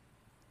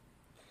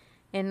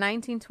 In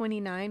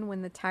 1929,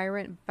 when the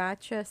tyrant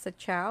Bacha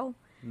Sachau...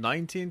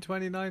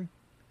 1929?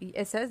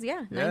 It says,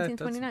 yeah,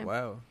 1929.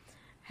 Wow.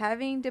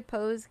 Having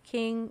deposed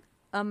King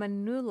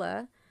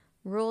Amanullah,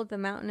 ruled the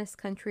mountainous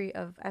country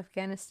of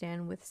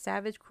Afghanistan with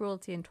savage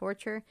cruelty and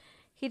torture,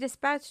 he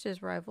dispatched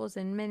his rivals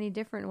in many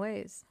different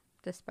ways.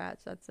 Dispatch,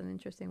 that's an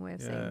interesting way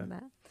of saying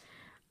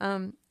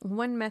that.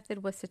 One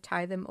method was to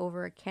tie them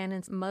over a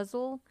cannon's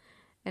muzzle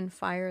and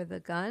fire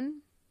the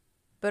gun.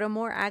 But a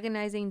more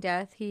agonizing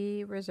death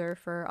he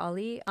reserved for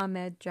Ali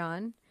Ahmed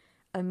Jan,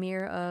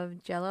 Emir of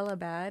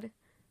Jalalabad,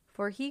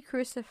 for he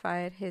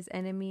crucified his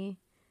enemy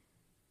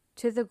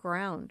to the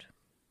ground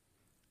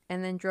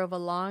and then drove a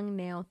long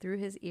nail through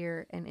his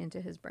ear and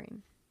into his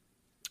brain.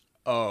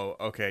 Oh,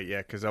 okay, yeah,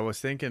 because I was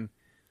thinking...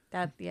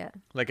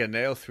 Like a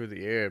nail through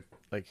the ear,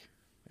 like,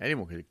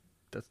 anyone could...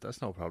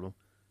 That's no problem.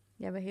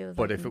 Yeah, but he was...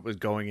 But if it was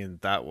going in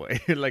that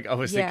way, like, I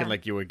was thinking,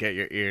 like, you would get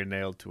your ear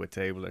nailed to a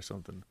table or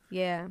something.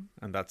 Yeah.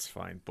 And that's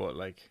fine, but,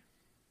 like,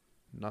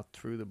 not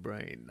through the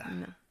brain.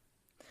 No.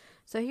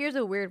 So here's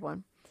a weird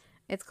one.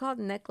 It's called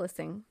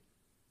necklacing.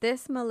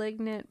 This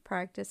malignant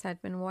practice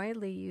had been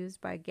widely used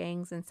by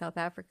gangs in South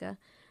Africa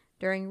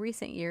during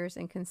recent years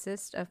and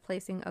consists of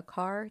placing a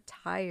car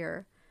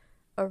tire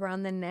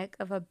around the neck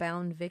of a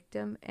bound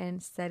victim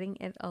and setting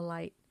it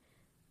alight.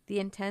 The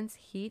intense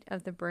heat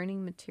of the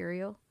burning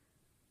material,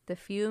 the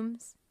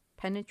fumes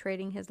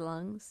penetrating his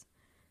lungs,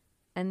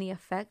 and the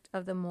effect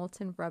of the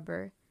molten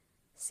rubber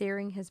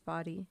searing his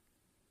body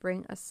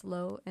bring a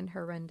slow and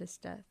horrendous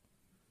death.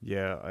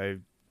 Yeah, I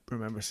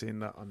remember seeing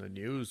that on the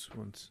news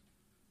once.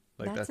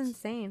 Like that's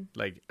insane.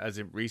 Like, as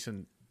in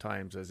recent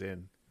times, as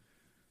in,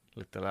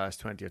 like, the last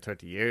 20 or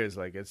 30 years,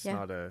 like, it's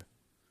not a...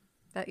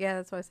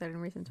 That's why I said in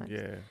recent times.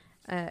 Yeah.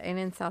 And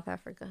in South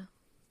Africa.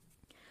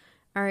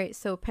 All right,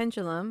 so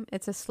pendulum,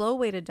 it's a slow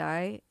way to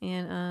die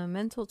and a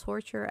mental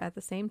torture at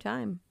the same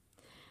time.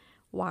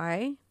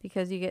 Why?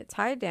 Because you get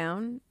tied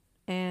down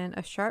and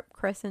a sharp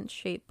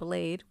crescent-shaped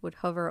blade would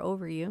hover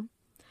over you,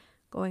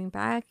 going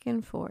back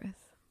and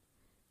forth.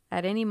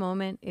 At any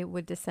moment, it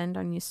would descend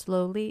on you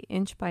slowly,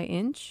 inch by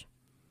inch.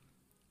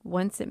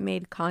 Once it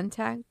made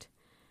contact,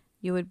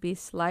 you would be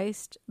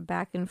sliced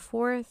back and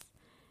forth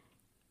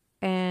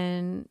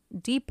and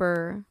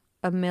deeper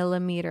a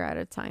millimeter at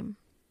a time.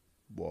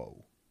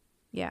 Whoa.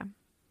 Yeah,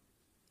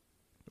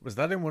 Was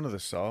that in one of the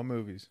Saw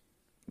movies?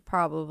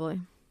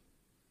 probably.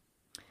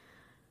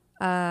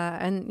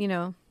 And, you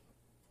know,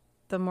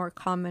 the more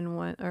common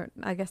one, or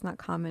I guess not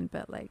common,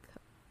 but like,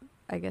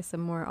 I guess a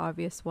more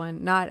obvious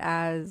one, not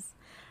as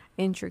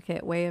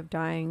intricate way of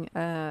dying,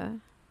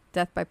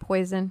 death by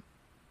poison.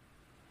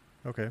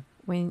 Okay.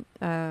 When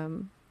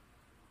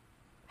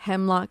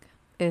hemlock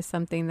is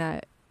something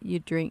that you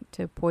drink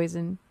to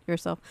poison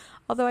yourself.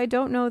 Although I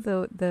don't know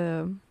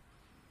the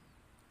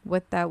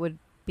what that would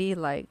be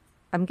like.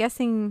 I'm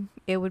guessing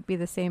it would be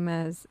the same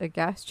as a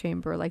gas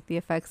chamber, like the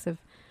effects of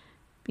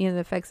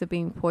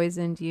being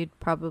poisoned. You'd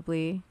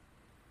probably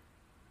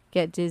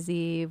get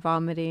dizzy,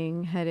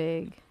 vomiting,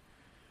 headache.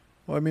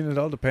 Well, I mean, it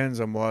all depends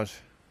on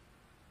what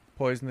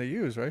poison they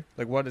use, right?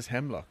 Like, what is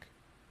hemlock?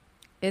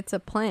 It's a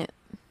plant.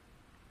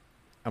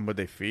 And would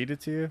they feed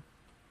it to you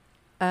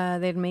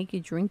They'd make you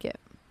drink it.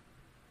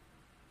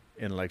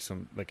 in like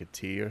a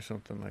tea or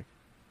something like?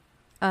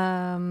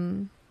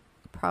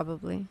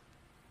 Probably.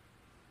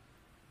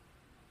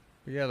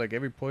 But yeah, like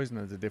every poison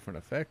has a different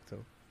effect,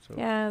 though. So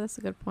Yeah, that's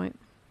a good point.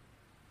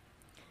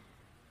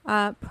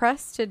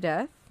 Pressed to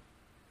death.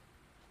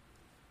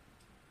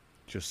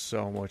 just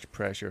so much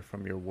pressure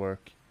from your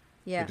work.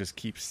 Yeah. You just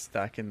keep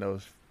stacking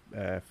those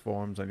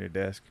forms on your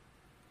desk.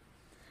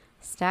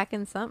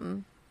 Stacking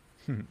something.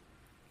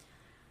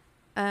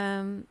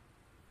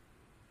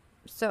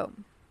 So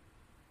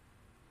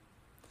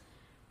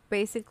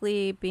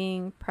basically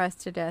being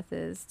pressed to death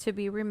is to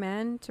be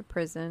remanded to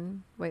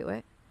prison.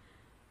 Wait.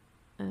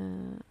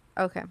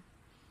 Okay.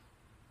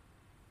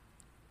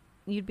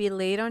 You'd be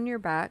laid on your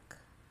back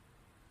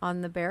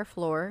on the bare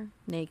floor,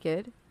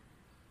 naked,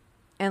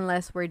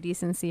 unless where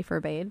decency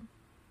forbade.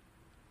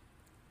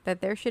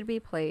 That there should be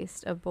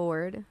placed a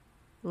board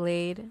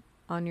laid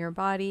on your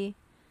body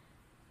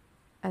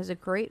as a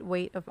great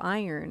weight of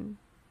iron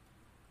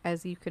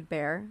as you could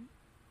bear,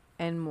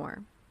 and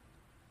more.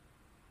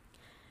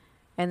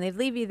 And they'd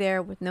leave you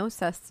there with no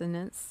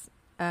sustenance,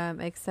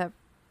 except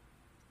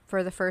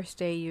for the first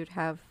day you'd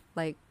have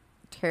like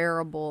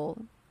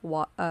terrible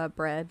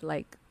bread,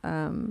 like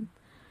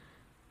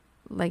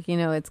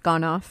it's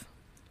gone off.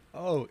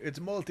 Oh, it's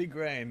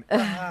multigrain.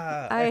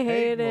 I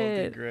hate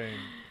it. Multigrain.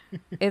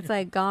 It's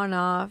like gone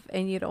off,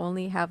 and you'd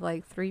only have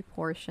like 3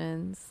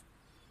 portions.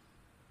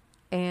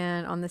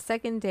 And on the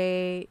second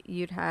day,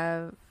 you'd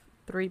have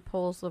 3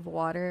 pulls of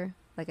water,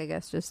 like I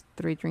guess just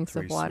 3 drinks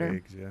 3 of water.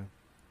 swigs, yeah.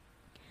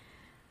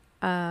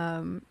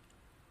 And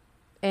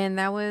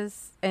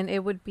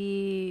it would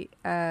be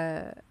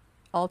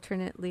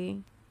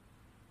alternately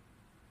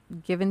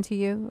given to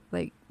you,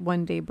 like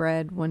one day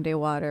bread, one day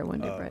water, one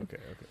day bread.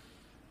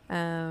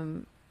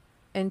 Okay.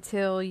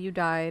 Until you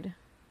died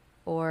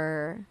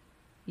or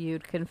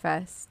you'd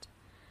confessed.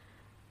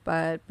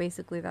 But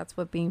basically that's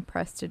what being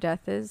pressed to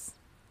death is.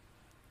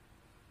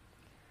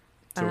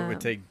 So it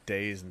would take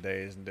days and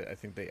days, and I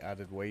think they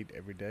added weight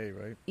every day,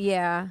 right?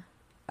 Yeah.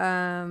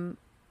 There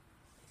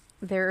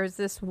is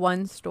this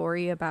one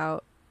story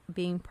about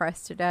being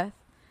pressed to death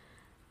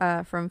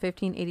from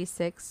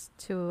 1586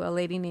 to a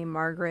lady named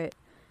Margaret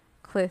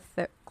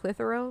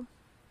Clitheroe.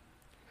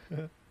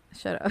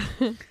 Shut up.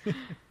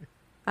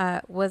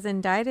 Was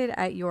indicted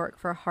at York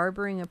for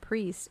harboring a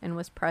priest and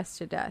was pressed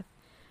to death.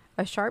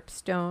 A sharp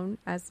stone,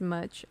 as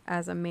much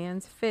as a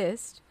man's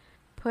fist,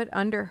 put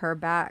under her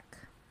back,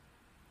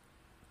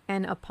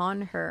 and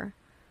upon her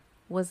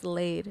was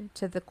laid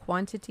to the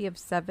quantity of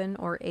 7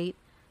 or 8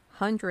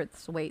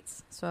 hundredths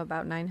weights, so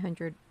about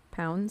 900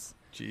 pounds.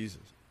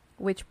 Jesus.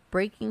 Which,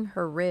 breaking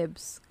her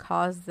ribs,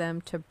 caused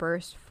them to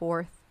burst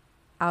forth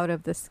out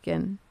of the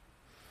skin.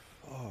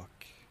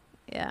 Fuck.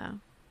 Yeah.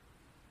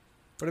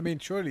 But I mean,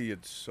 surely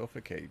you'd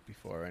suffocate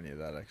before any of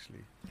that,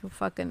 actually. Who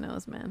fucking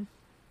knows, man?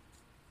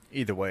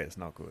 Either way, it's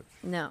not good.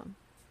 No.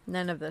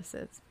 None of this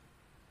is.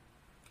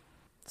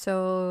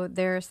 So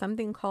there's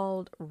something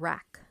called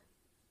rack.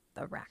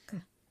 The rack.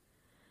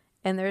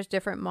 And there's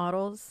different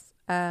models.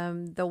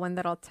 The one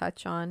that I'll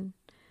touch on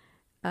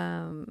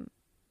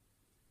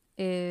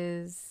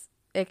is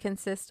it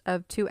consists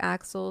of 2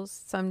 axles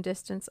some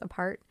distance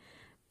apart,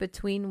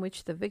 between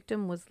which the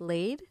victim was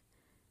laid,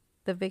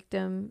 the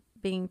victim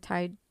being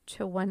tied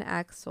to one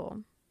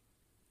axle,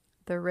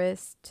 the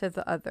wrist to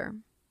the other.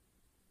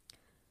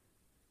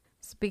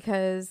 It's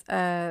because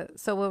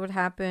so what would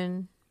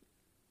happen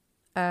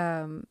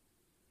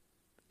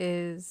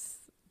is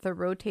the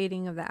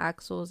rotating of the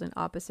axles in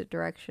opposite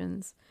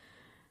directions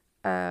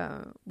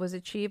was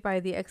achieved by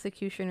the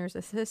executioner's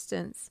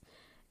assistants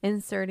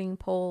inserting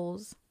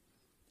poles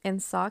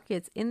and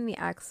sockets in the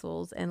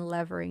axles and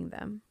levering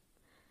them.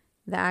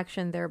 The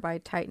action thereby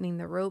tightening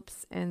the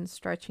ropes and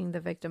stretching the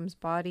victim's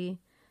body,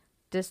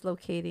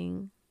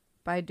 dislocating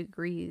by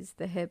degrees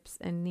the hips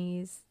and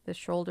knees, the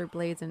shoulder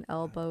blades and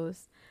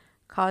elbows,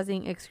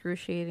 causing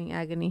excruciating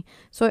agony.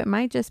 So it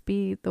might just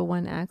be the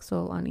one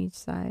axle on each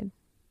side.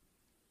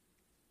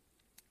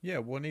 Yeah,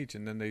 one each,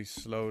 and then they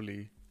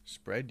slowly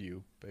spread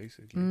you,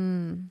 basically.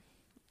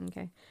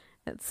 Okay.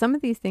 Some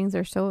of these things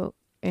are so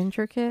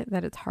intricate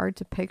that it's hard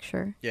to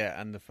picture. Yeah,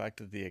 and the fact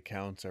that the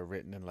accounts are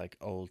written in like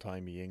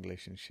old-timey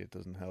English and shit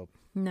doesn't help.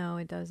 No,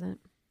 it doesn't.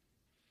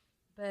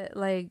 But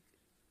like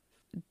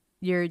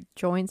your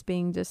joints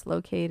being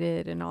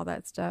dislocated and all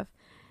that stuff,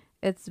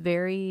 it's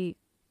very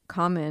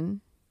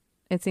common.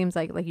 It seems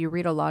like you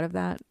read a lot of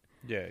that.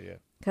 Yeah, yeah.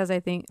 Because I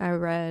think I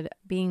read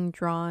being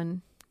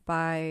drawn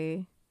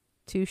by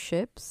two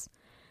ships.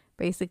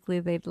 Basically,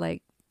 they'd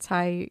like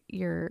tie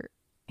your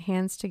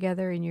hands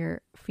together and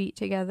your feet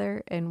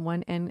together, and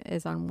one end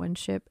is on one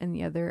ship and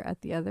the other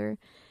at the other,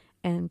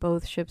 and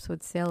both ships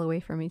would sail away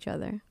from each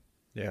other.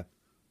 Yeah.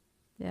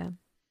 Yeah.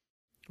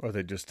 Or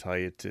they just tie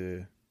it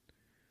to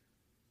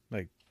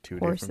like two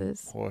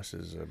Horses. different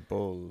horses or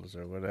bulls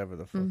or whatever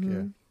the fuck.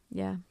 Mm-hmm.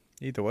 Yeah. Yeah.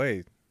 Either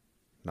way,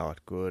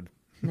 not good.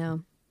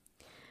 No.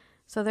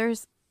 So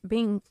there's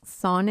being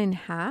sawn in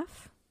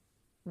half,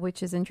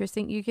 which is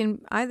interesting. You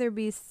can either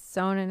be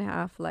sewn in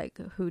half like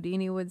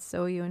Houdini would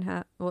sew you in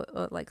half,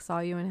 like saw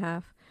you in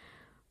half,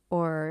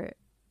 or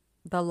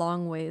the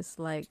long ways,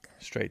 like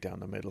Straight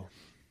down the middle.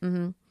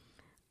 Mm-hmm.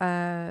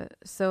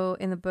 So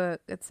in the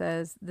book it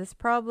says this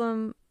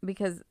problem,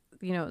 because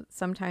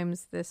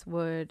sometimes this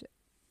would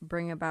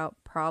bring about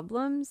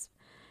problems,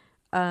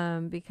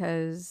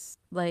 because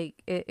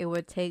like it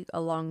would take a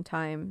long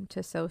time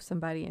to sew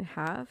somebody in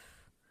half.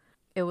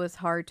 It was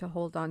hard to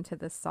hold on to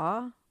the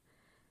saw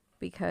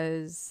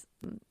because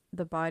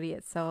the body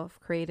itself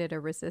created a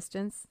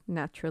resistance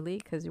naturally,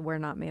 because we're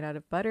not made out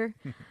of butter.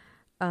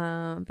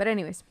 But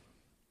anyways,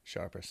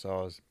 Sharper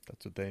saws,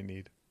 that's what they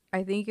need.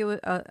 I think it was.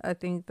 I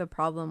think the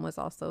problem was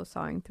also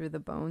sawing through the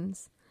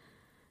bones.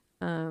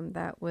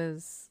 That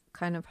was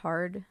kind of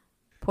hard.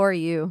 Poor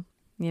you,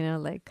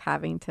 like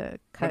having to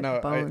cut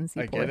bones.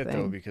 I poor get it thing.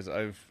 though, because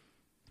I've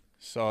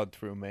sawed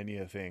through many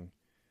a thing,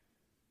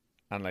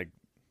 and like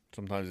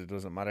sometimes it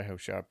doesn't matter how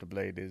sharp the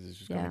blade is; it's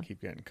just gonna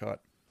keep getting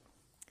cut.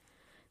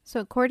 So,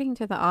 according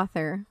to the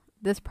author,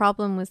 this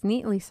problem was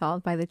neatly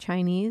solved by the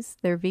Chinese.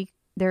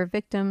 Their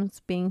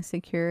victims being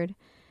secured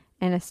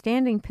in a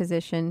standing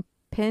position,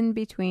 pinned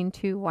between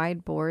two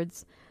wide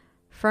boards,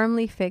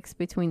 firmly fixed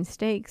between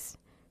stakes,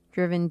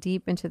 driven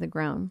deep into the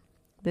ground.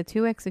 The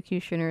two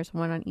executioners,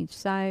 one on each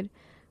side,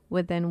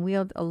 would then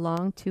wield a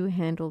long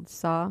two-handled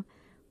saw,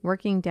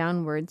 working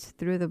downwards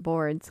through the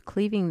boards,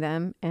 cleaving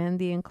them and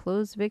the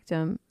enclosed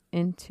victim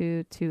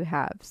into two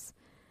halves.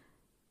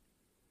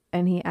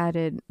 And he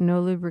added,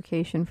 no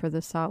lubrication for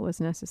the saw was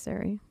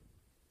necessary.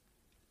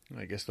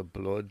 I guess the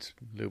blood's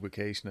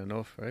lubrication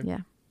enough, right?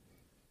 Yeah.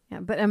 Yeah,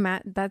 but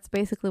that's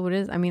basically what it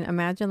is. I mean,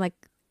 imagine like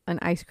an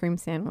ice cream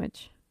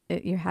sandwich.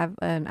 You have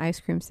an ice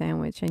cream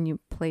sandwich and you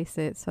place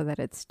it so that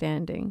it's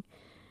standing.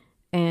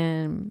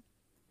 And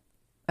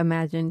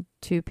imagine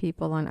two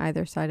people on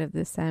either side of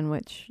this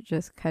sandwich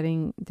just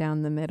cutting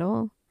down the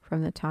middle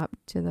from the top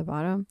to the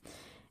bottom.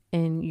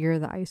 And you're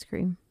the ice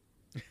cream.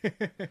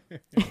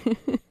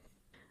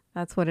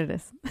 That's what it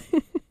is.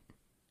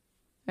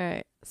 All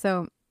right.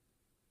 So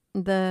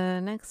the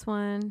next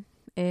one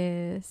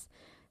is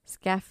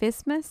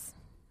scaphismus.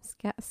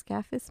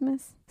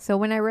 Scaphismus. So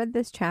when I read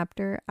this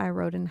chapter, I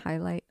wrote in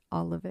highlight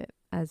all of it,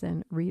 as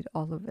in read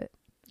all of it.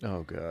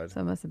 Oh God.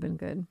 So it must have been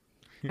good.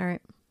 All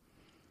right.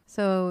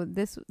 So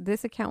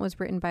this account was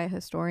written by a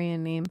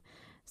historian named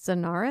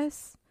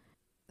Zonaras,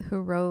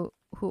 who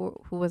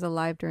was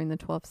alive during the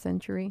 12th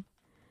century,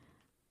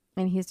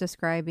 and he's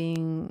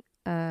describing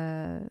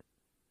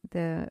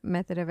the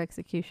method of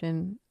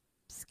execution,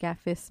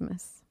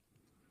 scaphismus.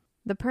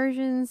 The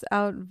Persians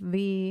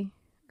outvie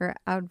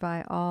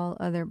all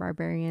other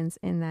barbarians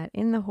in that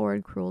in the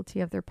horrid cruelty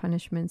of their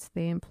punishments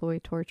they employ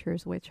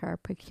tortures which are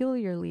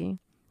peculiarly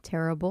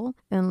terrible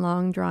and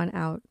long drawn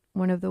out,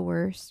 one of the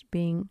worst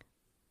being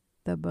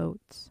the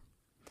boats.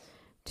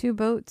 Two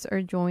boats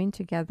are joined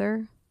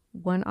together,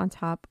 one on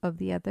top of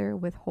the other,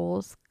 with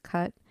holes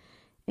cut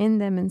in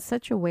them in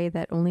such a way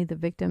that only the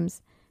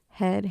victim's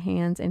head,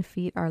 hands, and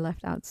feet are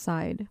left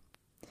outside.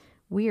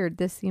 Weird.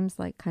 This seems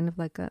like kind of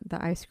like the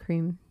ice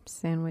cream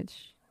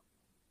sandwich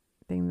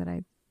thing that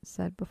I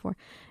said before.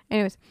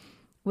 Anyways,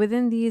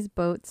 within these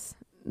boats,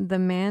 the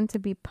man to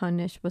be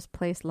punished was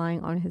placed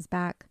lying on his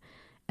back,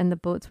 and the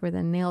boats were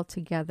then nailed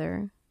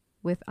together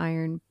with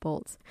iron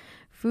bolts.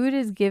 Food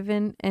is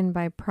given, and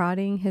by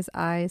prodding his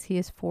eyes, he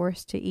is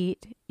forced to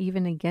eat,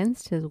 even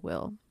against his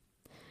will.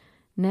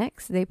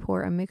 Next, they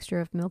pour a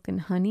mixture of milk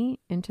and honey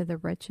into the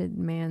wretched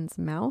man's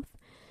mouth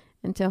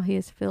until he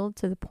is filled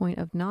to the point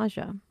of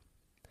nausea,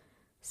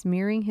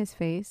 smearing his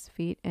face,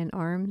 feet, and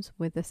arms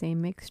with the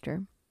same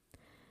mixture.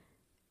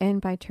 And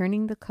by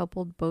turning the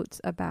coupled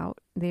boats about,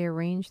 they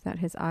arrange that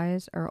his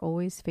eyes are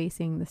always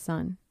facing the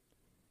sun.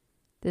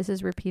 This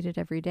is repeated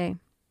every day.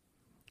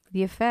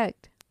 The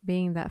effect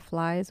being that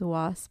flies,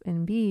 wasps,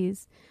 and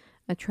bees,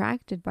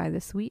 attracted by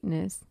the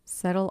sweetness,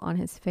 settle on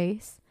his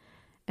face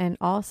and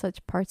all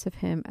such parts of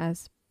him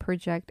as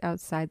project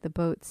outside the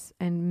boats,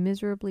 and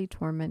miserably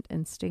torment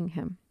and sting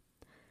him.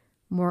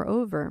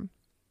 Moreover,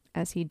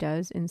 as he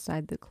does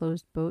inside the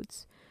closed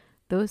boats,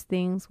 those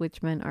things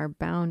which men are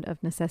bound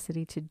of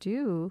necessity to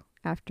do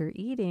after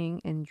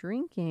eating and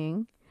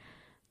drinking,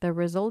 the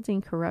resulting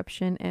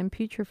corruption and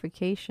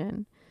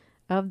putrefaction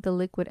of the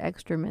liquid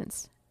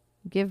excrements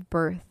give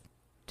birth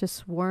to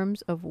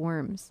swarms of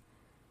worms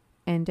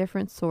and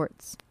different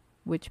sorts,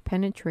 which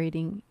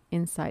penetrating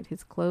inside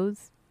his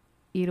clothes,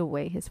 eat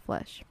away his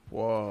flesh.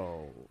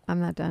 Whoa. I'm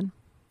not done.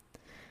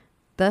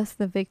 Thus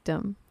the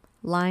victim,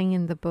 lying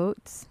in the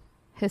boats,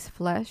 his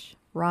flesh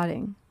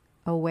rotting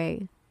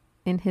away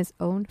in his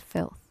own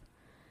filth,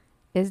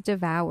 is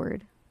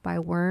devoured by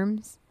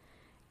worms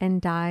and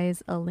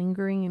dies a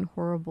lingering and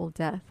horrible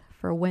death.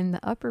 For when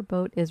the upper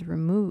boat is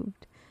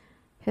removed,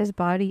 his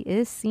body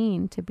is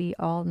seen to be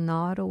all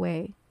gnawed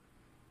away,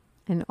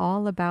 and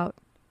all about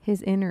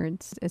his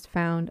innards is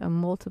found a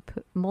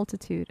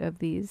multitude of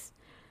these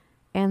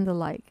and the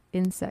like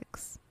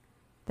insects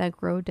that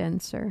grow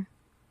denser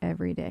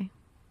every day.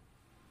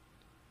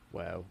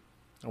 Wow.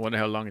 I wonder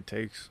how long it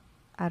takes.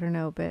 I don't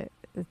know, but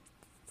it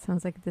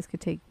sounds like this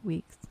could take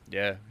weeks.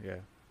 Yeah.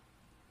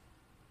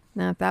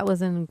 Now, if that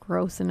wasn't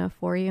gross enough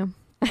for you,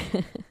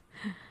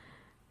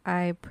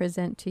 I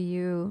present to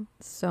you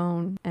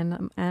sewn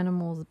an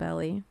animal's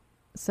belly.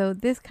 So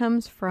this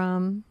comes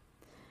from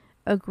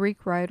a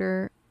Greek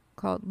writer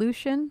called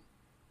Lucian,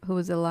 who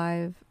was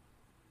alive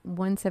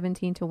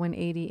 117 to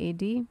 180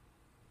 AD.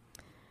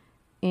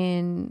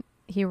 And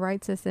he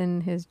writes this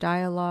in his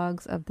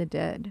Dialogues of the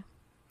Dead.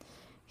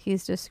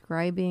 He's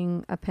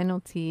describing a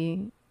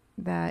penalty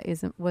that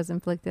was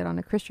inflicted on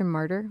a Christian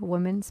martyr, a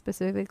woman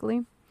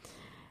specifically.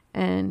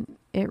 And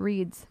it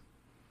reads,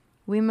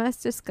 "We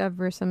must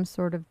discover some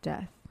sort of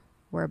death,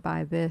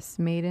 whereby this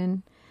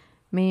maiden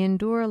may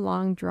endure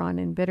long drawn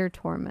and bitter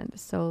torment.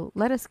 So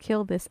let us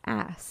kill this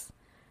ass,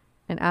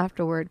 and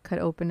afterward cut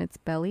open its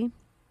belly,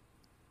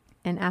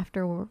 and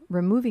after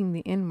removing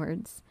the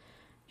inwards,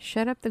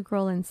 shut up the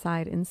girl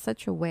inside in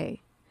such a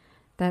way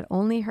that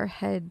only her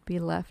head be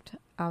left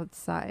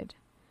outside.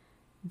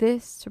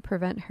 This to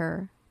prevent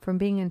her from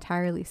being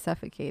entirely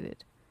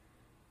suffocated,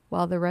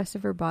 while the rest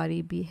of her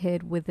body be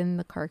hid within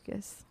the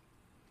carcass.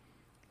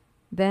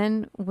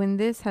 Then, when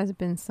this has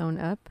been sewn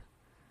up,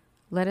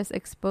 let us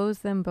expose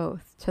them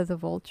both to the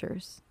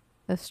vultures,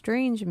 a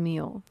strange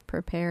meal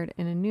prepared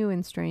in a new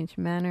and strange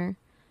manner.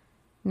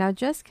 Now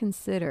just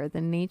consider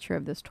the nature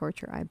of this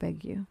torture, I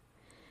beg you.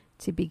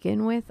 To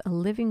begin with, a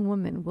living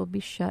woman will be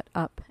shut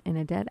up in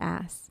a dead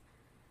ass.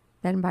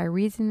 Then by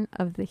reason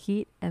of the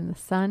heat and the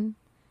sun,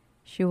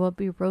 she will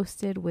be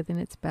roasted within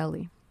its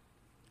belly.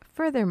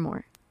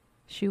 Furthermore,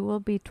 she will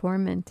be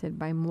tormented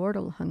by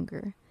mortal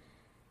hunger,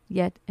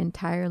 yet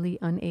entirely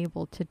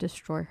unable to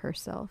destroy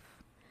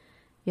herself.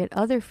 Yet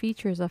other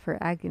features of her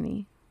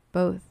agony,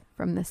 both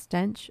from the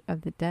stench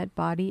of the dead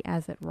body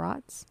as it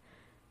rots,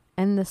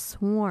 and the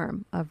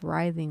swarm of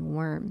writhing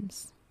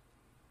worms,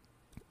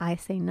 I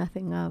say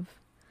nothing of.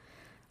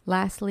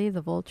 Lastly,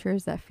 the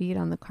vultures that feed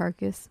on the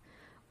carcass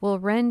will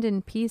rend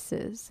in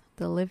pieces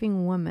the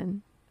living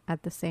woman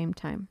at the same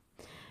time."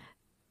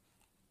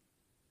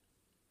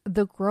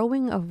 The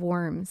growing of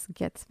worms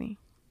gets me.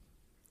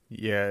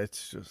 Yeah, it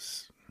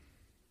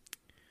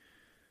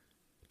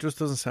just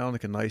doesn't sound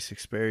like a nice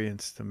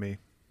experience to me.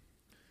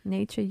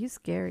 Nature, you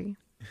scary.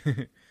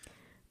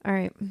 All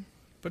right.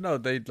 But no,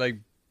 they like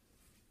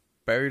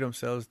bury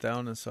themselves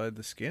down inside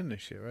the skin and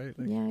shit, right?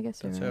 Like, yeah, I guess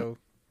that's you're right. how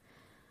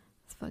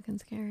It's fucking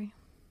scary.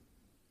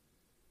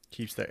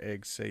 keeps their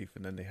eggs safe,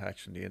 and then they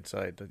hatch on the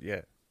inside. That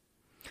yeah.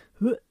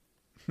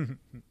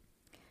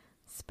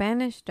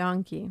 Spanish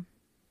donkey.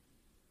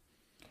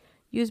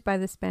 Used by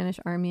the Spanish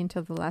army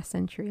until the last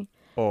century.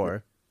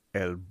 Or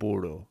el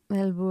burro.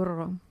 El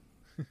burro.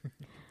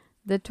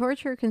 The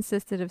torture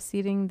consisted of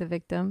seating the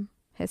victim,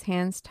 his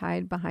hands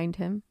tied behind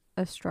him,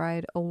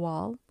 astride a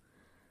wall,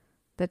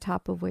 the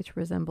top of which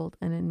resembled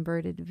an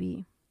inverted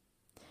V.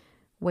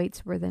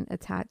 Weights were then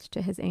attached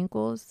to his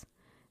ankles,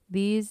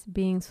 these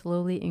being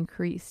slowly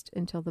increased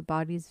until the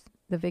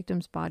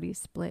victim's body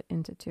split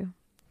into two.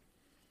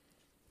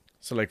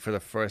 So like for the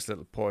first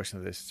little portion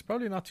of this, it's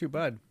probably not too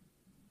bad.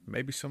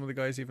 Maybe some of the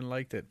guys even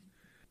liked it.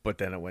 But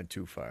then it went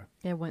too far.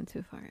 It went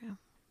too far, yeah.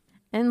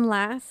 And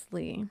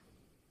lastly,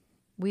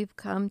 we've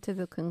come to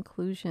the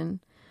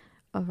conclusion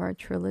of our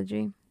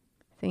trilogy.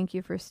 Thank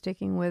you for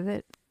sticking with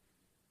it.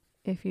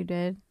 If you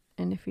did,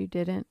 and if you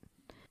didn't,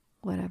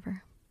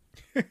 whatever.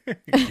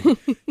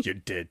 You're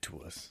dead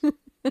to us.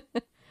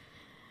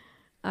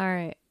 All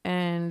right.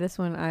 And this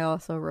one, I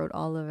also wrote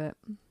all of it.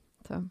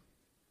 So.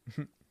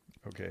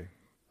 Okay.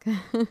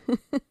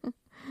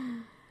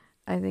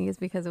 I think it's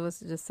because it was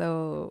just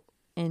so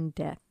in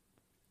depth.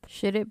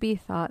 Should it be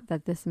thought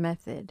that this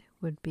method,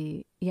 would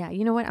be, yeah,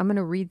 you know what? I'm going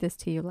to read this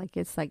to you like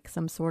it's like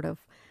some sort of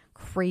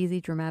crazy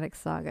dramatic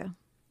saga.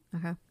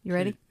 Okay. You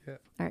ready? Yeah.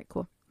 All right,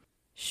 cool.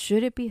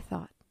 Should it be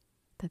thought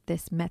that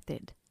this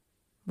method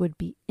would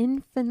be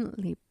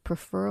infinitely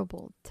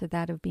preferable to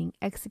that of being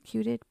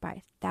executed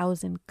by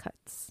 1,000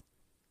 cuts,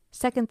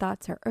 second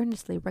thoughts are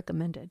earnestly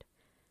recommended,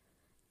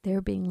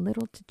 there being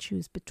little to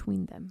choose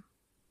between them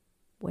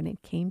when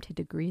it came to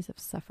degrees of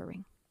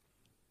suffering.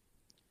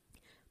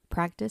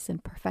 Practiced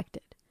and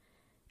perfected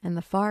in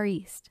the Far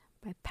East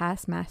by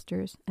past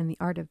masters in the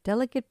art of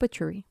delicate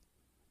butchery,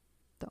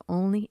 the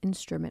only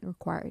instrument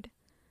required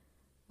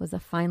was a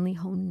finely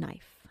honed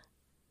knife.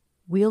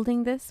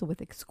 Wielding this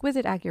with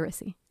exquisite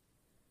accuracy,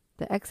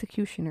 the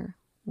executioner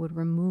would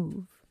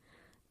remove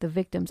the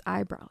victim's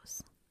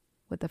eyebrows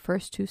with the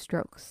first 2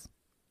 strokes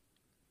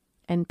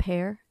and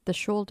pare the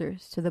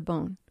shoulders to the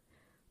bone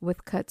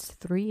with cuts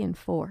 3 and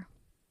 4.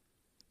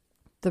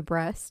 The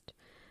breast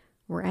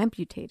were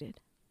amputated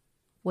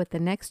with the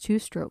next 2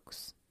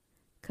 strokes,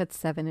 cuts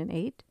 7 and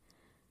 8,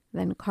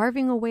 then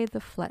carving away the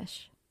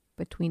flesh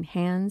between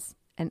hands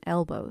and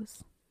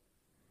elbows.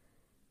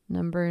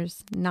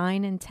 Numbers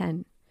 9 and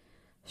 10,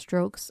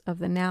 strokes of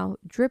the now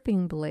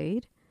dripping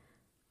blade,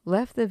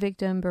 left the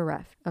victim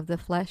bereft of the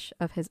flesh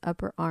of his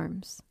upper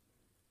arms,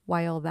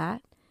 while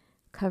that,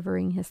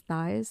 covering his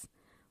thighs,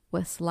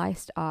 was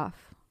sliced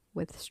off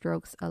with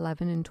strokes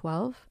 11 and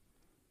 12.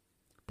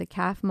 The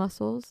calf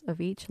muscles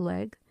of each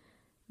leg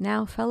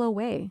now fell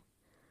away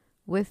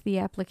with the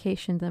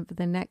application of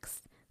the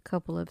next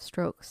couple of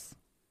strokes,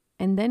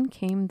 and then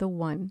came the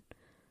one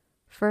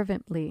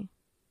fervently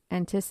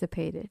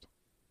anticipated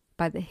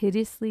by the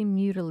hideously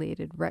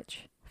mutilated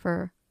wretch,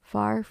 for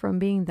far from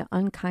being the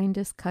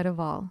unkindest cut of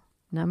all,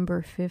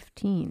 number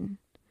 15,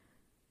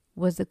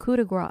 was the coup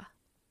de grace,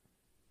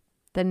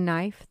 the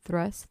knife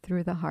thrust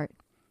through the heart.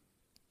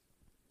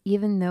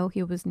 Even though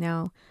he was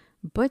now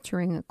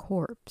butchering a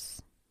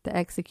corpse, the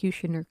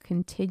executioner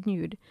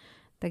continued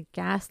the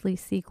ghastly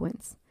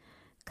sequence.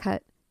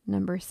 Cut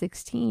number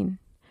 16,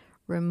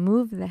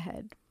 remove the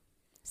head.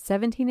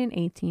 17 and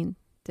 18,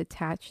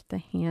 detached the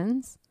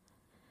hands.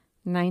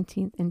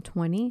 19 and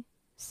 20,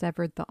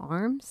 severed the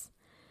arms.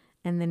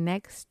 And the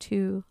next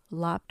 2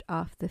 lopped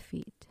off the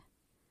feet.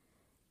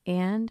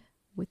 And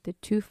with the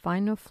 2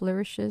 final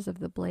flourishes of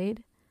the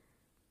blade,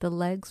 the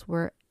legs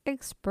were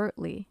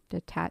expertly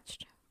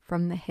detached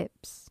from the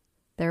hips,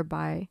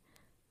 thereby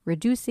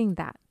reducing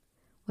that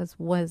was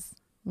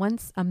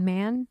once a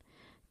man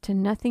to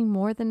nothing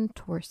more than a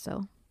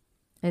torso,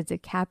 a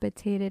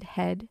decapitated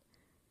head,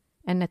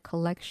 and a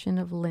collection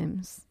of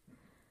limbs,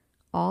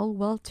 all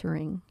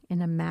weltering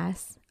in a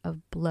mass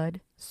of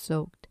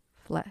blood-soaked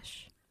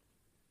flesh.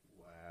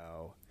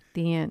 Wow.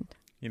 The end.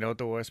 You know what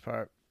the worst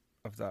part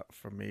of that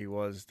for me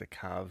was? The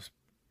calves.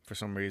 For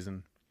some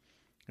reason,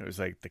 it was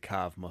like the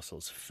calf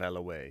muscles fell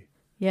away.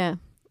 Yeah.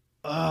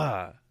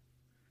 Ah.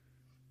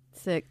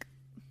 Sick.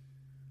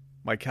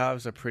 My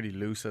calves are pretty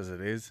loose as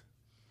it is.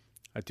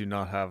 I do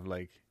not have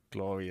like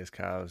glorious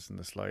calves in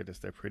the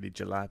slightest. They're pretty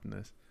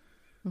gelatinous.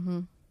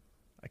 Mm-hmm.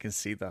 I can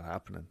see that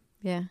happening.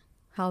 Yeah.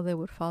 How they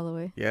would fall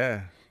away.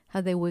 Yeah.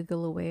 How they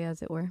wiggle away,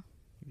 as it were.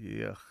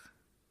 Yuck.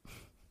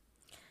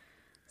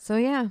 So,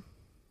 yeah.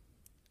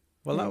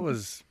 Well, that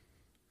was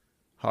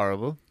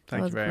horrible.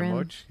 Thank you very grim.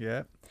 much.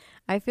 Yeah.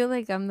 I feel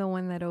like I'm the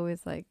one that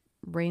always, like,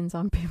 rains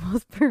on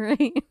people's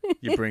parade.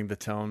 You bring the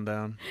tone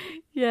down.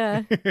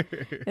 Yeah.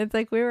 It's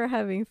like we were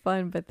having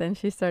fun, but then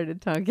she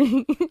started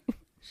talking.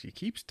 She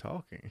keeps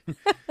talking.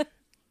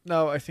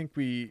 No, I think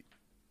we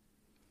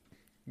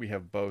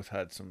have both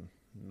had some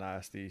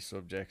nasty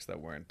subjects that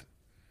weren't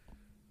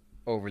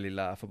overly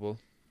laughable.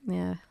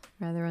 Yeah,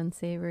 rather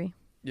unsavory.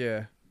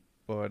 Yeah,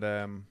 but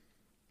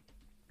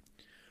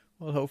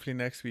well, hopefully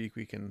next week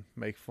we can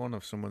make fun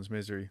of someone's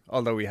misery.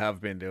 Although we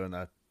have been doing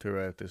that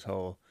throughout this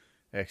whole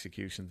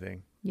execution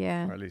thing.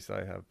 Yeah. Or at least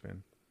I have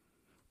been.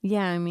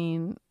 Yeah, I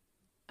mean,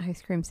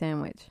 ice cream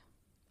sandwich.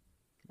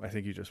 I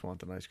think you just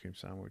want an ice cream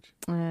sandwich.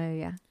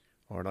 Yeah.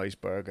 Or an ice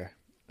burger,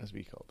 as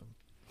we call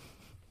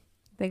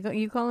them.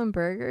 You call them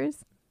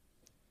burgers?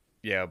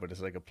 Yeah, but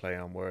it's like a play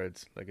on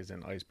words, like as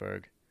in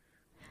iceberg.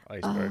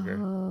 Iceberger.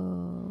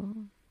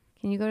 Oh.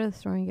 Can you go to the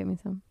store and get me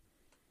some?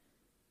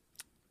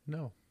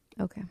 No.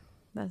 Okay.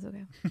 That's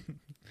okay.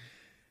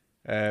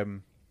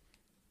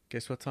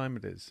 Guess what time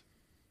it is?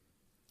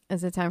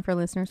 Is it time for a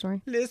listener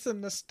story?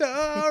 Listen to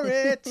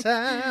story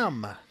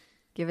time.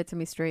 Give it to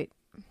me straight.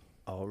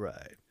 All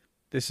right.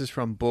 This is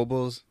from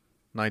Bubbles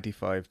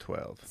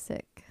 9512.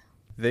 Sick.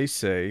 They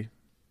say,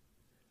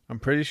 I'm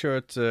pretty sure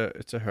it's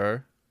a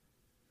her.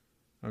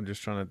 I'm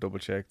just trying to double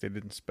check. They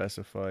didn't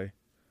specify.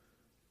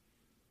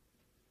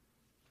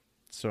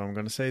 So I'm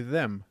going to say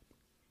them.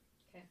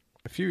 Okay.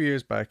 A few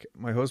years back,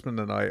 my husband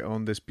and I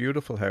owned this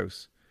beautiful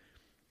house.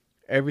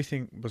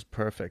 Everything was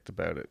perfect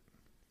about it.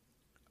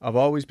 I've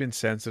always been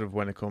sensitive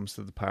when it comes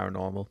to the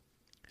paranormal,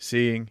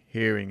 seeing,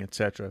 hearing,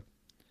 etc.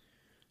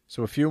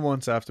 So a few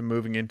months after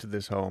moving into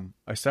this home,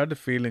 I started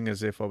feeling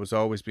as if I was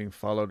always being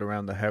followed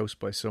around the house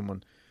by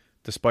someone,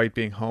 despite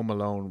being home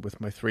alone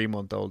with my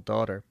 3-month-old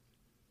daughter.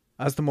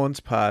 As the months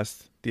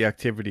passed, the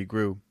activity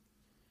grew.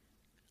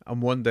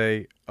 And one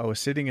day, I was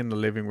sitting in the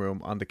living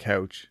room on the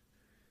couch,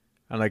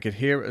 and I could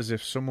hear as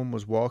if someone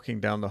was walking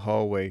down the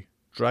hallway,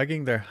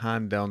 dragging their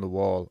hand down the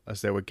wall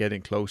as they were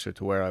getting closer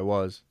to where I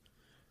was.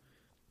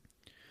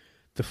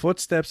 The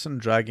footsteps and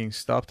dragging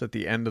stopped at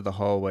the end of the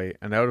hallway,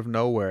 and out of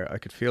nowhere I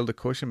could feel the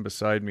cushion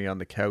beside me on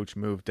the couch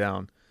move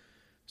down.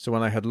 So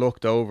when I had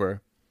looked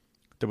over,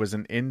 there was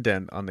an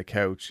indent on the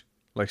couch,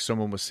 like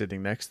someone was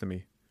sitting next to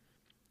me.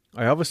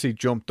 I obviously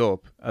jumped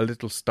up, a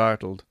little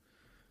startled,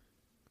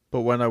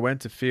 but when I went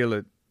to feel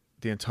it,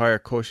 the entire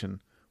cushion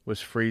was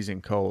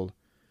freezing cold.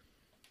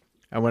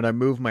 And when I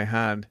moved my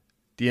hand,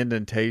 the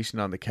indentation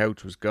on the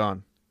couch was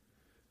gone.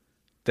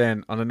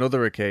 Then, on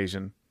another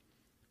occasion,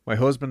 my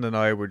husband and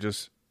I were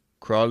just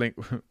crawling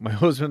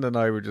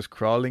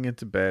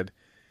into bed.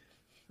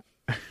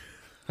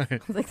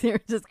 Like they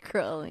were just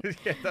crawling.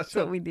 Yeah, That's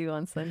what we do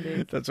on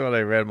Sundays. That's what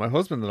I read. My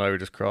husband and I were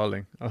just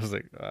crawling. I was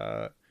like,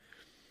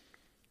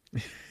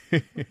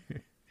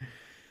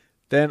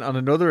 Then, on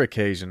another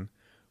occasion,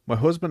 my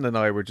husband and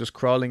I were just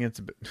crawling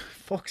into bed.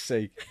 Fuck's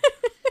sake.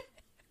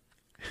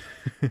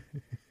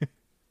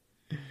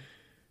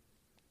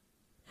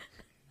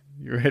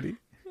 You ready?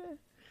 Yeah.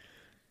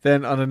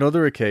 Then, on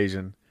another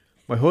occasion,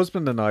 my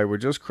husband and I were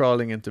just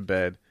crawling into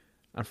bed,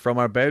 and from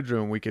our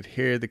bedroom we could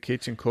hear the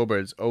kitchen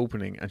cupboards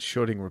opening and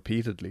shutting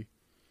repeatedly.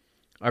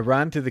 I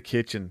ran to the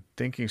kitchen,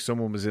 thinking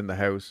someone was in the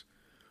house,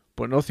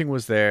 but nothing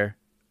was there,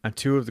 and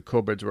 2 of the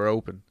cupboards were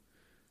open.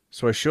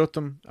 So I shut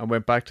them and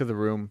went back to the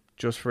room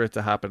just for it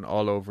to happen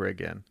all over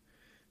again.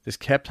 This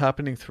kept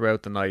happening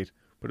throughout the night,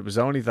 but it was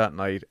only that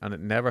night, and it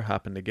never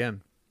happened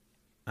again.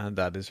 And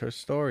that is her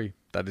story.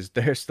 That is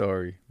their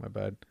story. My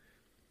bad.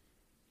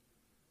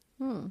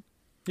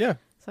 Yeah.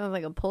 Sounds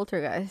like a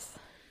poltergeist.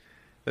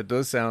 That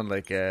does sound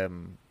like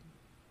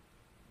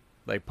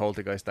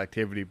poltergeist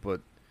activity,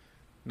 but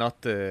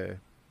not the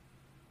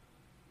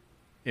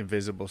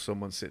invisible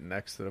someone sitting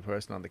next to the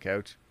person on the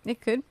couch.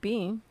 It could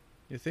be.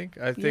 You think?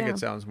 I think it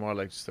sounds more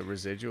like just a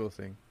residual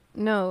thing.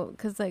 No,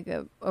 because like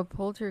a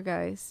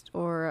poltergeist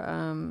or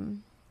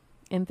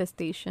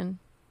infestation,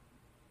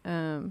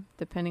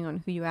 depending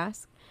on who you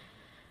ask,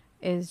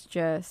 is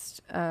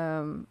just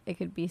it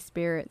could be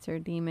spirits or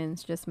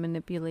demons just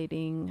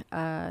manipulating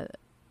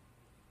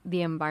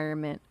the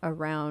environment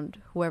around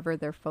whoever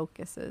their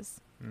focus is.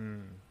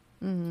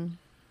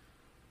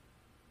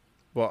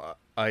 Well,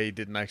 I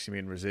didn't actually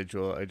mean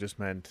residual. I just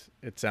meant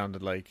it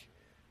sounded like,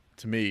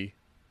 to me,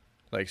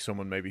 like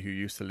someone maybe who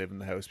used to live in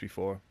the house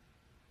before.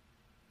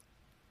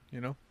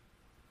 You know?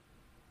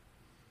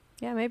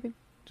 Yeah, maybe.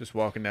 Just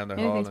walking down the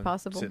hall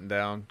and sitting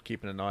down,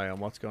 keeping an eye on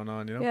what's going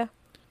on, you know? Yeah.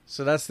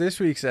 So that's this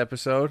week's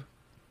episode.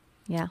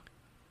 Yeah.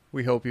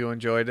 We hope you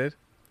enjoyed it.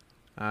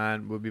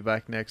 And we'll be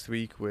back next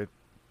week with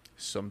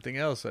something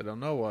else. I don't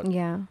know what.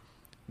 Yeah.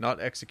 Not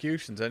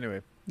executions,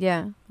 anyway.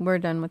 Yeah, we're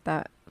done with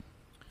that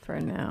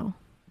for now.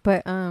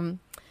 But,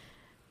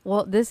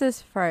 well, this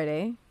is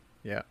Friday.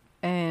 Yeah.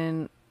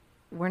 And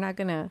we're not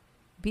going to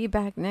be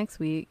back next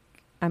week.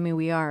 I mean,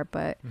 we are,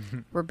 but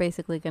we're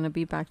basically going to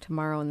be back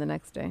tomorrow and the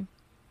next day.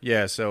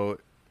 Yeah, so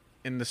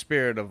in the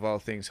spirit of all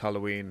things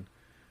Halloween,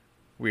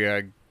 we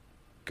are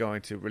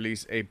going to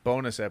release a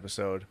bonus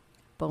episode.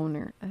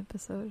 Bonus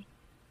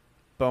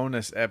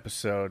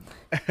episode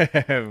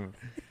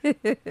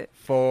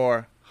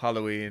for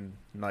Halloween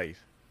night.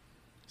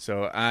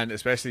 So, and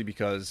especially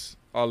because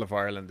all of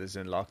Ireland is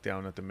in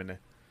lockdown at the minute.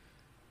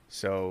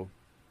 So,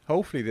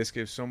 hopefully this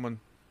gives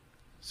someone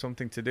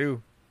something to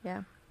do.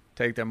 Yeah.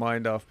 Take their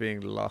mind off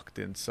being locked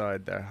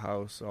inside their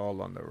house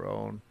all on their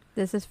own.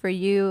 This is for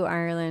you,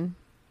 Ireland.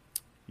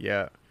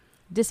 Yeah.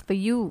 This for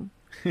you.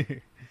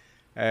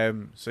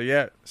 So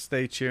yeah,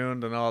 stay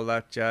tuned and all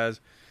that jazz.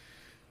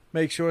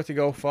 Make sure to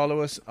go follow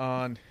us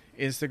on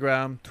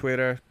Instagram,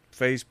 Twitter,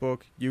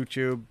 Facebook,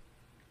 YouTube.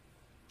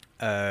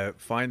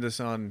 Find us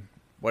on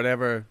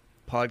whatever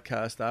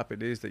podcast app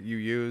it is that you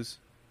use.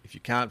 If you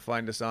can't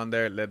find us on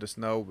there, let us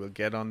know. We'll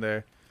get on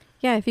there.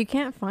 Yeah, if you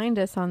can't find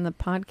us on the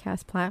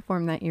podcast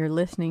platform that you're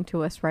listening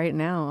to us right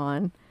now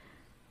on,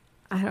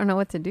 I don't know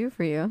what to do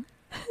for you.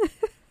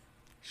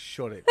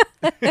 Shut it.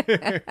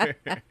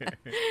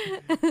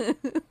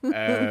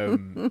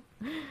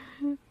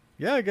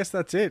 Yeah, I guess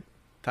that's it.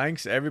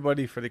 Thanks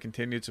everybody for the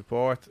continued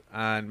support,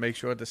 and make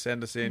sure to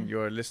send us in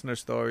your listener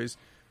stories.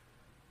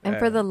 And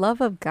for the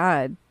love of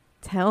God,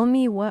 tell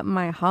me what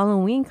my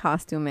Halloween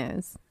costume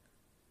is.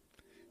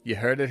 You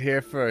heard it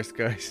here first,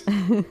 guys.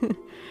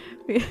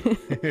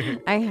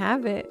 I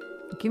have it.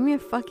 Give me a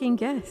fucking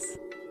guess.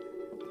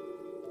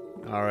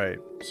 All right.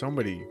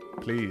 Somebody,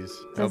 please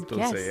help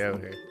Dulce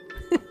out here.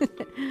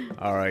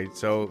 All right.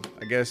 So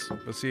I guess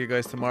we'll see you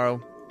guys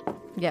tomorrow.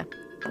 Yeah.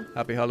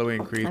 Happy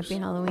Halloween, creeps. Happy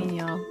Halloween,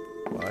 y'all.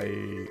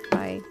 Bye.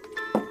 Bye.